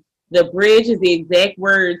time, the bridge is the exact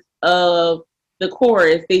words of the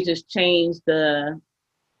chorus. They just changed the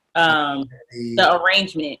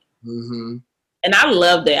arrangement. Mm-hmm. And I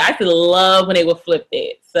loved it. I used to love when they would flip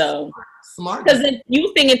it. So smart. Because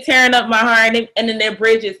you singing Tearing Up My Heart, and then their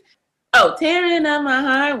bridge is, tearing up my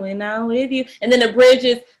heart when I'm with you. And then the bridge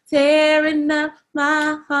is tearing up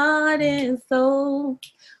my heart and soul.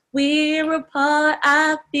 We're apart,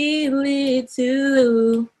 I feel it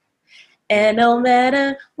too. And no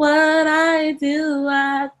matter what I do,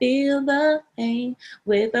 I feel the pain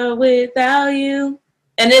with or without you.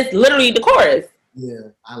 And it's literally the chorus. Yeah,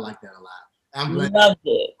 I like that a lot. Loved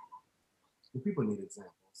it. The people need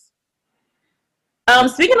examples.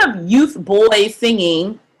 Speaking of youth boys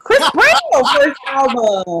singing, Chris Brown's first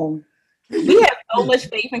album. We had so much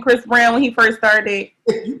faith in Chris Brown when he first started.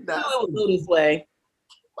 It would go this way.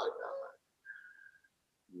 Oh my God.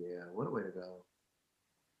 Yeah, what a way to go.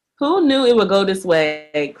 Who knew it would go this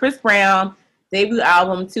way? Chris Brown, debut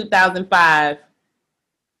album 2005.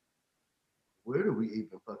 Where do we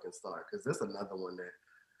even fucking start? Because that's another one that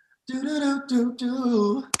Do do do do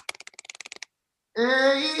do.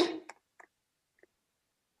 Hey.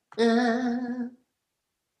 Yeah.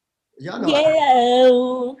 Y'all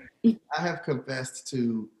know I have confessed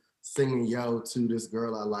to singing yo to this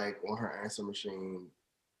girl I like on her answer machine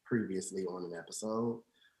previously on an episode.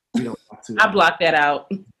 We don't have to I blocked that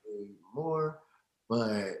out. anymore,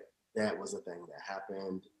 but that was a thing that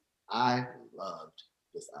happened. I loved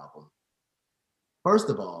this album. First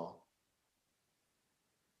of all,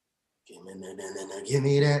 give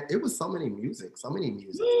me that. It was so many music.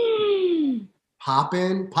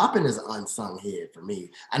 Poppin' is an unsung hit for me.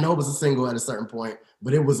 I know it was a single at a certain point,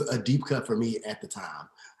 but it was a deep cut for me at the time.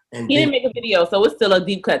 And He didn't make a video, so it's still a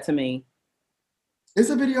deep cut to me. It's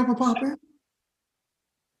a video for Poppin'?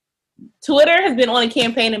 Twitter has been on a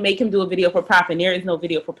campaign to make him do a video for Poppin'. There is no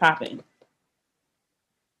video for Poppin'.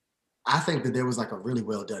 I think that there was like a really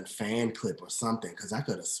well done fan clip or something, because I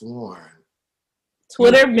could have sworn.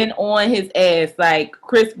 Twitter been on his ass like,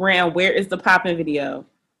 Chris Brown, where is the Poppin' video?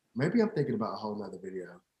 Maybe I'm thinking about a whole nother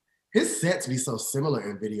video. His sets be so similar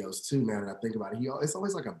in videos too, now that I think about it. It's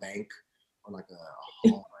always like a bank or like a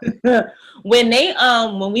hallway.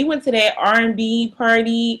 When we went to that R&B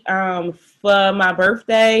party for my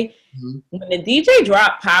birthday, when the DJ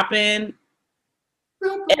dropped Poppin',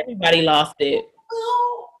 everybody lost it.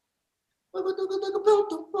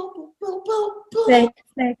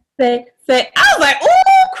 Say. I was like,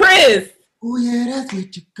 ooh, Chris. Oh yeah, that's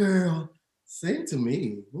with your girl. Sing to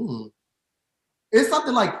me. It's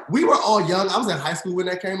something like, we were all young. I was in high school when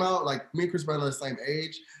that came out. Like, me and Chris Brown are the same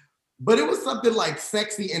age. But it was something like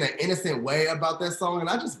sexy in an innocent way about that song. And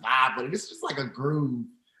I just vibe with it. It's just like a groove.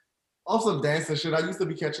 Also dancing shit. I used to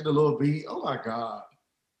be catching the little beat. Oh my God.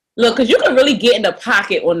 Look, because you could really get in the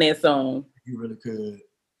pocket on that song. You really could.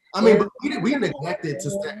 I mean, but we neglected to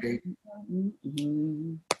say.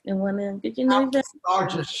 And when did you know that star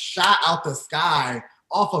just shot out the sky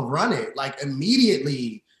off of Run It? Like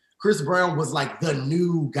immediately, Chris Brown was like the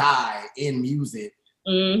new guy in music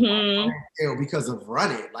because of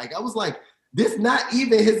Run It. Like I was like, this not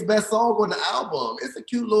even his best song on the album. It's a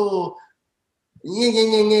cute little ying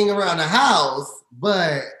ying ying ying around the house,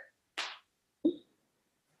 but.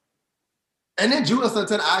 And then Juelz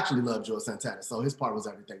Santana, I actually love Juelz Santana, so his part was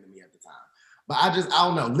everything to me at the time. But I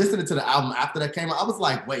don't know, listening to the album after that came out, I was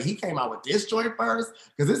like, wait, he came out with this joint first?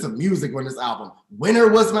 Because it's some music on this album.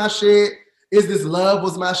 Winter was my shit. Is This Love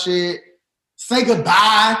was my shit. Say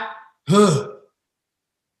Goodbye.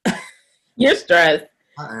 You're stressed.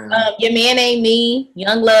 Your Man Ain't Me.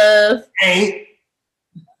 Young Love. Ain't.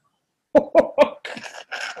 Come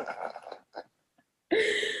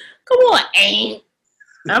on, Ain't.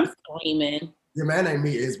 I'm screaming. Your Man Ain't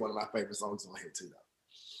Me is one of my favorite songs on here too, though.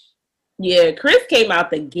 Yeah, Chris came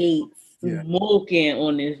out the gates smoking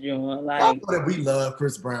on this joint. Like, I know that we love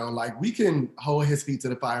Chris Brown. Like, we can hold his feet to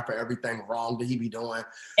the fire for everything wrong that he be doing.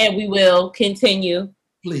 And we will continue.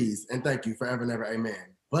 Please, and thank you forever and ever,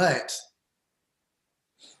 amen. But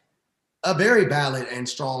a very valid and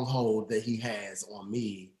strong hold that he has on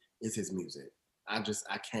me is his music. I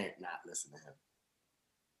can't not listen to him.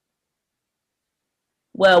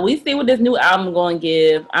 Well, we see what this new album going to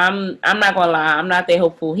give. I'm not going to lie. I'm not that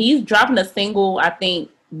hopeful. He's dropping a single, I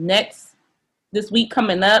think, this week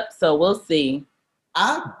coming up. So we'll see.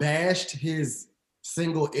 I bashed his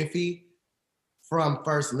single Iffy from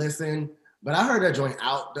first listen, but I heard that joint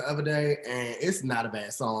out the other day, and it's not a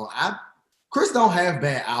bad song. Chris don't have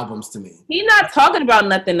bad albums to me. He's not talking about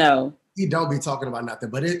nothing, though. He don't be talking about nothing,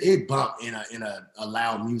 but it bumped in a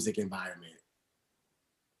loud music environment.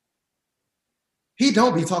 He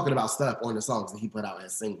don't be talking about stuff on the songs that he put out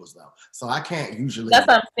as singles, though. So I can't usually... That's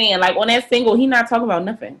what I'm saying. Like, on that single, he not talking about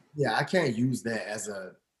nothing. Yeah, I can't use that as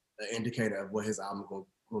an indicator of what his album going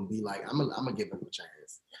to be like. I'm gonna give him a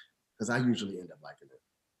chance, because I usually end up liking it.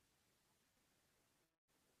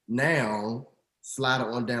 Now, slide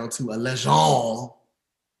on down to a legend,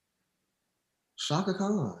 Chaka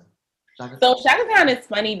Khan. So Chaka Khan is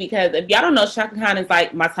funny because if y'all don't know, Chaka Khan is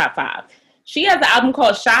like my top 5. She has an album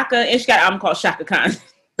called Chaka, and she got an album called Chaka Khan.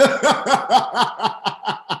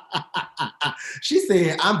 She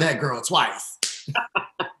said, I'm that girl twice.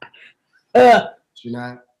 She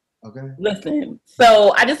not? Okay. Listen,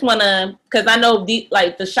 so I just want to, because I know the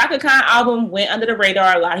Chaka Khan album went under the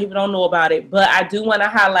radar. A lot of people don't know about it, but I do want to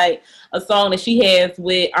highlight a song that she has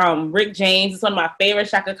with Rick James. It's one of my favorite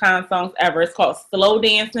Chaka Khan songs ever. It's called Slow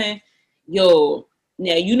Dancing. Yo,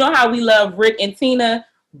 now you know how we love Rick and Tina,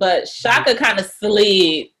 but Chaka kind of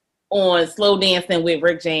slid on Slow Dancing with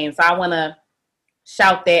Rick James. So I want to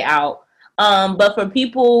shout that out. But for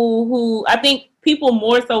people who, I think people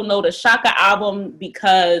more so know the Chaka album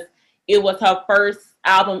because it was her first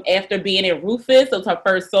album after being in Rufus. So it's her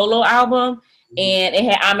first solo album, and it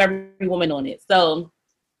had I'm Every Woman on it. So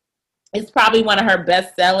it's probably one of her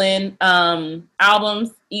best-selling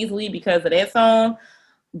albums easily because of that song.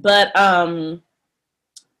 But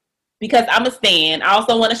because I'm a stan, I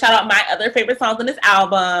also want to shout out my other favorite songs on this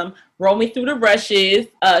album. Roll Me Through the Rushes.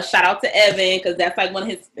 Shout out to Evan, because that's like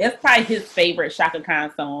that's probably his favorite Shaka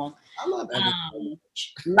Khan song. I love Evan.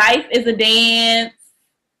 Life is a Dance,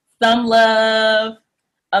 Some Love,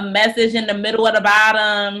 A Message in the Middle of the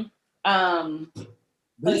Bottom.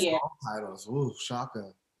 These song titles, ooh,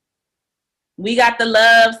 Shaka. We Got the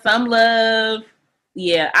Love, Some Love.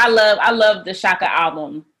 Yeah, I love the Shaka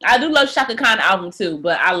album. I do love Shaka Khan album too,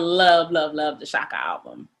 but I love the Shaka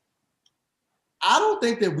album. I don't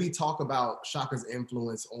think that we talk about Shaka's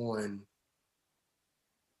influence on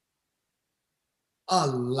a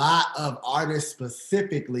lot of artists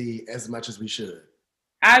specifically as much as we should.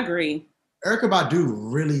 I agree. Erykah Badu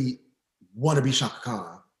really want to be Shaka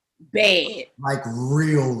Khan. Bad. Like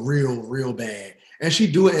real bad. And she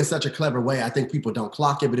do it in such a clever way. I think people don't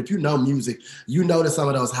clock it. But if you know music, you know that some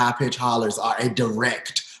of those high-pitched hollers are a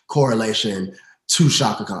direct correlation to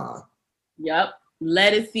Shaka Khan. Yep.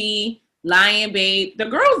 Let It See, Lion Babe. The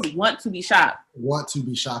girls want to be Shaka. Want to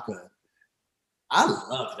be Shaka. I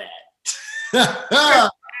love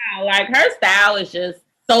that. Like her style is just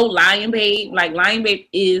so Lion Babe. Like Lion Babe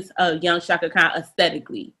is a young Shaka Khan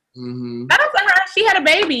aesthetically. Mm-hmm. Shout out to her. She had a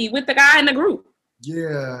baby with the guy in the group.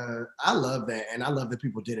 Yeah, I love that. And I love that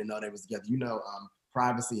people didn't know they was together. You know,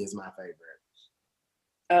 Privacy is my favorite.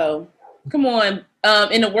 Oh, come on.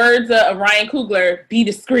 In the words of Ryan Coogler, be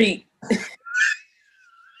discreet.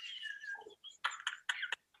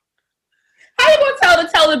 How you gonna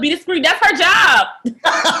tell her to be discreet? That's her job.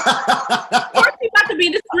 Of course she's about to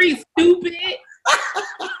be discreet, stupid.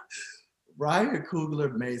 Ryan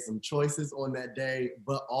Coogler made some choices on that day,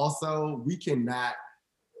 but also we cannot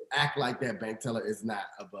act like that bank teller is not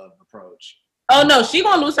above reproach. Oh no, she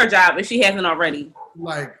gonna lose her job if she hasn't already.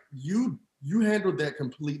 Like you handled that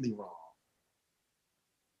completely wrong.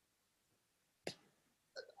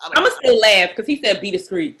 I'ma still laugh because he said be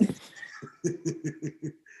discreet.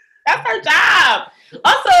 That's her job.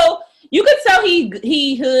 Also, you could tell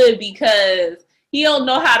he hood because he don't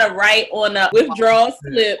know how to write on a withdrawal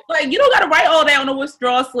slip. Like you don't gotta write all that on a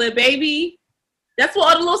withdrawal slip, baby. That's what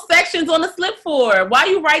all the little sections on the slip for. Why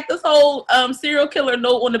you write this whole serial killer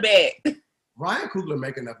note on the back? Ryan Coogler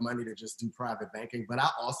make enough money to just do private banking, but I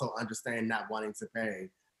also understand not wanting to pay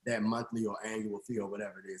that monthly or annual fee or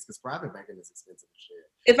whatever it is, because private banking is expensive as shit.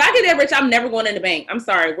 If I get that rich, I'm never going in the bank. I'm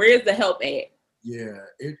sorry. Where is the help at? Yeah,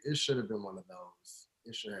 it should have been one of those.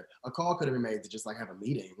 It should have. A call could have been made to just like have a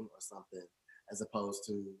meeting or something, as opposed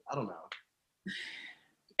to, I don't know.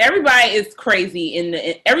 Everybody is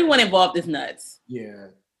crazy. Everyone involved is nuts. Yeah.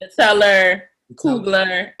 The teller,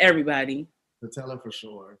 Coogler, everybody. The teller for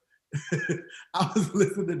sure. I was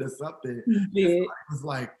listening to something. Yeah. It was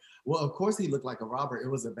like, well, of course he looked like a robber. It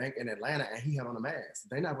was a bank in Atlanta and he had on a mask.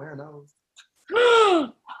 They not wearing those.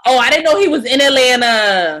 Oh, I didn't know he was in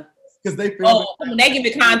Atlanta. Because they give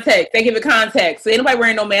it context. They give it context. So anybody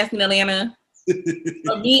wearing no mask in Atlanta?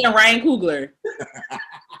 But me and Ryan Coogler.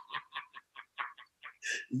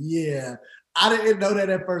 Yeah. I didn't know that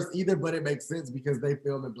at first either, but it makes sense because they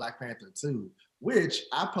filmed in Black Panther 2, which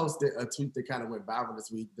I posted a tweet that kind of went viral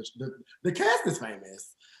this week. The cast is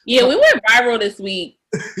famous. Yeah, we went viral this week.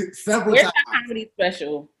 Several Where's times. that comedy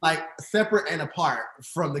special? Like separate and apart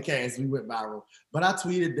from the cast, we went viral. But I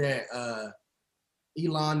tweeted that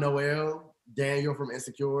Elon Noel, Daniel from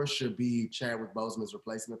Insecure, should be Chadwick Boseman's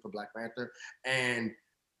replacement for Black Panther. And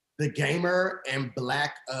the gamer and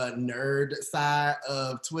black nerd side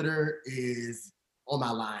of Twitter is on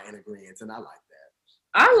my line in agreement, and I like that.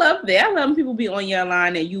 I love that. I love when people be on your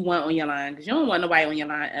line and you want on your line, because you don't want nobody on your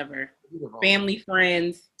line ever. Family,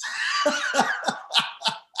 friends. Yeah,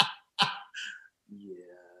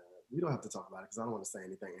 we don't have to talk about it because I don't want to say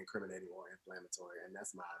anything incriminating or inflammatory, and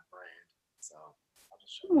that's my brand. So I'll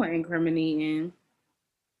just show you. More incriminating.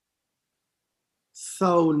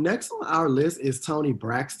 So next on our list is Toni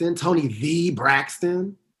Braxton. Toni V.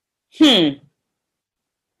 Braxton. Her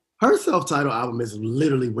self-titled album is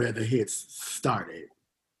literally where the hits started.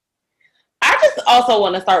 I just also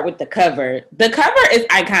want to start with the cover. The cover is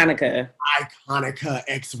Iconica. Iconica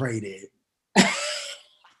X-rated.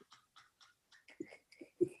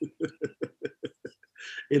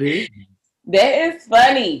 It is. That is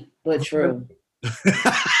funny, but true.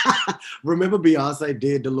 Remember Beyonce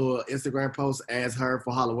did the little Instagram post as her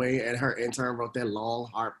for Halloween, and her intern wrote that long,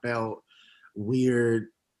 heartfelt, weird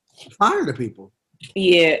fire to people.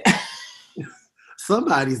 Yeah.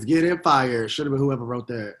 Somebody's getting fired. Should have been whoever wrote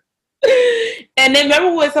that. And then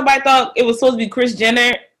remember when somebody thought it was supposed to be Kris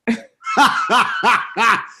Jenner?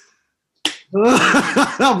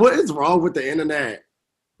 What is wrong with the internet?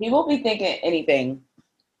 People be thinking anything.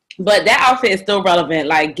 But that outfit is still relevant.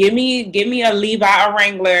 Like, give me a Levi or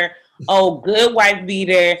Wrangler, good white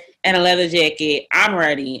beater, and a leather jacket. I'm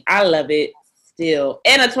ready. I love it still.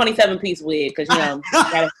 And a 27-piece wig, because,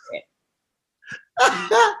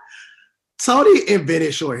 Tony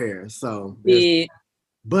invented short hair, so. Yeah.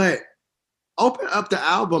 But open up the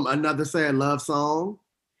album, Another Sad Love Song.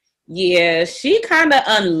 Yeah, she kind of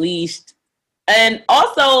unleashed. And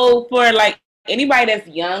also for, like, anybody that's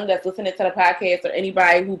young that's listening to the podcast, or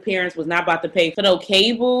anybody who parents was not about to pay for no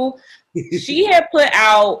cable, she had put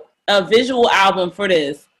out a visual album for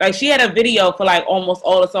this. Like, she had a video for like almost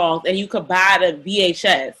all the songs, and you could buy the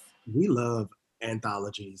VHS. We love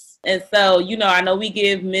anthologies. And so, I know we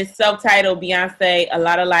give Miss Self-Titled Beyonce a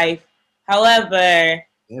lot of life. However,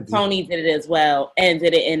 Tony did it as well, and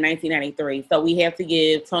did it in 1993. So we have to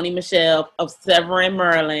give Tony Michelle of Severn,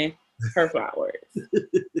 Maryland, her flowers.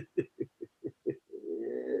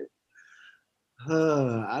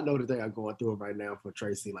 I know the thing I'm going through right now for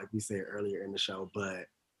Tracy, like we said earlier in the show, but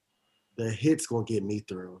the hit's gonna get me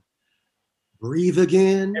through. Breathe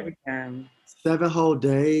Again. Every time. 7 Whole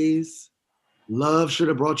Days. Love Should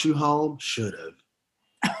Have Brought You Home. Should have.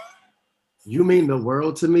 You Mean the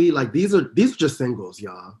World to Me. Like, these are just singles,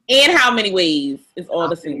 y'all. And How Many Ways is all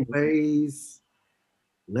the singles. Ways.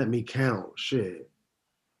 Let Me Count. Shit.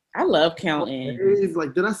 I love counting.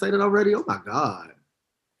 Like, did I say that already? Oh my God.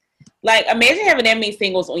 Like, imagine having that many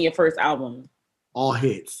singles on your first album. All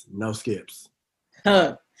hits, no skips.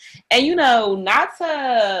 Huh. And, not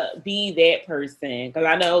to be that person, because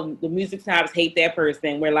I know the music snobs hate that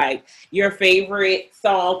person, where, like, your favorite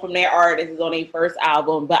song from that artist is on their first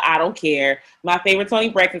album, but I don't care. My favorite Toni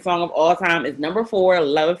Braxton song of all time is number 4,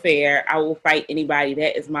 Love Affair. I will fight anybody.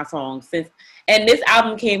 That is my song. And this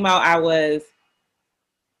album came out, I was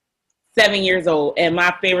 7 years old, and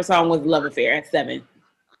my favorite song was Love Affair at 7.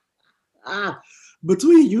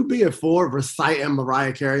 Between you being 4 reciting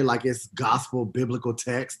Mariah Carey like it's gospel biblical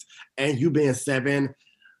text, and you being 7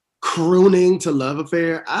 crooning to Love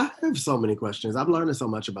Affair, I have so many questions. I'm learning so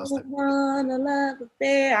much about stuff. Love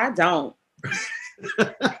Affair. I don't.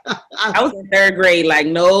 I was in 3rd grade, like,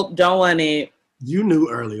 nope, don't want it. You knew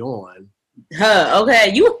early on.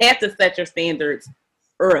 Okay, you have to set your standards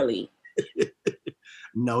early.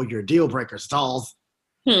 Know your deal breakers, dolls.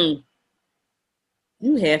 You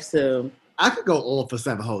have to. I could go on for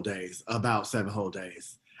 7 whole days, about 7 whole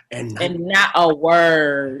days. And not a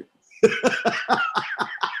word.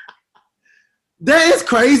 That is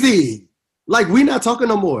crazy. Like, we not talking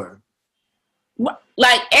no more.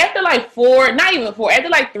 Like, after like 4, not even 4, after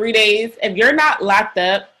like 3 days, if you're not locked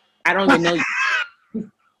up, I don't even know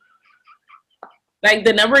you. Like,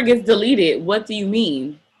 the number gets deleted. What do you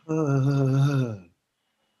mean?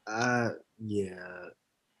 Yeah.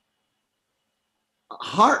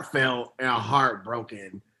 Heartfelt and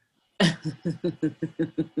heartbroken.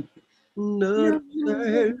 Nothing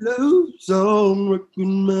love song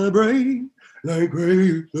wrecking my brain like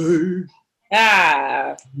crazy.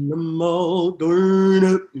 I'm all turned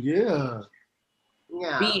up. Yeah.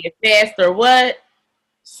 Be it fast or what?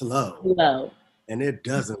 Slow. And it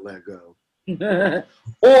doesn't let go.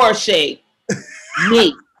 Or shake.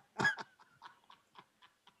 Me.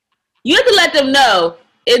 You have to let them know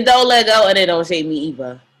it don't let go and it don't shake me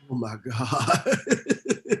either. Oh my God.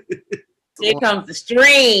 Here comes the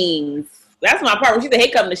strings. That's my part. When she said,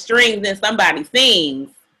 here come the strings, then somebody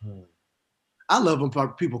sings. I love when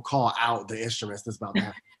people call out the instruments that's about to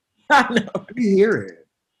happen. I know. You hear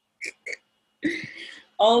it.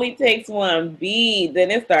 Only takes one beat,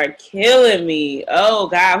 then it start killing me. Oh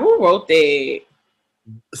God, who wrote that?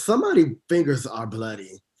 Somebody's fingers are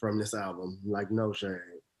bloody from this album. Like, no shade.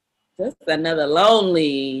 Just another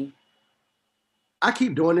lonely. I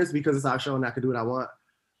keep doing this because it's our show and I can do what I want.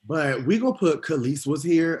 But we gonna put Khalees Was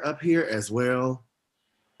Here up here as well.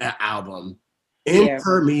 An album.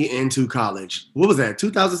 Enter Me Into College. What was that?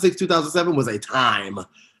 2006, 2007 was a time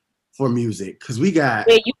for music. Because we got...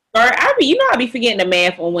 Wait, you know I be forgetting the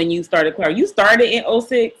math on when you started, Clark. You started in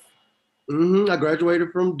 06? I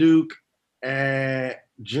graduated from Duke at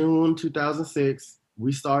June 2006.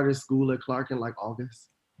 We started school at Clark in like August.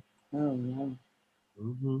 Oh, no.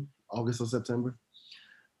 August or September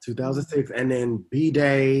 2006. And then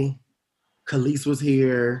B-Day, Khalees Was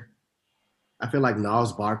Here. I feel like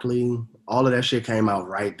Nas Barkley, all of that shit came out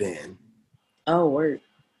right then. Oh, word.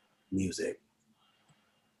 Music.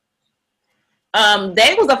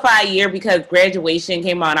 That was a 5-year because graduation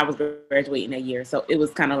came out and I was graduating that year. So it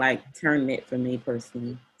was kind of like turning it for me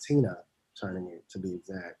personally. Tina turning it, to be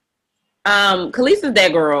exact. Khaleesi's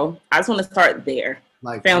that girl. I just want to start there.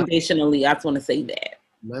 Like Foundationally, I just want to say that.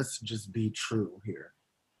 Let's just be true here.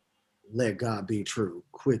 Let God be true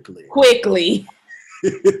quickly.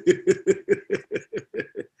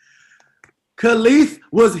 Khalees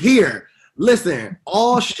was here. Listen,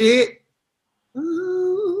 all shit.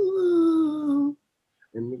 Ooh,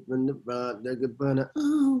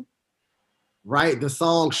 right, the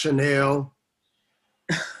song Chanel.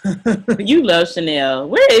 You love Chanel.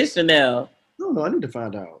 Where is Chanel? I don't know. I need to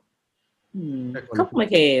find out. Couple of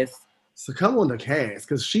casts. So come on the cast,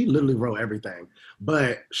 because she literally wrote everything.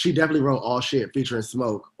 But she definitely wrote All Shit featuring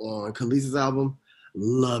Smoke on Khaleesi's album.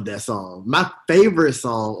 Love that song. My favorite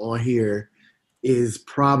song on here is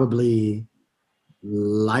probably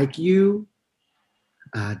Like You.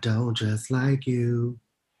 I don't just like you.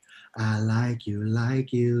 I like you,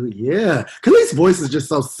 like you. Yeah. Khaleesi's voice is just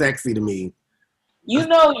so sexy to me. You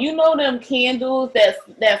know them candles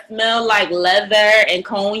that smell like leather and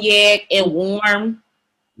cognac and warm.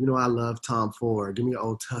 You know I love Tom Ford. Give me an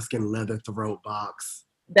old Tuscan leather throat box.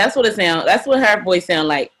 That's what it sounds. That's what her voice sounds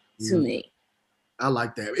like to me. I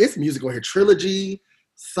like that. It's music on here. Trilogy,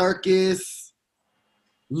 Circus,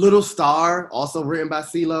 Little Star, also written by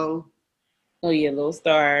CeeLo. Oh yeah, Little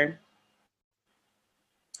Star.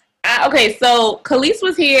 Okay, so Khalees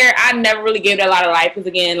was here. I never really gave that a lot of life because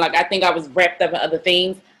again, like I think I was wrapped up in other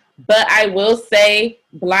things. But I will say,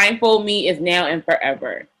 Blindfold Me is now and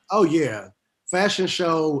forever. Oh yeah, fashion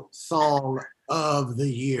show song of the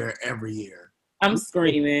year every year. I'm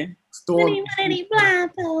screaming.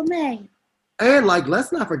 Blindfold me. And like,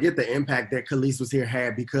 let's not forget the impact that Khalees was here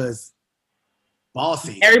had because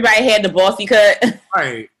bossy. Everybody had the bossy cut.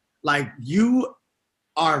 Right, like you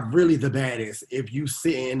are really the baddest if you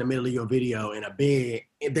sit in the middle of your video in a bed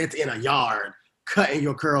that's in a yard cutting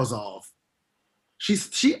your curls off.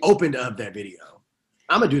 She opened up that video.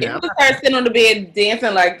 I'm gonna do that. It was her sitting on the bed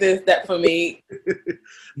dancing like this. That for me.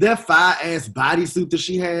 That fire-ass bodysuit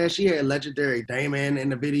that she had legendary Damon in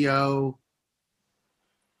the video.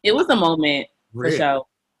 It was a moment for sure.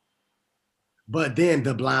 But then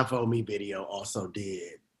the Blindfold Me video also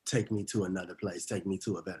did take me to another place, take me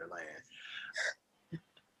to a better land.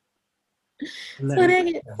 And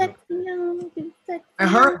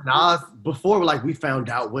her and Nas, before like we found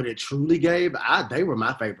out what it truly gave, they were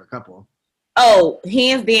my favorite couple. Oh,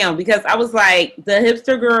 hands down, because I was like the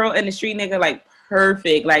hipster girl and the street nigga, like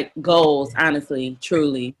perfect, like goals, honestly,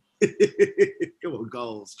 truly. It was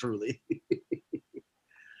goals, truly.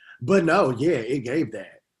 But no, yeah, it gave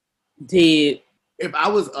that. Did. If I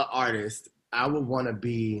was an artist, I would want to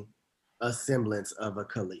be a semblance of a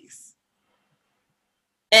Khalees.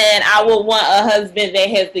 And I would want a husband that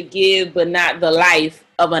has the give, but not the life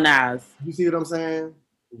of a Nas. You see what I'm saying?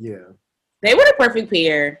 Yeah. They were the perfect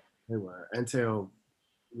pair. They were until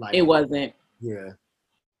like it wasn't. Yeah.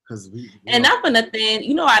 And not for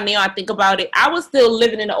nothing, now I think about it, I was still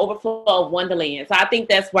living in the overflow of Wonderland. So I think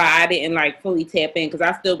that's why I didn't like fully tap in because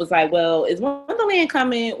I still was like, well, is Wonderland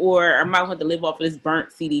coming or am I going to live off of this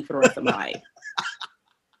burnt CD for the rest of my life?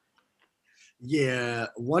 Yeah,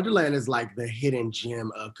 Wonderland is like the hidden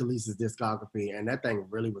gem of Khaleesi's discography, and that thing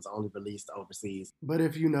really was only released overseas. But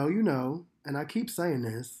if you know, you know, and I keep saying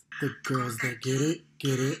this, the girls that get it,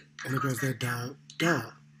 and the girls that don't.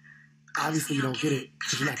 Obviously, you don't get it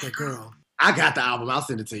because you're not that girl. I got the album. I'll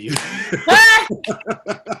send it to you.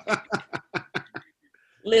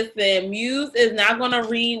 Listen, Muse is not going to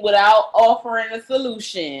read without offering a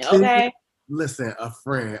solution, okay? Listen, a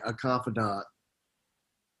friend, a confidant.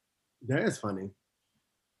 That is funny.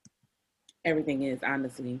 Everything is,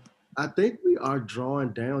 honestly. I think we are drawing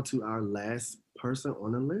down to our last person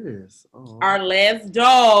on the list. Oh. Our last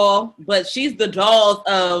doll, but she's the dolls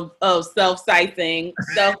of self-citing,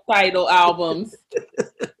 self-titled albums.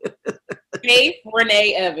 Faith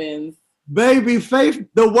Renee Evans. Baby, Faith,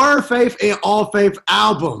 the word Faith in all Faith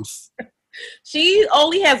albums. She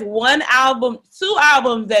only has one album, 2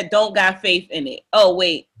 albums that don't got Faith in it. Oh,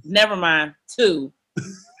 wait, never mind. 2.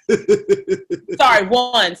 Sorry,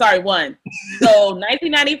 one. So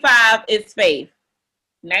 1995 is Faith.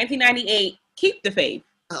 1998, Keep the Faith.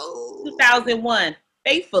 Oh. 2001,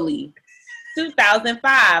 Faithfully.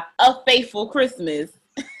 2005, A Faithful Christmas.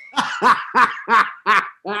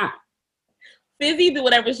 Fizzy do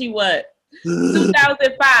whatever she wants.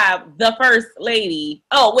 2005, The First Lady.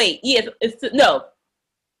 Oh wait, yes, no.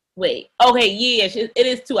 Wait, okay, yeah, it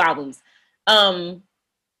is 2 albums.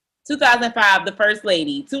 2005, The First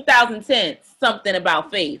Lady. 2010, Something About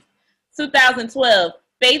Faith. 2012,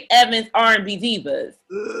 Faith Evans R&B Divas.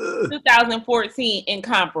 Ugh. 2014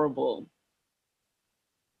 Incomparable.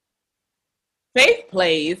 Faith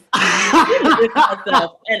plays.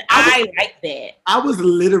 Herself, and I like that. I was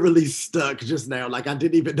literally stuck just now. Like I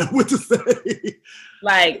didn't even know what to say.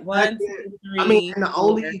 Like 1, 2, 3. I mean, and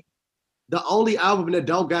four. the only album that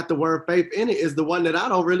don't got the word faith in it is the one that I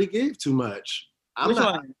don't really give too much. Which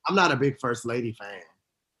one? I'm not a big First Lady fan.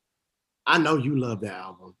 I know you love that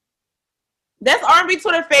album. That's R&B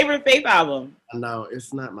Twitter favorite Faith album. I know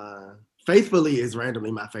it's not mine. Faithfully is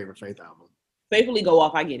randomly my favorite Faith album. Faithfully go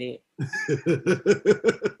off, I get it.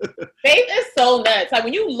 Faith is so nuts. Like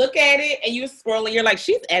when you look at it and you're scrolling, you're like,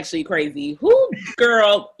 she's actually crazy. Who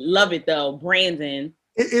girl love it though? Brandon.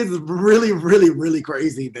 It is really, really, really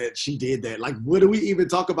crazy that she did that. Like, what do we even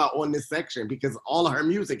talk about on this section? Because all of her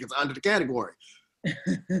music is under the category.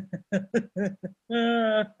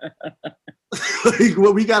 Like,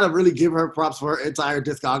 well, we gotta really give her props for her entire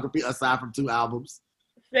discography aside from 2 albums.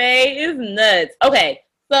 Faith is nuts. Okay,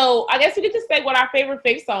 so I guess we could just say what our favorite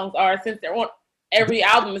Faith songs are since they're on every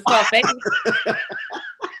album. It's called Faith.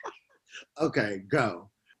 Okay, go.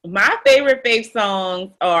 My favorite Faith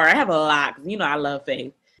songs are, I have a lot, 'cause you know I love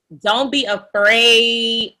Faith. Don't Be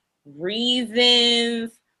Afraid,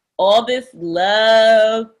 Reasons, All This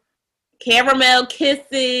Love, Caramel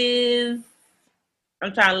Kisses.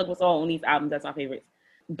 I'm trying to look what's all on these albums. That's my favorites.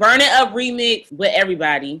 Burn It Up remix with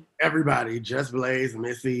everybody. Everybody, Just Blaze,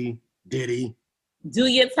 Missy, Diddy. Do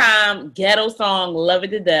Your Time, Ghetto Song, Love It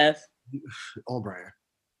to Death. On brand.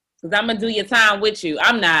 Because I'm going to do your time with you.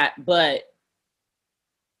 I'm not, but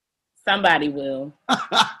somebody will. Yeah,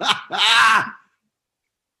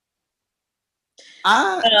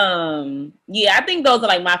 I think those are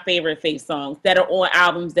like my favorite Faith songs that are on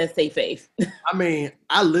albums that say Faith. I mean,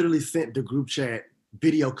 I literally sent the group chat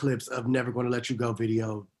video clips of Never Gonna Let You Go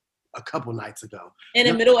video a couple nights ago. In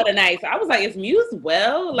the middle of the night. So I was like, is Muse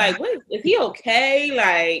well? Like, what is he okay?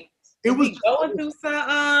 Like, It was he going through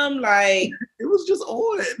something? Like, it was just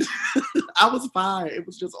on. I was fine. It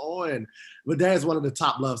was just on. But that is one of the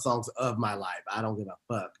top love songs of my life. I don't give a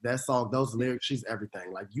fuck. That song, those lyrics, she's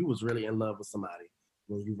everything. Like, you was really in love with somebody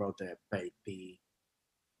when you wrote that Faith B.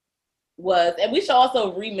 Was, and we should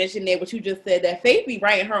also re-mention that what you just said, that Faith be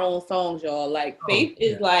writing her own songs, y'all. Like, Faith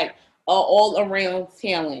is like an all-around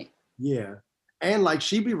talent. Yeah. And like,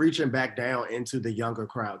 she be reaching back down into the younger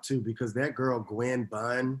crowd too, because that girl, Gwen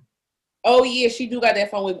Bunn. Oh yeah, she do got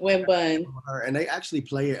that song with Gwen Bunn. And they actually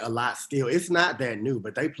play it a lot still. It's not that new,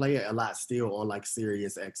 but they play it a lot still on like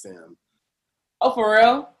Sirius XM. Oh, for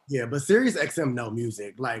real? Yeah, but Sirius XM no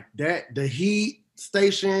music. Like that, the Heat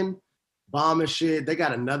station, Bomb and shit. They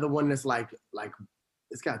got another one that's like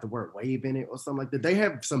it's got the word wave in it or something like that. They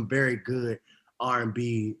have some very good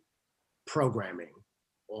R&B programming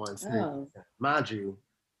on Sirius. Oh. Mind you,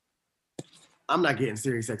 I'm not getting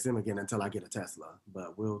Sirius XM again until I get a Tesla,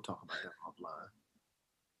 but we'll talk about that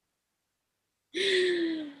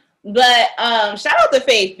offline. But shout out to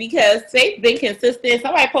Faith, because Faith been consistent.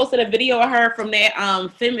 Somebody posted a video of her from that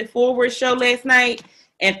Femme It Forward show last night,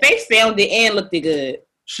 and Faith sounded and looked good.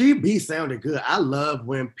 She be sounding good. I love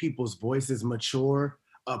when people's voices mature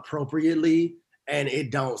appropriately and it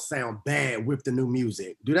don't sound bad with the new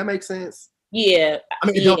music. Do that make sense? Yeah. I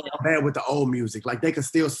mean, it don't sound bad with the old music. Like, they can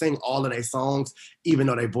still sing all of their songs, even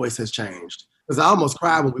though their voice has changed. Because I almost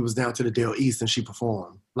cried when we was down to the Dale East and she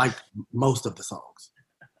performed, like, most of the songs.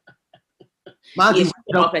 Mind you,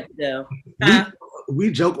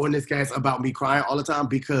 we joke on this cast about me crying all the time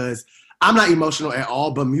because I'm not emotional at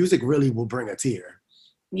all, but music really will bring a tear.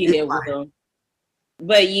 Yeah, it will.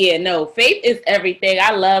 But yeah, no, Faith is everything.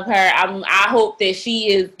 I love her. I hope that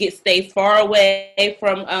she stays far away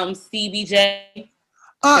from CBJ,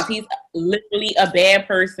 because he's literally a bad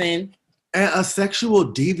person and a sexual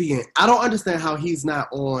deviant. I don't understand how he's not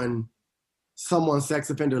on someone's sex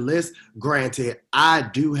offender list. Granted, I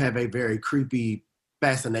do have a very creepy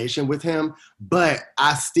fascination with him, but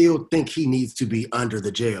I still think he needs to be under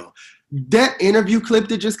the jail. That interview clip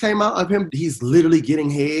that just came out of him, he's literally getting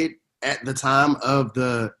head at the time of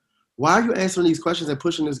the, why are you answering these questions and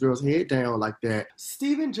pushing this girl's head down like that?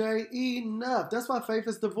 Stephen J. enough. That's why Faith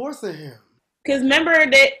is divorcing him. Because remember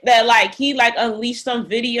that like he like unleashed some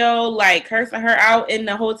video like cursing her out in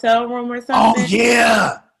the hotel room or something? Oh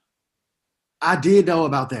yeah, I did know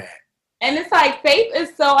about that. And it's like Faith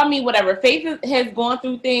is so, I mean, whatever. Faith has gone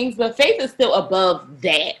through things, but Faith is still above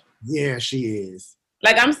that. Yeah, she is.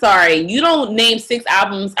 Like, I'm sorry, you don't name 6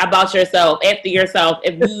 albums about yourself after yourself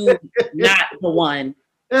if you not the one.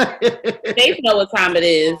 Faith know what time it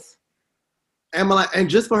is. And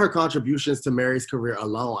just for her contributions to Mary's career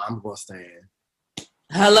alone, I'm gonna stand.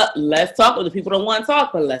 Hello, let's talk. The people don't want to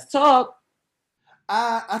talk, but let's talk.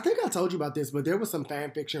 I think I told you about this, but there was some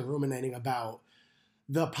fan fiction ruminating about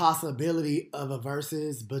the possibility of a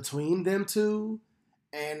versus between them two,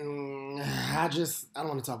 and I don't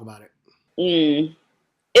want to talk about it.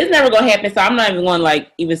 It's never gonna happen, so I'm not even gonna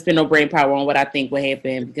even spend no brain power on what I think will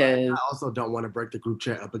happen because I also don't want to break the group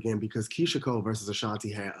chat up again because Keisha Cole versus Ashanti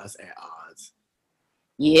had us at odds.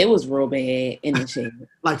 Yeah, it was real bad in the chat.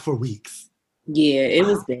 Like for weeks. Yeah, it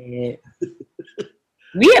was bad.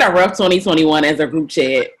 We had a rough 2021 as a group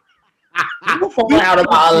chat. We were falling out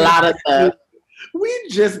about a lot of stuff. We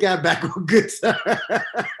just got back on good terms.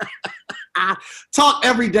 I talked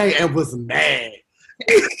every day and was mad.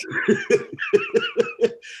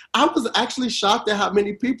 I was actually shocked at how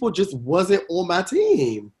many people just wasn't on my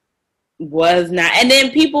team. Was not. And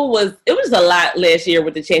then it was a lot last year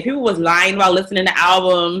with the chat. People was lying about listening to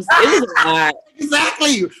albums. It was a lot.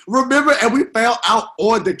 Exactly. Remember, and we found out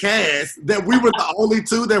on the cast that we were the only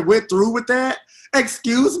two that went through with that.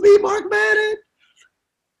 Excuse me, Mark Madden?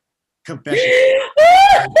 Confession.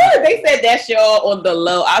 They said that show on the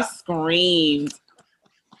low. I screamed.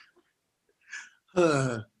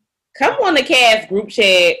 Come on the cast group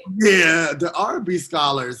chat. Yeah, the R&B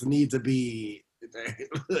scholars need to be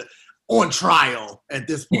on trial at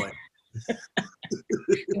this point.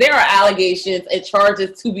 There are allegations and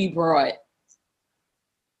charges to be brought.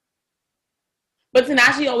 But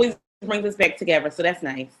Tanashi always brings us back together, so that's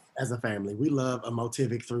nice. As a family, we love a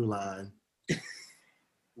motivic through line.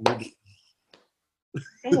 Come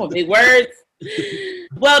on, big words.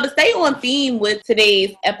 Well, to stay on theme with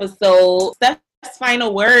today's episode, Steph's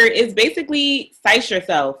final word is basically cite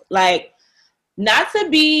yourself. Like, not to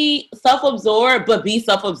be self-absorbed, but be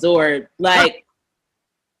self-absorbed. Like,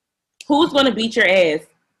 who's going to beat your ass?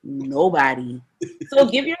 Nobody. So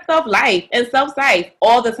give yourself life and self-sight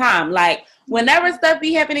all the time. Like, whenever stuff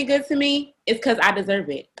be happening good to me, it's because I deserve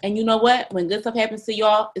it. And you know what? When good stuff happens to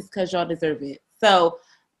y'all, it's because y'all deserve it. So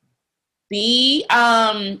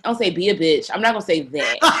I'll say be a bitch. I'm not going to say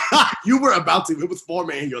that. You were about to. It was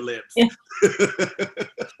forming in your lips. Cut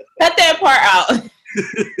that part out.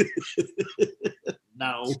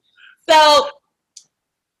 No. So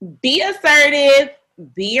be assertive,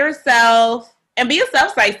 be yourself, and be a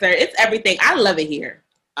self-sicer. It's everything. I love it here.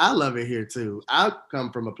 I love it here too. I come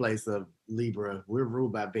from a place of Libra. We're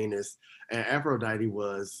ruled by Venus, and Aphrodite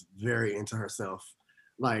was very into herself.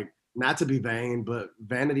 Like, not to be vain, but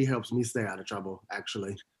vanity helps me stay out of trouble,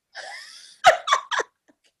 actually.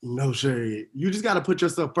 No shade. You just got to put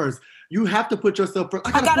yourself first. You have to put yourself first.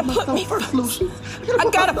 I gotta put me first, Lucius. I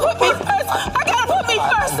gotta put me first. I gotta put me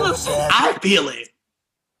first, Lucius. I feel it.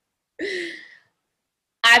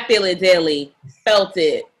 I feel it daily. Felt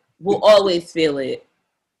it. Will always feel it.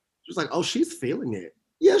 She's like, oh, she's feeling it.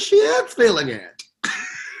 Yeah, she is feeling it. Feel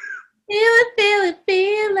it, feel it,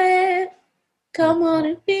 feel it. Come on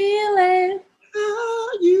and feel it.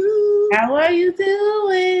 How are you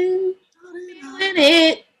doing? Feeling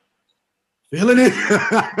it. Feeling it.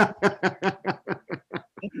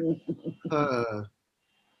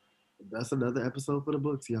 That's another episode for the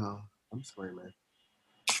books, y'all. I'm screaming.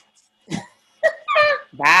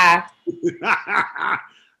 Bye.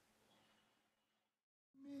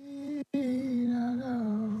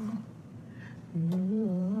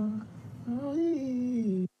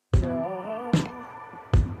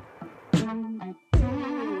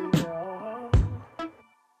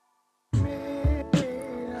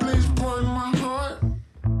 Please pardon my heart.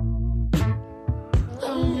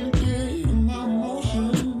 Let me get my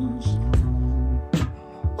emotions.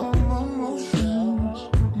 All my emotions.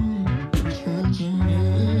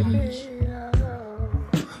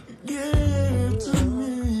 Give to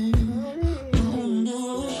me on the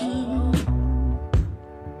ocean.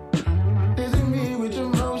 Isn't me with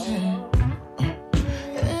emotion.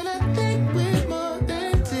 And I think we're more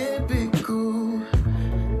than typical.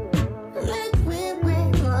 Like we're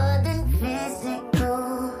more than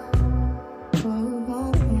physical.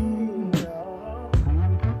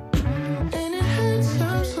 And it hurts,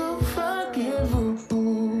 I'm so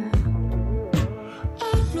forgivable. I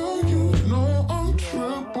know you know I'm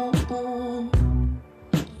trippable.